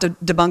have to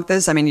debunk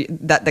this? I mean,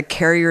 that the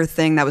carrier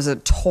thing, that was a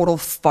total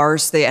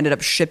farce. They ended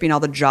up shipping all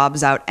the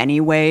jobs out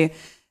anyway.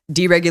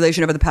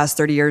 Deregulation over the past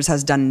 30 years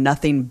has done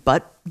nothing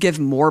but give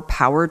more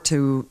power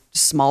to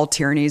small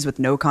tyrannies with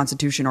no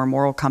constitution or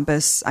moral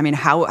compass. I mean,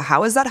 how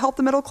has that helped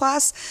the middle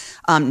class?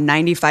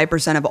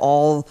 95% of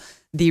all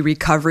the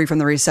recovery from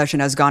the recession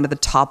has gone to the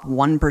top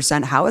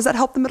 1%. How has that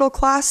helped the middle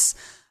class?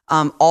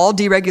 All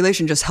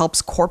deregulation just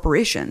helps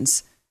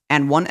corporations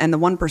and the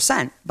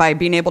 1% by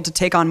being able to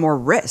take on more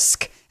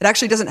risk. It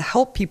actually doesn't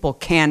help people,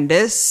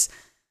 Candace.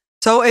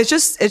 So it's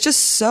just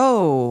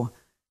so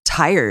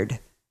tired.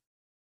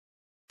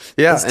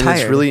 Yeah, and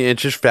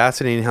it's just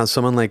fascinating how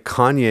someone like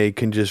Kanye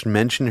can just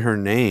mention her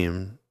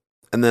name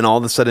And then all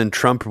of a sudden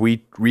Trump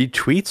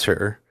retweets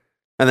her.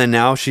 And then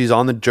now she's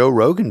on the Joe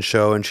Rogan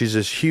show and she's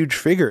this huge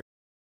figure.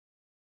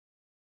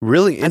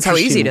 Really interesting. That's how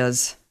easy it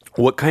is.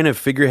 What kind of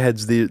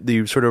figureheads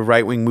the sort of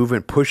right-wing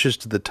movement pushes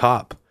to the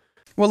top.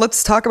 Well,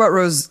 let's talk about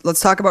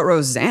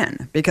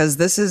Roseanne, because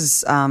this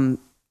is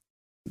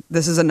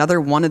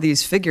another one of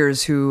these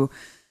figures who,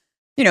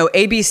 you know,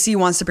 ABC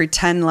wants to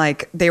pretend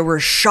like they were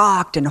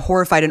shocked and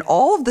horrified, and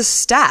all of the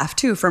staff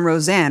too from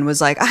Roseanne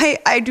was like,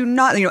 I do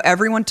not, you know,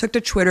 everyone took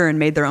to Twitter and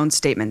made their own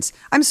statements.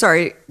 I'm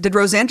sorry, did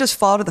Roseanne just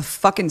fall to the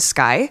fucking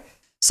sky?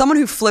 Someone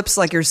who flips,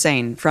 like you're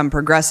saying, from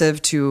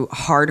progressive to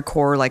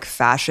hardcore, like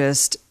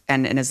fascist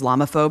and an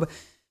Islamophobe,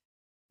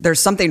 there's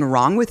something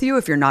wrong with you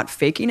if you're not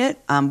faking it.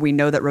 We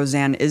know that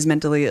Roseanne is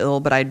mentally ill,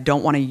 but I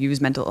don't want to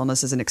use mental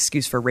illness as an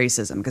excuse for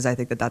racism, because I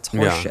think that that's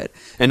horseshit.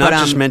 Yeah. And not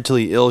just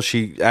mentally ill,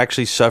 she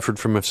actually suffered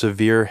from a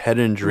severe head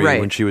injury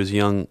when she was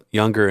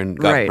younger and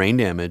got brain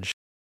damage.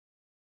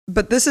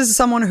 But this is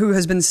someone who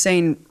has been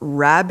saying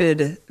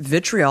rabid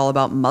vitriol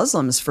about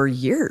Muslims for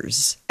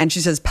years. And she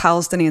says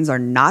Palestinians are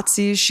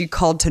Nazis. She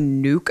called to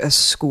nuke a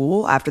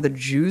school after the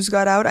Jews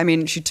got out. I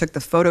mean, she took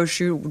the photo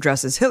shoot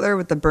dressed as Hitler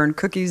with the burned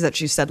cookies that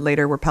she said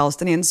later were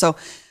Palestinians. So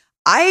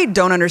I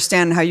don't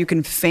understand how you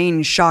can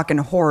feign shock and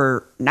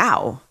horror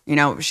now. You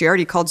know, she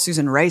already called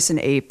Susan Rice an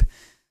ape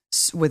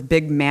with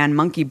big man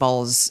monkey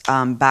balls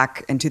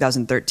back in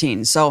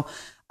 2013. So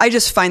I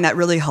just find that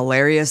really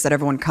hilarious that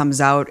everyone comes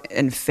out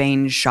and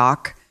feigns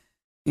shock,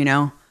 you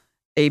know,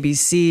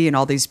 ABC and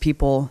all these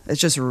people.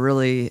 It's just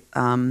really,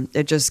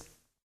 it just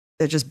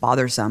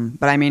bothersome.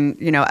 But I mean,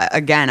 you know,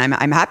 again,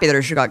 I'm happy that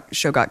her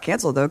show got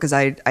canceled though, because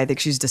I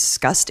think she's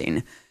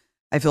disgusting.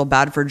 I feel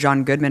bad for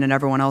John Goodman and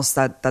everyone else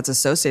that's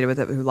associated with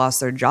it who lost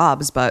their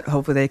jobs, but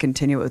hopefully they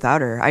continue it without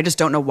her. I just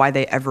don't know why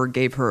they ever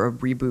gave her a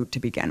reboot to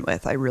begin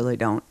with. I really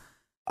don't.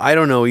 I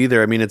don't know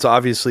either. I mean, it's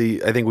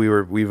obviously, I think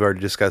we've already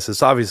discussed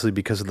this, obviously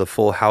because of the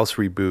Full House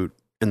reboot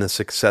and the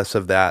success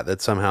of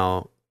that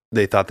somehow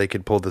they thought they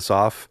could pull this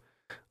off.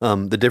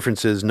 The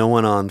difference is no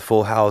one on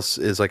Full House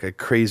is like a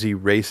crazy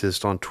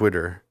racist on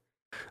Twitter.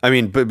 I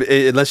mean, but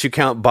unless you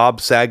count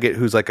Bob Saget,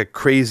 who's like a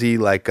crazy,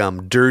 like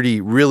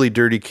dirty, really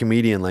dirty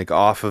comedian, like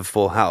off of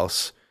Full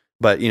House.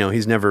 But, you know,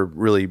 he's never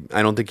really,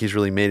 I don't think he's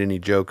really made any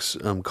jokes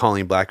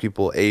calling black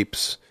people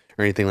apes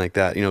or anything like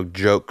that. You know,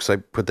 jokes, I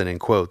put that in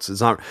quotes.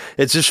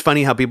 It's just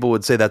funny how people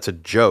would say that's a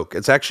joke.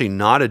 It's actually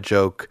not a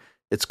joke.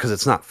 It's because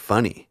it's not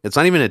funny. It's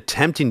not even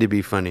attempting to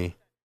be funny.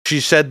 She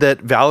said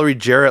that Valerie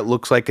Jarrett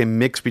looks like a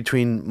mix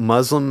between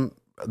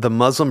the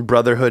Muslim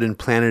Brotherhood and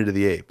Planet of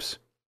the Apes.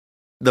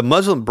 The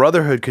Muslim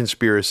Brotherhood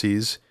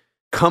conspiracies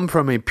come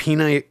from a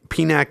PNAC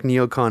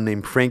neocon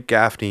named Frank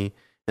Gaffney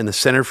and the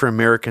Center for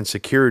American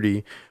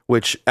Security,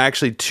 which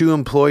actually 2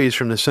 employees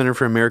from the Center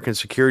for American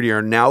Security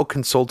are now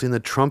consulting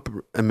the Trump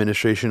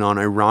administration on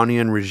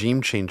Iranian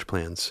regime change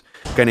plans.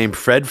 A guy named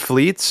Fred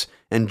Fleets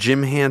and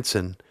Jim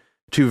Hansen,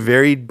 2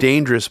 very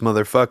dangerous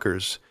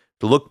motherfuckers.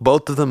 Look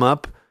both of them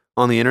up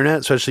on the internet,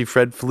 especially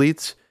Fred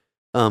Fleets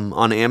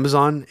on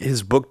Amazon.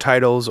 His book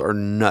titles are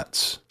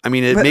nuts. I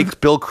mean, it makes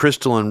Bill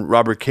Kristol and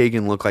Robert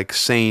Kagan look like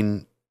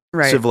sane,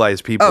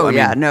 civilized people. Oh, I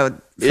yeah, mean,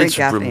 no, Frank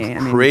Gaffney.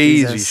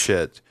 Crazy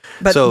shit.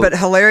 But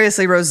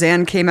hilariously,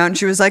 Roseanne came out and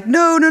she was like,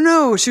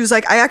 no. She was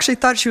like, I actually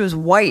thought she was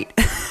white.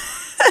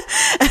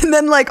 And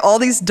then like all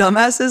these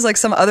dumbasses, like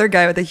some other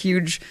guy with a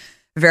huge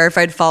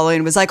verified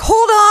following was like,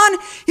 hold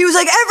on. He was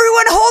like,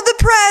 everyone hold the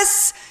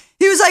press.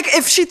 He was like,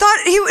 if she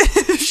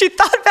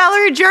thought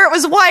Valerie Jarrett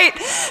was white,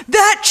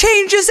 that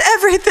changes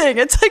everything.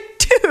 It's like,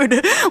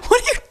 dude, what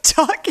are you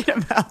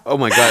talking about? Oh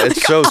my God. It's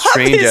like, so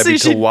strange, Abby,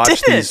 to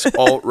watch these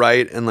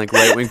alt-right and like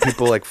right-wing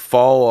people like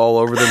fall all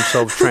over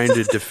themselves trying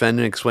to defend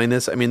and explain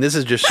this. I mean, this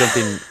is just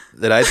something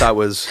that I thought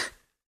was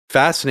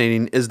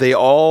fascinating, is they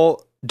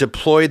all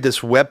deployed this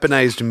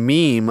weaponized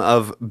meme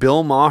of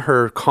Bill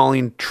Maher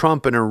calling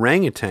Trump an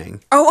orangutan.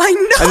 Oh, I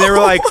know. And they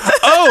were like,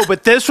 oh,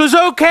 but this was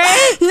okay?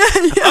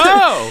 Yeah.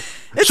 Oh.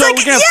 It's so like,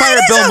 we're going to fire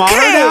Bill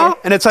Maher now?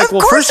 And it's like,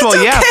 well, first of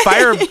all, yeah,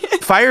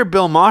 fire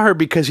Bill Maher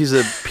because he's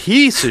a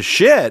piece of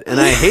shit and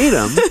I hate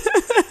him.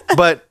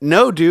 But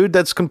no, dude,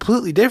 that's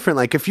completely different.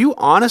 Like, if you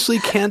honestly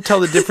can't tell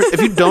the difference,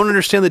 if you don't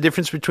understand the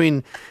difference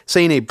between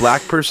saying a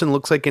black person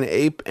looks like an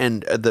ape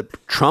and the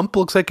Trump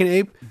looks like an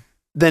ape,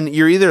 then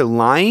you're either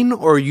lying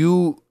or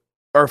you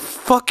are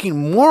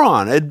fucking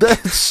moron.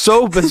 It's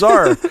so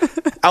bizarre.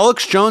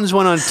 Alex Jones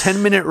went on a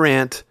 10-minute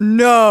rant.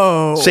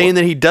 No. Saying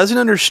that he doesn't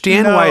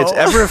understand why it's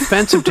ever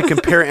offensive to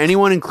compare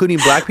anyone, including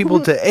black people,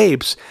 to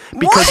apes.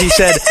 Because he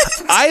said,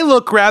 I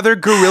look rather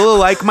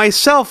gorilla-like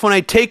myself when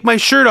I take my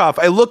shirt off.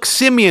 I look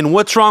simian.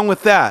 What's wrong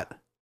with that?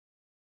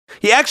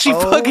 He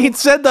actually fucking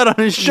said that on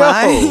his show.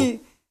 My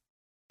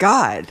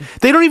God.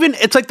 They don't even,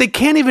 it's like they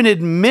can't even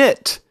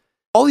admit.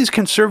 All these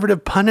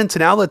conservative pundits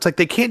and outlets, like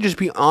they can't just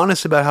be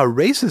honest about how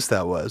racist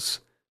that was.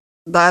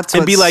 That's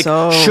and be like,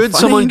 so should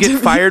someone get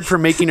fired for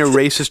making a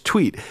racist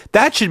tweet?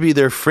 That should be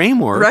their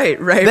framework. Right.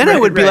 Then I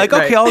would be like,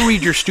 okay, I'll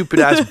read your stupid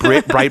ass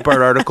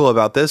Breitbart article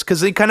about this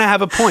because they kind of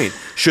have a point.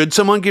 Should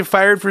someone get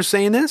fired for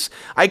saying this?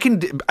 I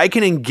can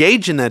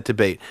engage in that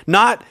debate.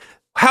 Not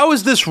How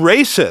is this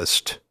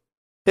racist?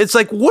 It's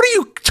like, what are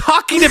you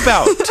talking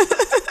about?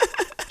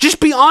 Just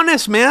be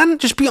honest, man.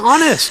 Just be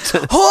honest.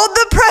 Hold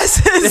the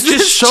presses. It's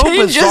just so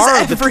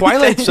bizarre, the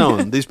Twilight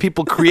Zone these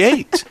people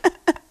create.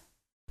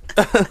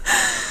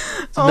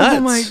 Oh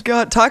my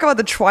God. Talk about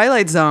the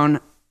Twilight Zone.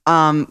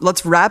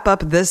 Let's wrap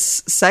up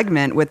this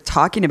segment with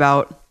talking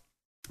about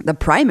the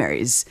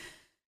primaries.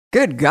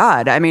 Good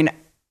God. I mean,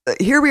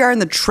 here we are in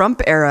the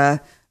Trump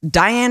era.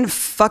 Dianne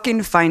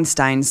fucking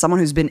Feinstein, someone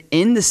who's been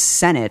in the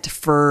Senate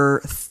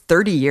for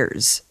 30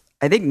 years.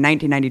 I think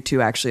 1992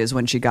 actually is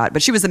when she got,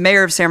 but she was the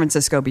mayor of San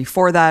Francisco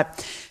before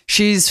that.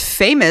 She's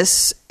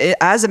famous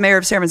as a mayor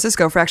of San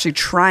Francisco for actually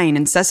trying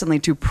incessantly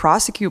to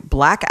prosecute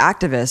black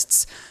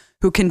activists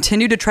who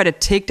continue to try to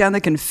take down the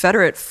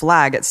Confederate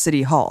flag at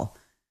City Hall.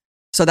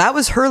 So that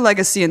was her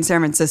legacy in San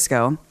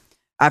Francisco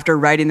after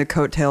riding the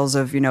coattails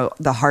of,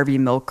 the Harvey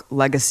Milk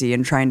legacy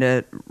and trying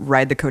to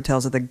ride the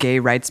coattails of the gay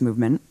rights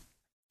movement.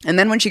 And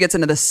then when she gets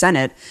into the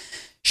Senate,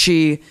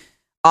 she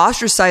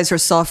ostracized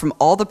herself from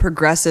all the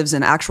progressives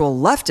and actual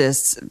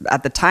leftists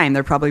at the time.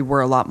 There probably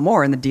were a lot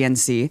more in the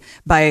DNC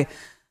by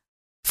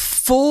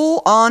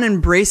full on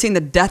embracing the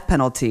death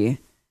penalty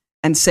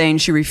and saying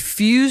she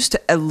refused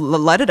to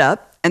let it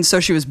up. And so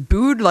she was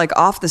booed like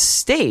off the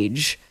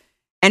stage.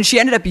 And she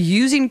ended up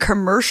using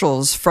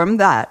commercials from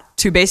that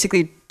to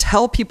basically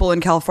tell people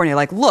in California,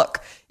 like,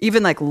 look,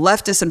 even like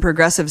leftists and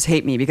progressives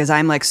hate me because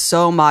I'm like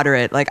so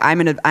moderate. Like I'm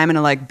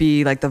gonna like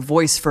be like the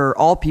voice for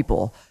all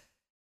people.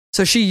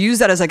 So she used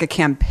that as like a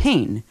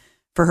campaign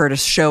for her to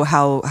show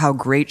how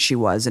great she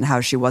was and how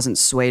she wasn't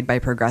swayed by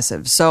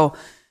progressives. So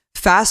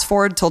fast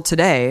forward till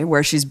today,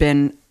 where she's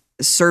been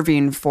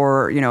serving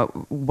for,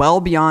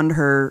 well beyond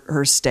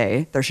her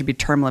stay. There should be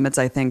term limits,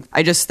 I think.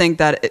 I just think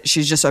that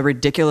she's just a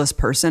ridiculous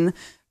person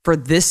for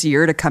this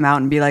year to come out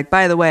and be like,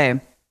 by the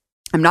way,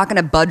 I'm not going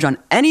to budge on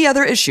any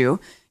other issue.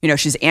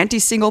 She's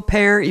anti-single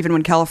payer. Even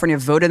when California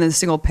voted in the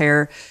single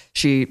payer,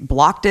 she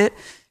blocked it.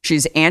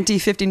 She's anti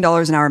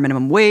 $15 an hour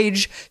minimum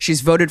wage.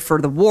 She's voted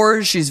for the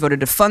wars. She's voted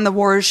to fund the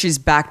wars. She's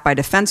backed by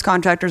defense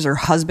contractors. Her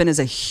husband is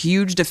a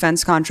huge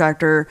defense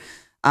contractor,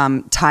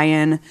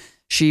 tie-in.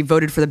 She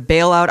voted for the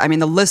bailout. I mean,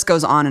 the list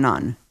goes on and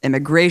on.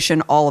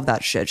 Immigration, all of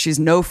that shit. She's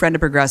no friend of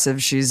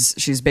progressive.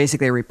 She's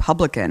basically a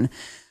Republican.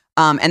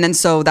 And then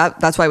so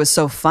that's why it was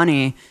so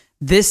funny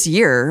this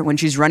year when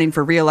she's running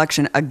for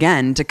re-election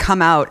again to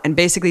come out and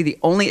basically the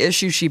only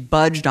issue she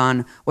budged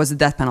on was the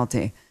death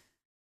penalty.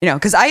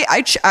 Because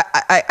I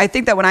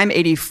think that when I'm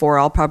 84,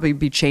 I'll probably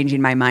be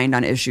changing my mind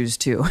on issues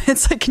too.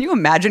 It's like, can you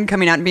imagine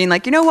coming out and being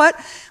like, you know what?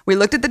 We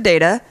looked at the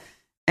data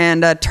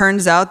and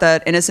turns out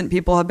that innocent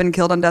people have been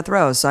killed on death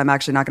row. So I'm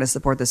actually not going to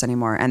support this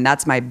anymore. And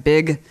that's my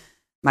big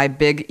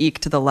eke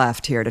to the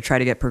left here to try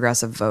to get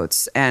progressive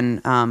votes.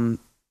 And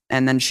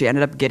then she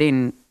ended up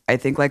getting, I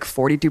think, like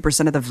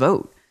 42% of the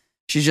vote.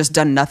 She's just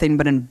done nothing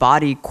but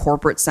embody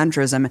corporate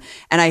centrism.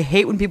 And I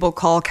hate when people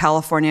call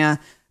California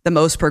the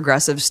most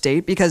progressive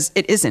state because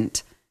it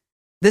isn't.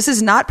 This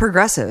is not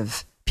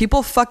progressive.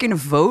 People fucking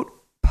vote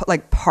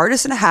like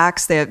partisan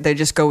hacks. They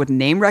just go with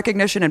name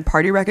recognition and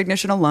party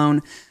recognition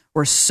alone.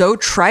 We're so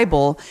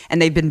tribal,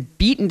 and they've been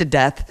beaten to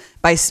death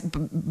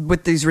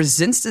with these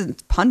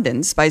resistant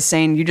pundits by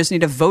saying you just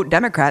need to vote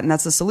Democrat and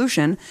that's the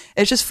solution.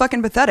 It's just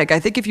fucking pathetic. I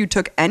think if you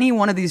took any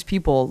one of these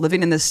people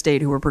living in this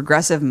state who were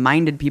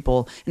progressive-minded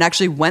people and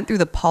actually went through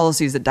the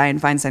policies that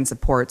Dianne Feinstein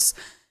supports,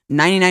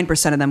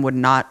 99% of them would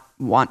not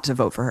want to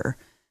vote for her.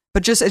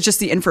 But it's just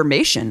the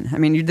information. I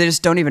mean, they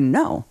just don't even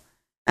know.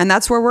 And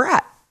that's where we're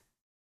at.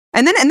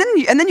 And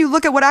then you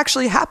look at what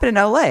actually happened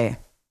in LA.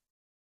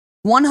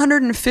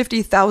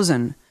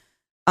 150,000,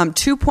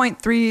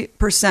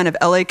 2.3% of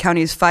LA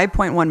County's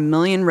 5.1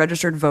 million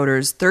registered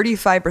voters,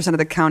 35% of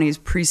the county's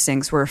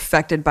precincts were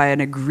affected by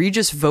an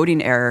egregious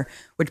voting error,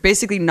 which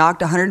basically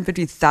knocked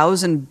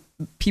 150,000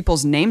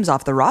 people's names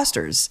off the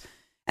rosters.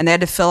 And they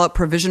had to fill out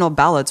provisional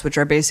ballots, which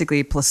are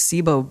basically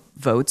placebo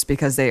votes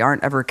because they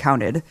aren't ever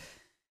counted.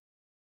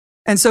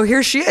 And so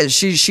here she is.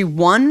 She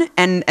won,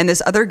 and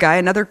this other guy,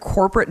 another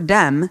corporate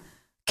Dem,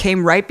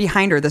 came right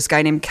behind her, this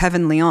guy named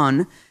Kevin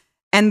Leon.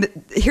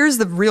 And here's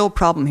the real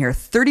problem here.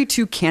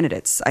 32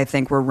 candidates, I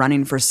think, were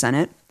running for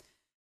Senate.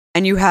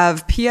 And you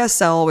have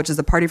PSL, which is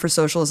the Party for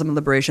Socialism and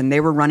Liberation. They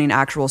were running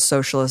actual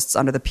socialists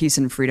under the Peace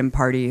and Freedom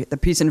Party. The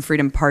Peace and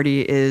Freedom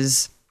Party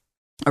is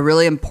a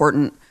really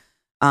important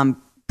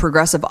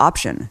progressive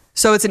option.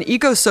 So it's an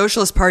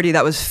eco-socialist party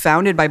that was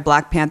founded by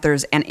Black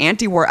Panthers and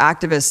anti-war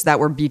activists that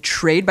were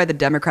betrayed by the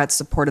Democrats'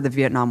 support of the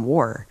Vietnam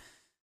War.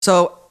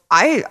 So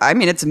I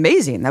mean, it's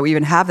amazing that we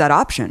even have that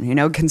option,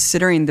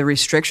 considering the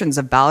restrictions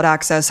of ballot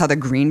access, how the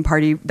Green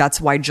Party, that's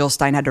why Jill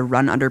Stein had to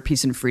run under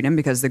Peace and Freedom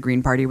because the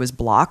Green Party was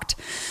blocked.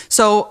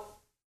 So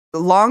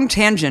long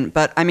tangent,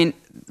 but I mean,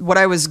 what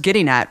I was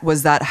getting at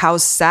was that how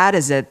sad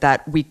is it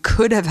that we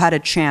could have had a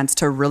chance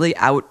to really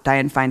out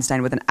Dianne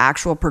Feinstein with an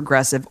actual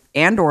progressive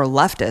and or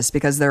leftist,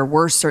 because there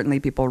were certainly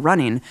people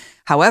running.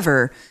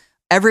 However,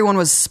 everyone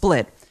was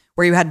split,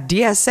 where you had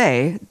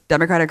DSA,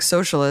 Democratic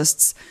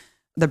Socialists,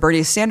 the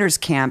Bernie Sanders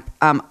camp,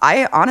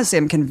 I honestly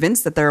am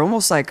convinced that they're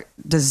almost like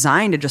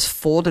designed to just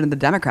fold into the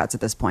Democrats at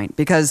this point,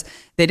 because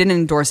they didn't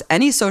endorse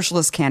any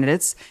socialist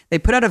candidates. They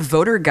put out a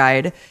voter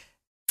guide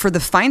for the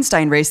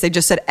Feinstein race. They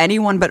just said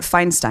anyone but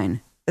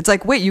Feinstein. It's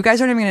like, wait, you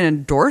guys aren't even going to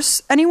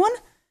endorse anyone?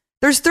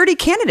 There's 30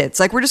 candidates.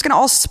 Like, we're just going to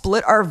all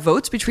split our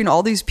votes between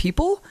all these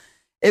people?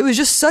 It was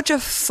just such a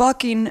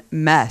fucking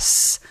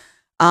mess.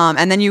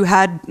 And then you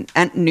had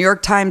New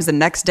York Times the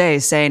next day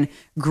saying,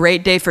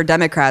 great day for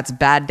Democrats,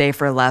 bad day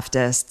for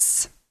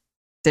leftists.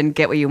 Didn't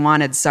get what you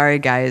wanted. Sorry,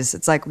 guys.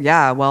 It's like,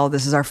 yeah, well,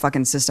 this is our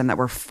fucking system that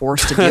we're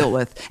forced to deal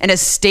with in a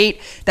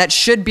state that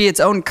should be its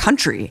own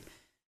country.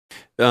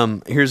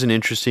 Here's an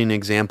interesting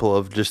example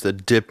of just a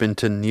dip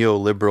into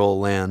neoliberal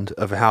land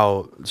of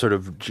how sort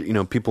of,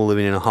 people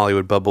living in a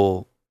Hollywood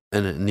bubble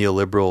and a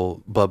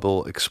neoliberal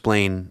bubble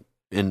explain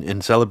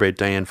and celebrate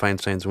Dianne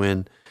Feinstein's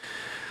win.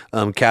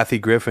 Kathy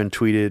Griffin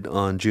tweeted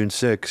on June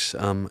 6,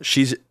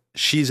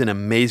 she's an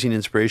amazing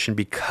inspiration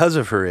because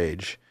of her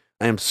age.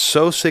 I am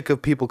so sick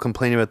of people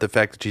complaining about the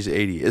fact that she's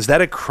 80. Is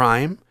that a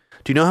crime?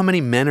 Do you know how many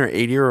men are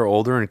 80 or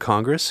older in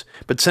Congress?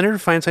 But Senator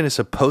Feinstein is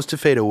supposed to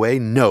fade away?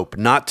 Nope,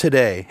 not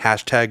today.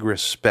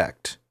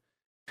 #respect.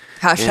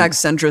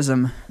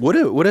 #centrism.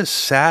 What a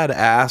sad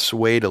ass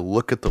way to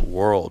look at the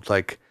world.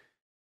 Like,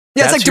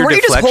 yeah, it's like, were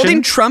you just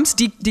holding Trump's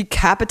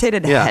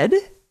decapitated head?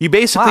 You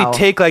basically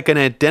take like an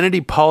identity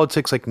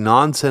politics, like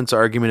nonsense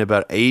argument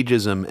about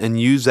ageism and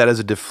use that as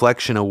a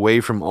deflection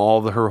away from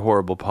all her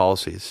horrible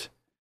policies.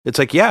 It's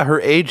like, yeah,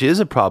 her age is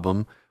a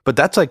problem, but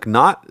that's like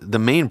not the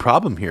main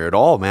problem here at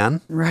all,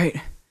 man.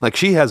 Right. Like,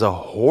 she has a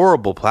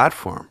horrible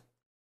platform.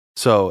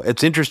 So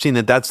it's interesting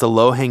that that's the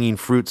low-hanging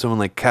fruit someone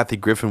like Kathy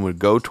Griffin would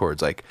go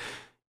towards. Like,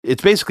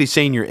 it's basically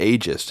saying you're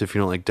ageist if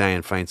you don't like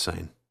Dianne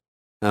Feinstein.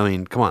 I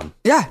mean, come on.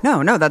 Yeah,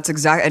 no, that's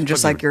exactly. And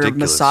just like you're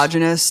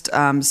misogynist,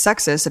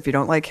 sexist if you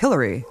don't like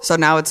Hillary. So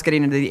now it's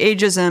getting into the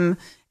ageism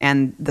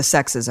and the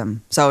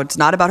sexism. So it's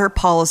not about her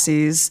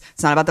policies.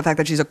 It's not about the fact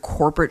that she's a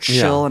corporate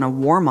shill and a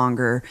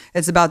warmonger.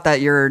 It's about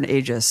that you're an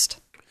ageist.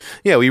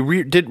 Yeah, we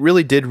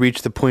really did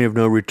reach the point of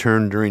no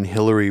return during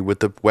Hillary with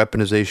the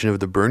weaponization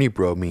of the Bernie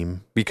bro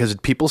meme, because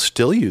people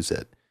still use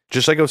it.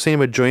 Just like I was saying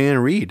about Joanne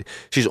Reed.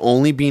 She's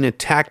only being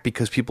attacked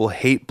because people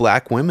hate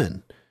black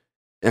women.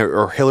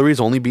 Or Hillary's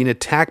only being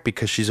attacked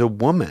because she's a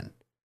woman.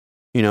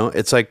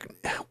 It's like,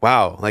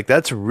 wow, like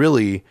that's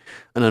really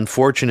an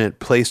unfortunate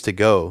place to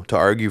go to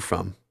argue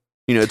from.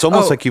 It's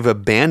almost like you've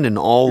abandoned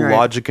all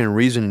logic and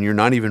reason, and you're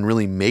not even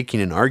really making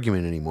an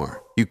argument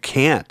anymore. You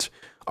can't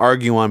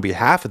argue on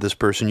behalf of this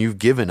person. You've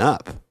given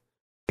up.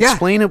 Yeah.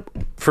 Explain it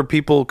for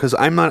people, because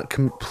I'm not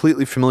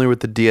completely familiar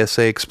with the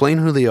DSA. Explain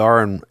who they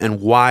are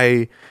and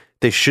why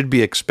they should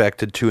be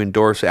expected to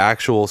endorse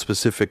actual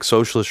specific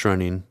socialist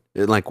running.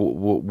 Like,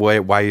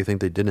 why you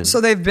think they didn't? So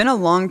they've been a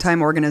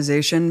long-time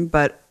organization,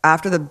 but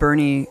after the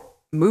Bernie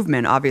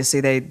movement, obviously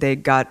they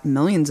got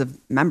millions of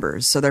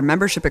members. So their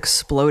membership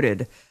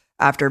exploded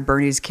after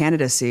Bernie's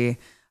candidacy.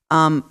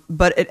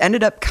 But it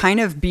ended up kind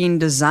of being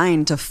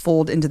designed to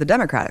fold into the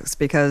Democrats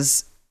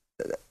because,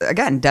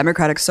 again,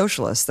 Democratic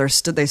Socialists.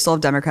 They still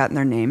have Democrat in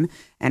their name,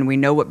 and we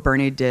know what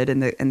Bernie did in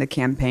the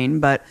campaign.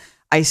 But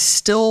I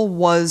still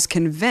was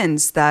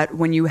convinced that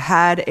when you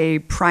had a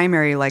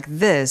primary like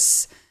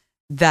this,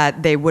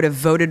 that they would have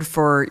voted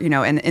for,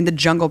 in the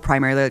jungle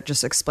primary. Let's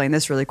just explain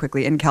this really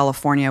quickly. In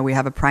California, we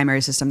have a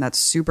primary system that's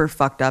super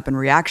fucked up and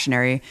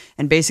reactionary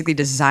and basically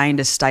designed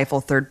to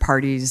stifle third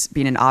parties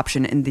being an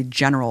option in the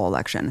general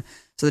election.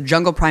 So the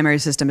jungle primary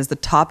system is the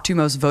top two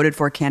most voted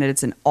for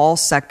candidates in all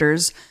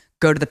sectors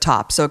go to the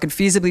top. So it could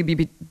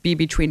feasibly be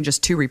between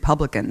just two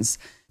Republicans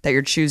that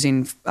you're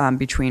choosing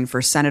between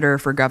for senator,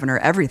 for governor,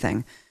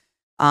 everything.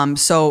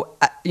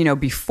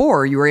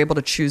 Before you were able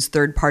to choose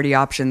third party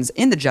options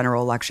in the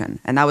general election,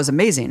 and that was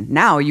amazing.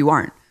 Now you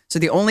aren't. So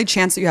the only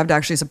chance that you have to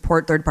actually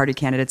support third party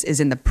candidates is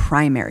in the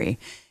primary.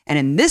 And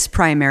in this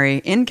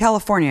primary in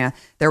California,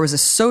 there was a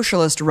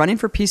socialist running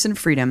for peace and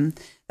freedom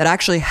that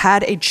actually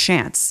had a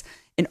chance.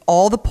 In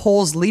all the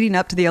polls leading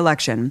up to the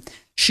election,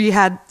 she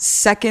had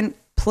second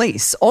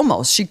place,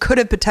 almost. She could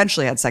have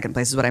potentially had second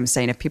place, is what I'm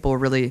saying, if people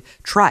really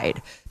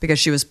tried, because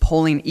she was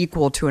polling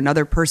equal to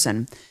another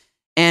person.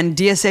 And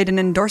DSA didn't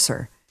endorse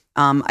her.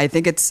 I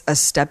think it's a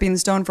stepping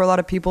stone for a lot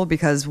of people,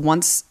 because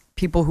once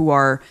people who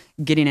are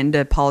getting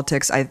into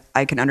politics,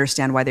 I can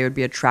understand why they would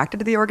be attracted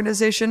to the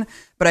organization.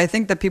 But I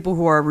think that people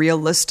who are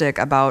realistic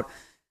about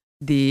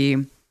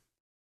the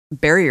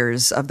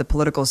barriers of the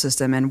political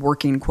system and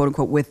working, quote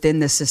unquote, within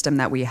the system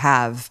that we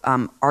have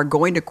are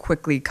going to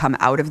quickly come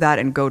out of that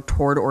and go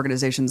toward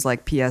organizations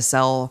like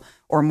PSL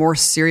or more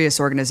serious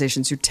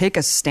organizations who take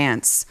a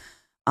stance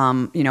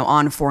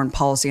on foreign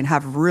policy and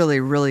have really,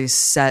 really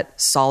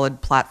set solid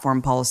platform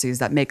policies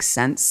that make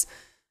sense.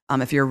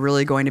 If you're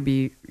really going to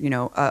be,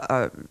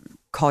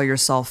 call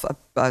yourself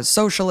a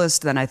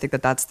socialist, then I think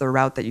that that's the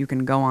route that you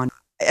can go on.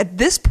 At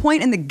this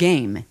point in the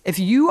game, if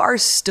you are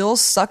still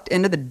sucked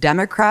into the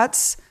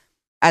Democrats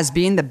as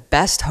being the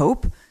best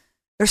hope,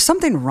 there's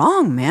something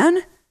wrong, man.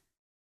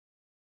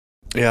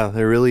 Yeah,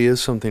 there really is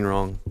something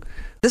wrong.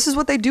 This is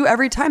what they do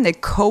every time. They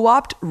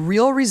co-opt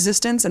real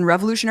resistance and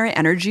revolutionary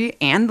energy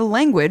and the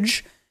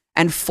language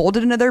and fold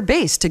it into their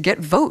base to get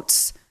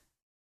votes.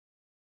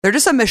 They're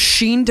just a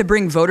machine to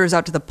bring voters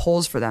out to the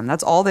polls for them.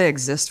 That's all they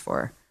exist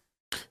for.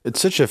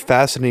 It's such a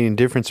fascinating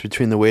difference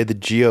between the way the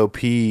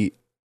GOP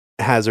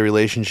has a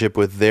relationship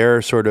with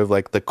their sort of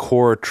like the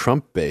core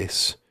Trump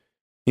base,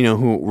 you know,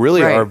 who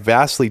really are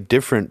vastly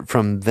different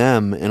from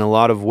them in a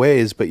lot of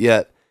ways, but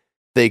yet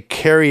they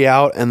carry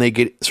out and they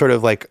get sort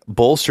of like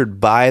bolstered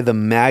by the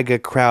MAGA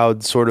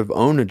crowd sort of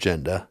own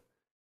agenda,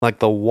 like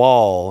the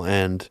wall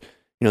and,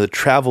 you know, the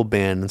travel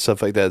ban and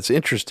stuff like that. It's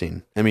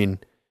interesting. I mean,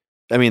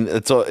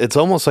 it's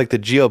almost like the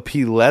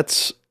GOP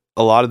lets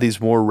a lot of these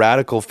more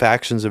radical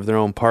factions of their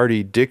own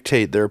party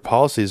dictate their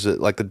policies. That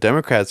like the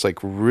Democrats like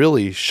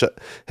really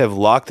have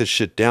locked this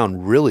shit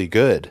down really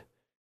good.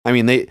 I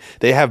mean,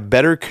 they have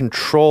better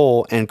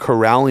control and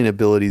corralling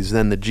abilities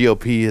than the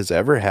GOP has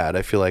ever had.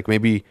 I feel like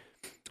maybe,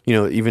 you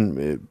know,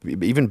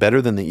 even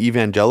better than the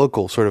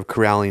evangelical sort of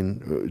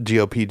corralling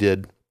GOP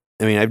did.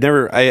 I mean,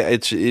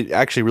 it's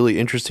actually really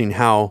interesting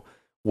how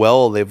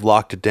well they've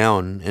locked it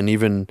down, and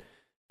even,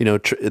 you know,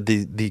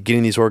 the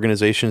getting these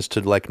organizations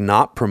to like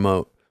not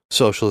promote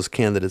socialist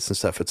candidates and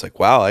stuff. It's like,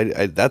 wow,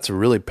 that's a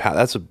really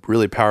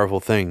powerful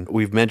thing.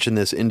 We've mentioned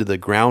this into the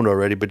ground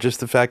already, but just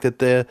the fact that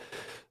the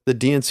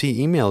DNC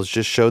emails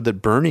just showed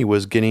that Bernie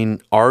was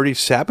getting already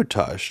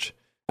sabotaged.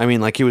 I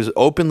mean, like he was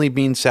openly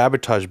being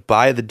sabotaged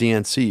by the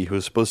DNC, who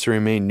was supposed to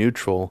remain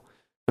neutral.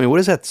 I mean, what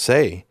does that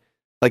say?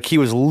 Like he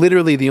was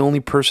literally the only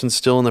person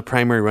still in the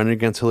primary running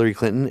against Hillary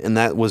Clinton, and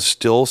that was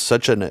still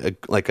such an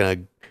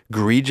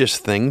egregious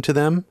thing to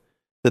them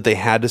that they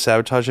had to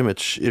sabotage him.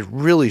 It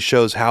really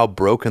shows how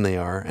broken they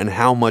are and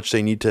how much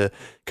they need to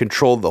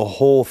control the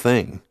whole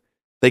thing.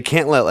 They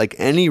can't let like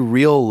any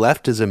real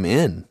leftism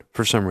in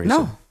for some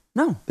reason.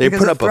 No. They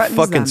put up a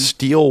fucking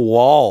steel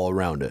wall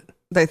around it.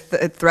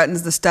 It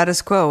threatens the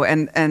status quo,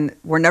 and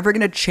we're never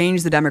going to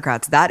change the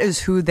Democrats. That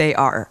is who they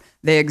are.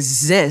 They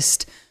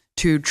exist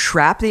to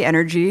trap the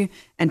energy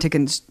and to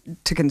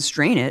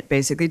constrain it,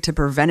 basically, to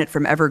prevent it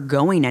from ever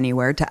going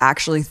anywhere, to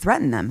actually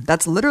threaten them.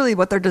 That's literally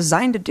what they're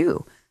designed to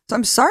do. So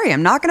I'm sorry,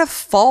 I'm not going to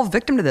fall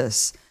victim to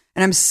this.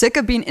 And I'm sick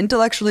of being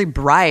intellectually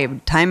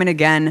bribed time and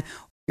again.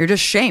 You're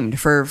just shamed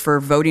for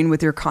voting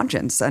with your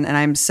conscience. And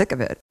I'm sick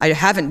of it. I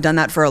haven't done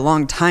that for a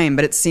long time,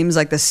 but it seems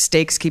like the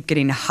stakes keep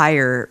getting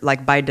higher,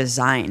 like by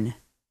design.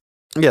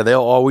 Yeah,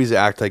 they'll always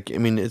act like, I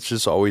mean, it's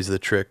just always the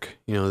trick,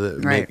 you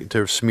know,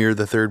 to smear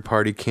the third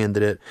party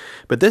candidate.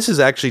 But this is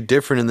actually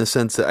different in the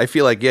sense that I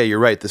feel like, yeah, you're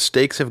right. The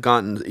stakes have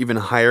gotten even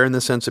higher in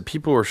the sense that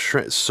people were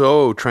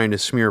so trying to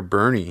smear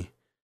Bernie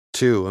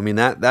too. I mean,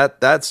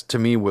 that's to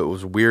me what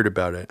was weird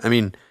about it. I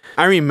mean,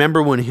 I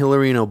remember when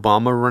Hillary and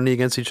Obama were running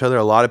against each other,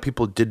 a lot of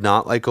people did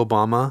not like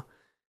Obama,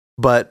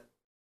 but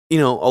you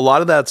know, a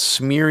lot of that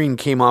smearing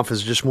came off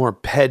as just more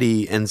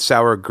petty and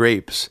sour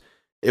grapes.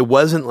 It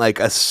wasn't like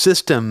a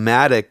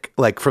systematic,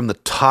 like from the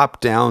top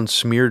down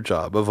smear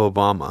job of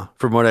Obama,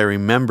 from what I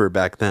remember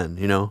back then,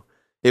 you know?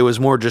 It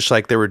was more just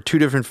like there were two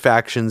different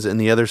factions and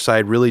the other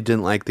side really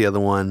didn't like the other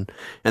one,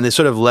 and they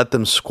sort of let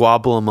them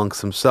squabble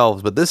amongst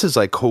themselves. But this is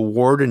like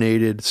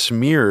coordinated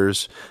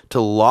smears to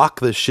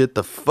lock the shit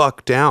the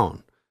fuck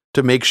down,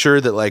 to make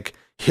sure that like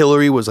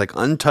Hillary was like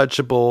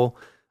untouchable.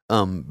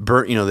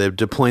 They're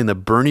deploying the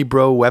Bernie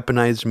bro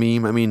weaponized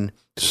meme. I mean,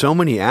 so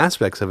many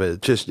aspects of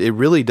it. It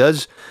really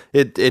does.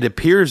 It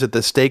appears that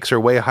the stakes are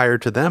way higher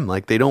to them.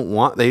 Like they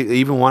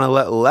even want to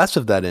let less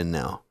of that in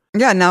now.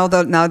 Yeah, now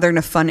they're going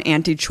to fund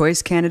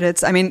anti-choice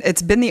candidates. I mean,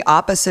 it's been the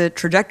opposite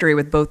trajectory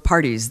with both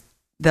parties.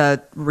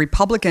 The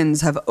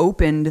Republicans have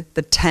opened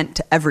the tent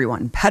to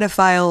everyone: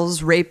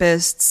 pedophiles,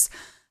 rapists,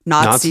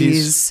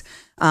 Nazis,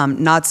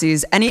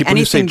 anything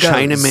who say goes.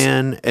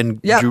 Chinaman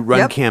and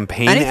run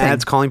campaign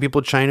ads calling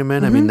people Chinamen.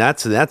 Mm-hmm. I mean,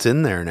 that's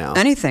in there now.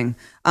 Anything.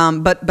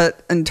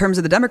 But in terms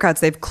of the Democrats,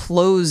 they've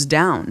closed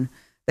down.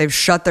 They've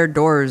shut their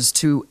doors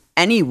to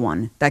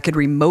anyone that could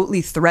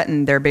remotely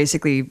threaten their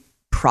basically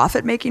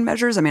profit-making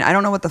measures. I mean, I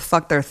don't know what the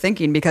fuck they're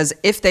thinking, because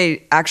if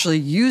they actually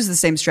use the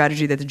same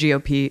strategy that the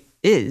GOP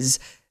is,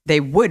 they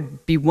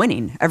would be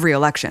winning every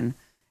election.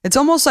 It's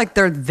almost like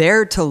they're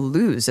there to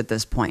lose at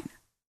this point.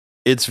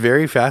 It's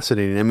very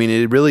fascinating. I mean,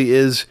 it really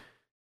is.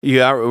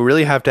 You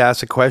really have to ask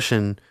the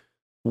question,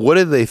 what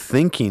are they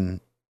thinking?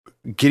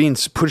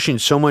 Pushing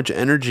so much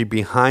energy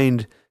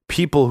behind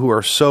people who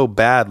are so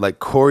bad, like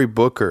Cory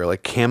Booker,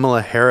 like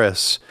Kamala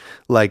Harris,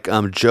 like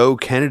Joe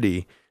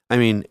Kennedy. I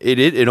mean,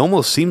 it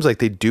almost seems like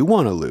they do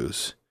want to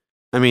lose.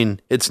 I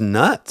mean, it's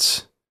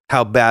nuts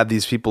how bad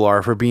these people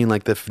are for being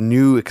like the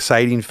new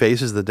exciting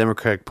faces of the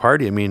Democratic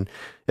Party. I mean,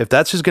 if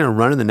that's just going to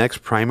run in the next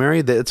primary,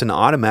 it's an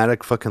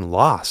automatic fucking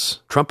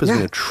loss. Trump is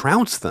going to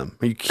trounce them.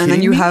 Are you kidding me?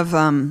 And then you have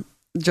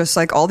just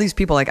like all these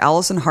people, like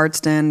Allison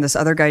Hartston, this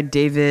other guy,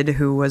 David,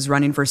 who was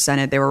running for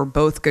Senate. They were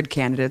both good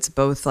candidates,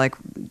 both like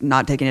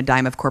not taking a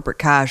dime of corporate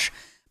cash.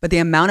 But the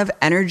amount of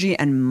energy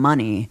and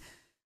money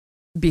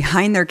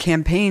behind their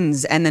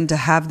campaigns, and then to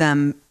have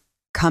them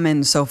come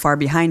in so far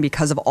behind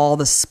because of all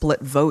the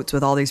split votes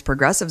with all these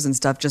progressives and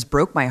stuff, just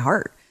broke my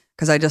heart.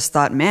 because I just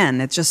thought, man,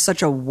 it's just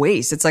such a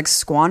waste. It's like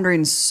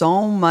squandering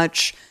so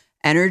much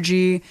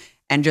energy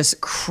and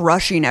just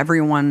crushing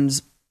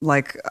everyone's,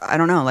 like, I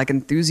don't know, like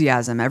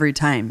enthusiasm every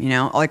time, you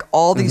know, like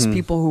all these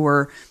people who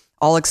were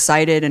all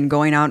excited and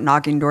going out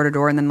knocking door to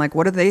door, and then like,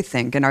 what do they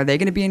think? And are they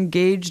going to be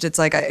engaged? It's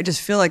like, I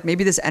just feel like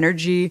maybe this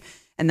energy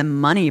and the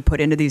money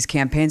put into these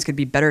campaigns could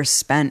be better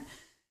spent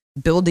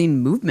building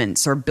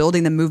movements, or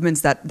building the movements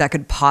that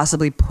could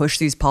possibly push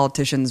these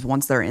politicians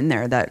once they're in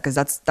there. That, because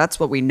that's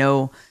what we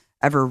know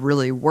ever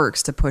really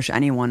works to push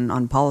anyone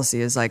on policy,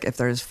 is like if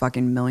there's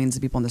fucking millions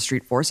of people in the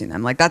street forcing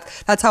them. Like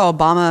that's how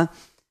Obama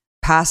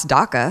passed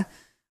DACA,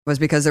 was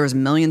because there was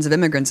millions of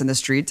immigrants in the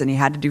streets and he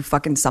had to do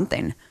fucking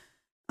something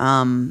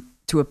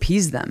to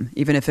appease them,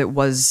 even if it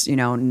was, you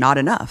know, not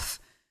enough.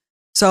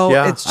 So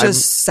it's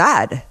just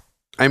sad.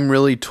 I'm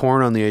really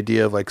torn on the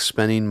idea of like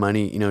spending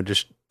money, you know,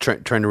 just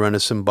trying to run a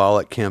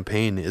symbolic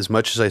campaign. As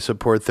much as I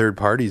support third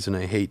parties and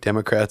I hate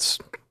Democrats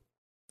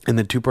and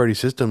the two-party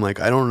system, like,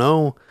 I don't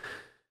know,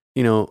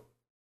 you know,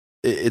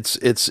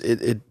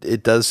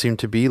 it does seem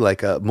to be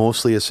like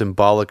mostly a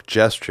symbolic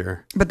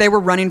gesture. But they were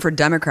running for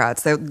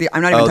Democrats. I'm not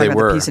even talking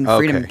about the peace and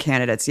freedom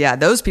candidates. Yeah,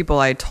 those people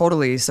I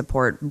totally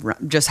support,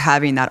 just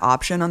having that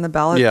option on the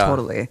ballot. Yeah.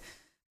 Totally.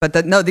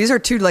 But no, these are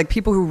two like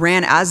people who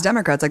ran as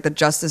Democrats, like the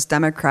Justice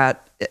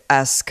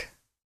Democrat-esque.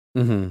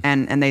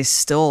 And they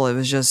still, it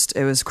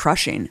was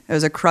crushing. It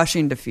was a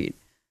crushing defeat.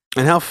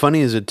 And how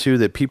funny is it too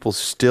that people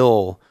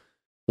still,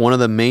 one of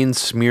the main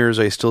smears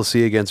I still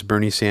see against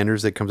Bernie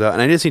Sanders that comes out,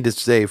 and I just need to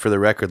say for the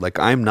record, like,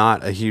 I'm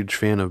not a huge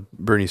fan of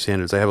Bernie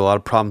Sanders. I have a lot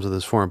of problems with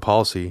his foreign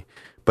policy,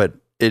 but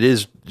it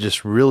is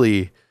just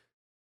really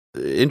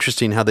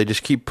interesting how they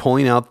just keep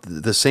pulling out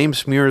the same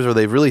smears, or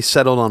they've really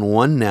settled on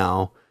one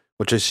now,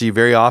 which I see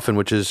very often,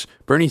 which is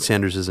Bernie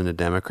Sanders isn't a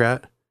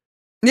Democrat.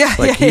 Yeah.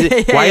 Like,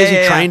 why is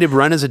he trying to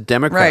run as a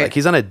Democrat? Right. Like,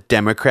 he's not a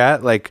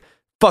Democrat. Like,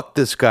 fuck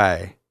this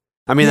guy.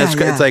 I mean,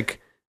 it's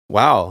like,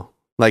 wow.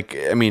 Like,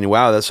 I mean,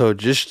 wow. That's so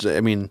just, I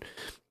mean,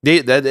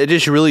 it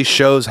just really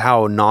shows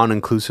how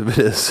non-inclusive it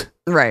is.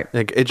 Right.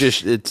 Like,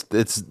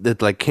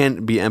 it like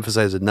can't be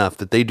emphasized enough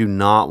that they do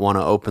not want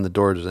to open the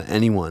doors to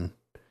anyone,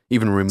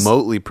 even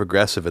remotely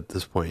progressive at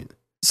this point.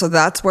 So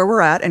that's where we're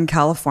at in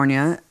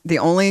California. The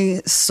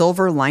only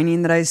silver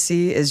lining that I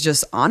see is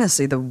just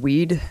honestly the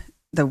weed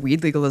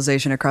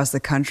legalization across the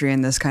country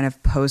in this kind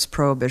of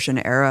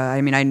post-prohibition era.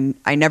 I mean,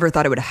 I never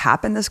thought it would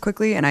happen this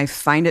quickly, and I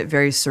find it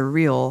very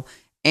surreal.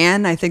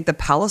 And I think the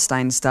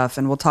Palestine stuff,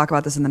 and we'll talk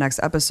about this in the next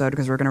episode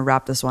because we're going to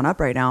wrap this one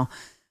up right now.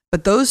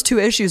 But those two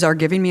issues are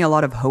giving me a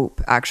lot of hope,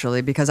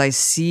 actually, because I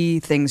see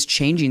things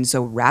changing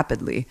so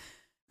rapidly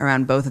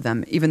around both of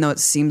them, even though it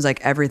seems like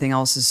everything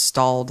else is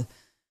stalled.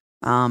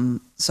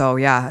 So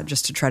yeah,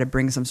 just to try to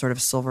bring some sort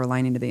of silver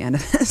lining to the end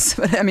of this.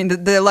 But I mean,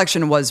 the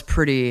election was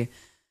pretty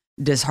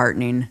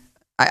disheartening.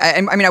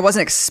 I mean, I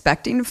wasn't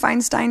expecting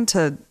Feinstein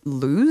to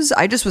lose.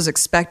 I just was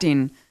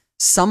expecting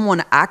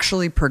someone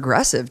actually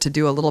progressive to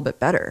do a little bit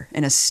better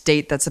in a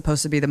state that's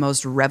supposed to be the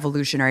most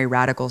revolutionary,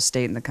 radical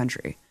state in the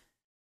country.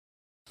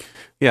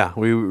 Yeah,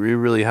 we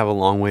really have a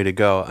long way to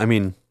go. I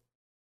mean,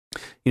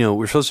 you know,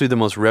 we're supposed to be the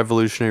most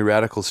revolutionary,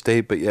 radical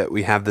state, but yet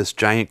we have this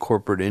giant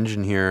corporate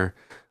engine here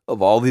of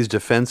all these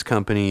defense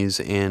companies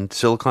and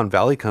Silicon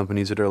Valley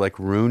companies that are like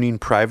ruining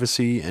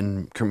privacy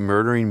and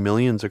murdering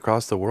millions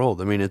across the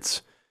world. I mean,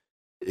 it's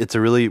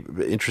a really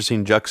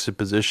interesting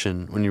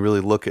juxtaposition when you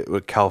really look at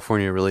what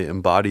California really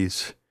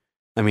embodies.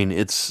 I mean,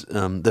 it's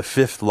the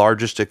fifth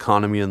largest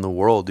economy in the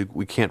world.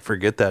 We can't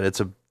forget that. It's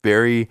a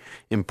very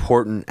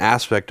important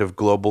aspect of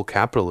global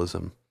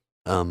capitalism.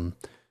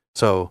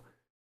 So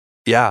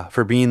yeah,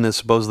 for being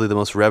supposedly the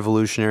most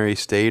revolutionary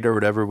state or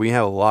whatever, we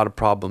have a lot of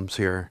problems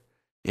here.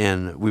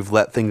 And we've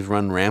let things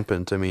run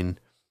rampant. I mean,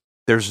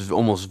 there's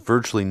almost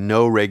virtually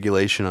no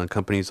regulation on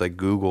companies like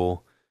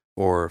Google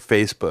or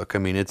Facebook. I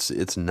mean,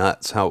 it's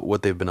nuts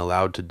what they've been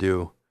allowed to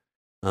do.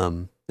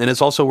 And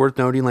it's also worth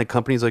noting, like,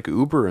 companies like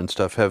Uber and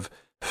stuff have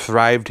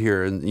thrived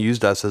here and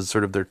used us as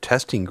sort of their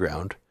testing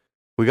ground.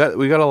 We got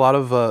a lot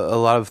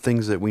of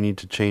things that we need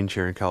to change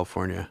here in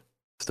California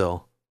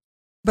still.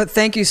 But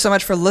thank you so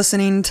much for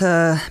listening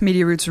to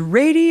Media Roots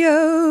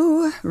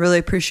Radio. Really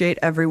appreciate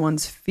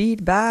everyone's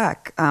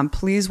feedback.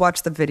 Please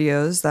watch the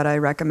videos that I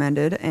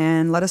recommended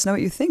and let us know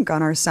what you think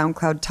on our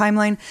SoundCloud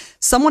timeline.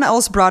 Someone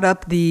else brought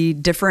up the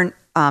different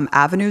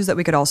avenues that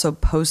we could also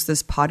post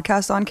this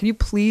podcast on. Can you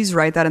please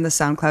write that in the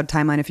SoundCloud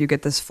timeline if you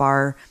get this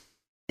far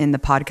in the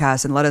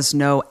podcast, and let us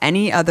know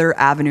any other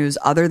avenues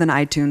other than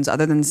iTunes,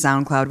 other than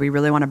SoundCloud. We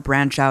really want to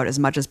branch out as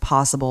much as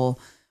possible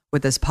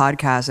with this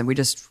podcast, and we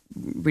just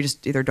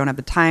either don't have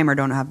the time or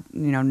don't have,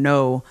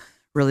 know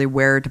really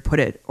where to put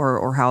it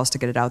or how else to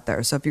get it out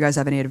there. So if you guys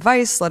have any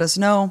advice, let us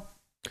know.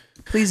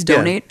 Please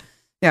donate.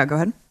 Yeah, go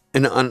ahead.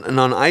 And on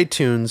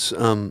iTunes,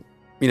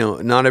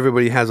 not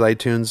everybody has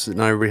iTunes.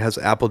 Not everybody has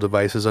Apple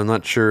devices. I'm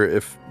not sure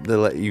if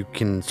you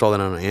can install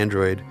that on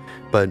Android,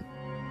 but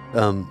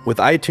with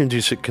iTunes,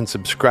 you can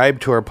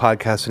subscribe to our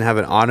podcast and have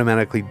it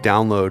automatically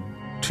download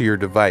to your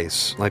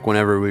device, like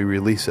whenever we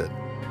release it.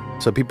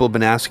 So people have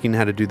been asking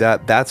how to do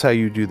that. That's how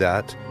you do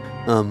that.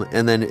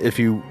 And then if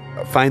you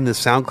find the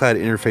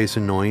SoundCloud interface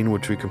annoying,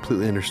 which we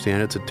completely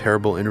understand, it's a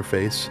terrible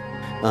interface,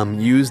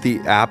 use the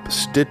app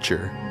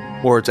Stitcher,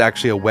 or it's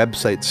actually a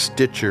website,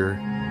 Stitcher,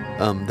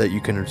 that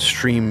you can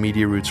stream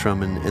Media Roots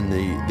from, and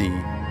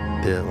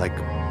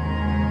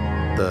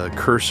the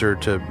cursor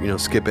to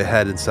skip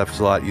ahead and stuff is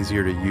a lot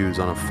easier to use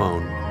on a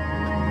phone.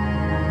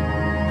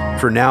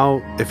 For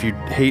now, if you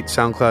hate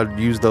SoundCloud,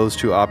 use those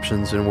two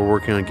options, and we're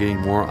working on getting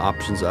more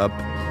options up.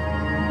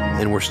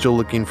 And we're still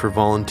looking for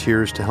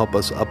volunteers to help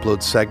us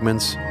upload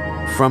segments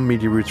from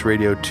Media Roots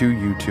Radio to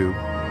YouTube.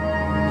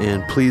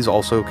 And please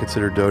also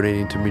consider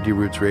donating to Media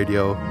Roots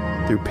Radio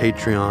through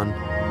Patreon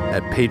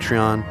at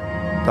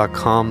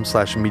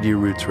patreon.com/Media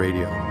Roots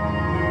Radio.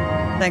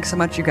 Thanks so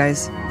much, you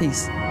guys.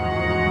 Peace.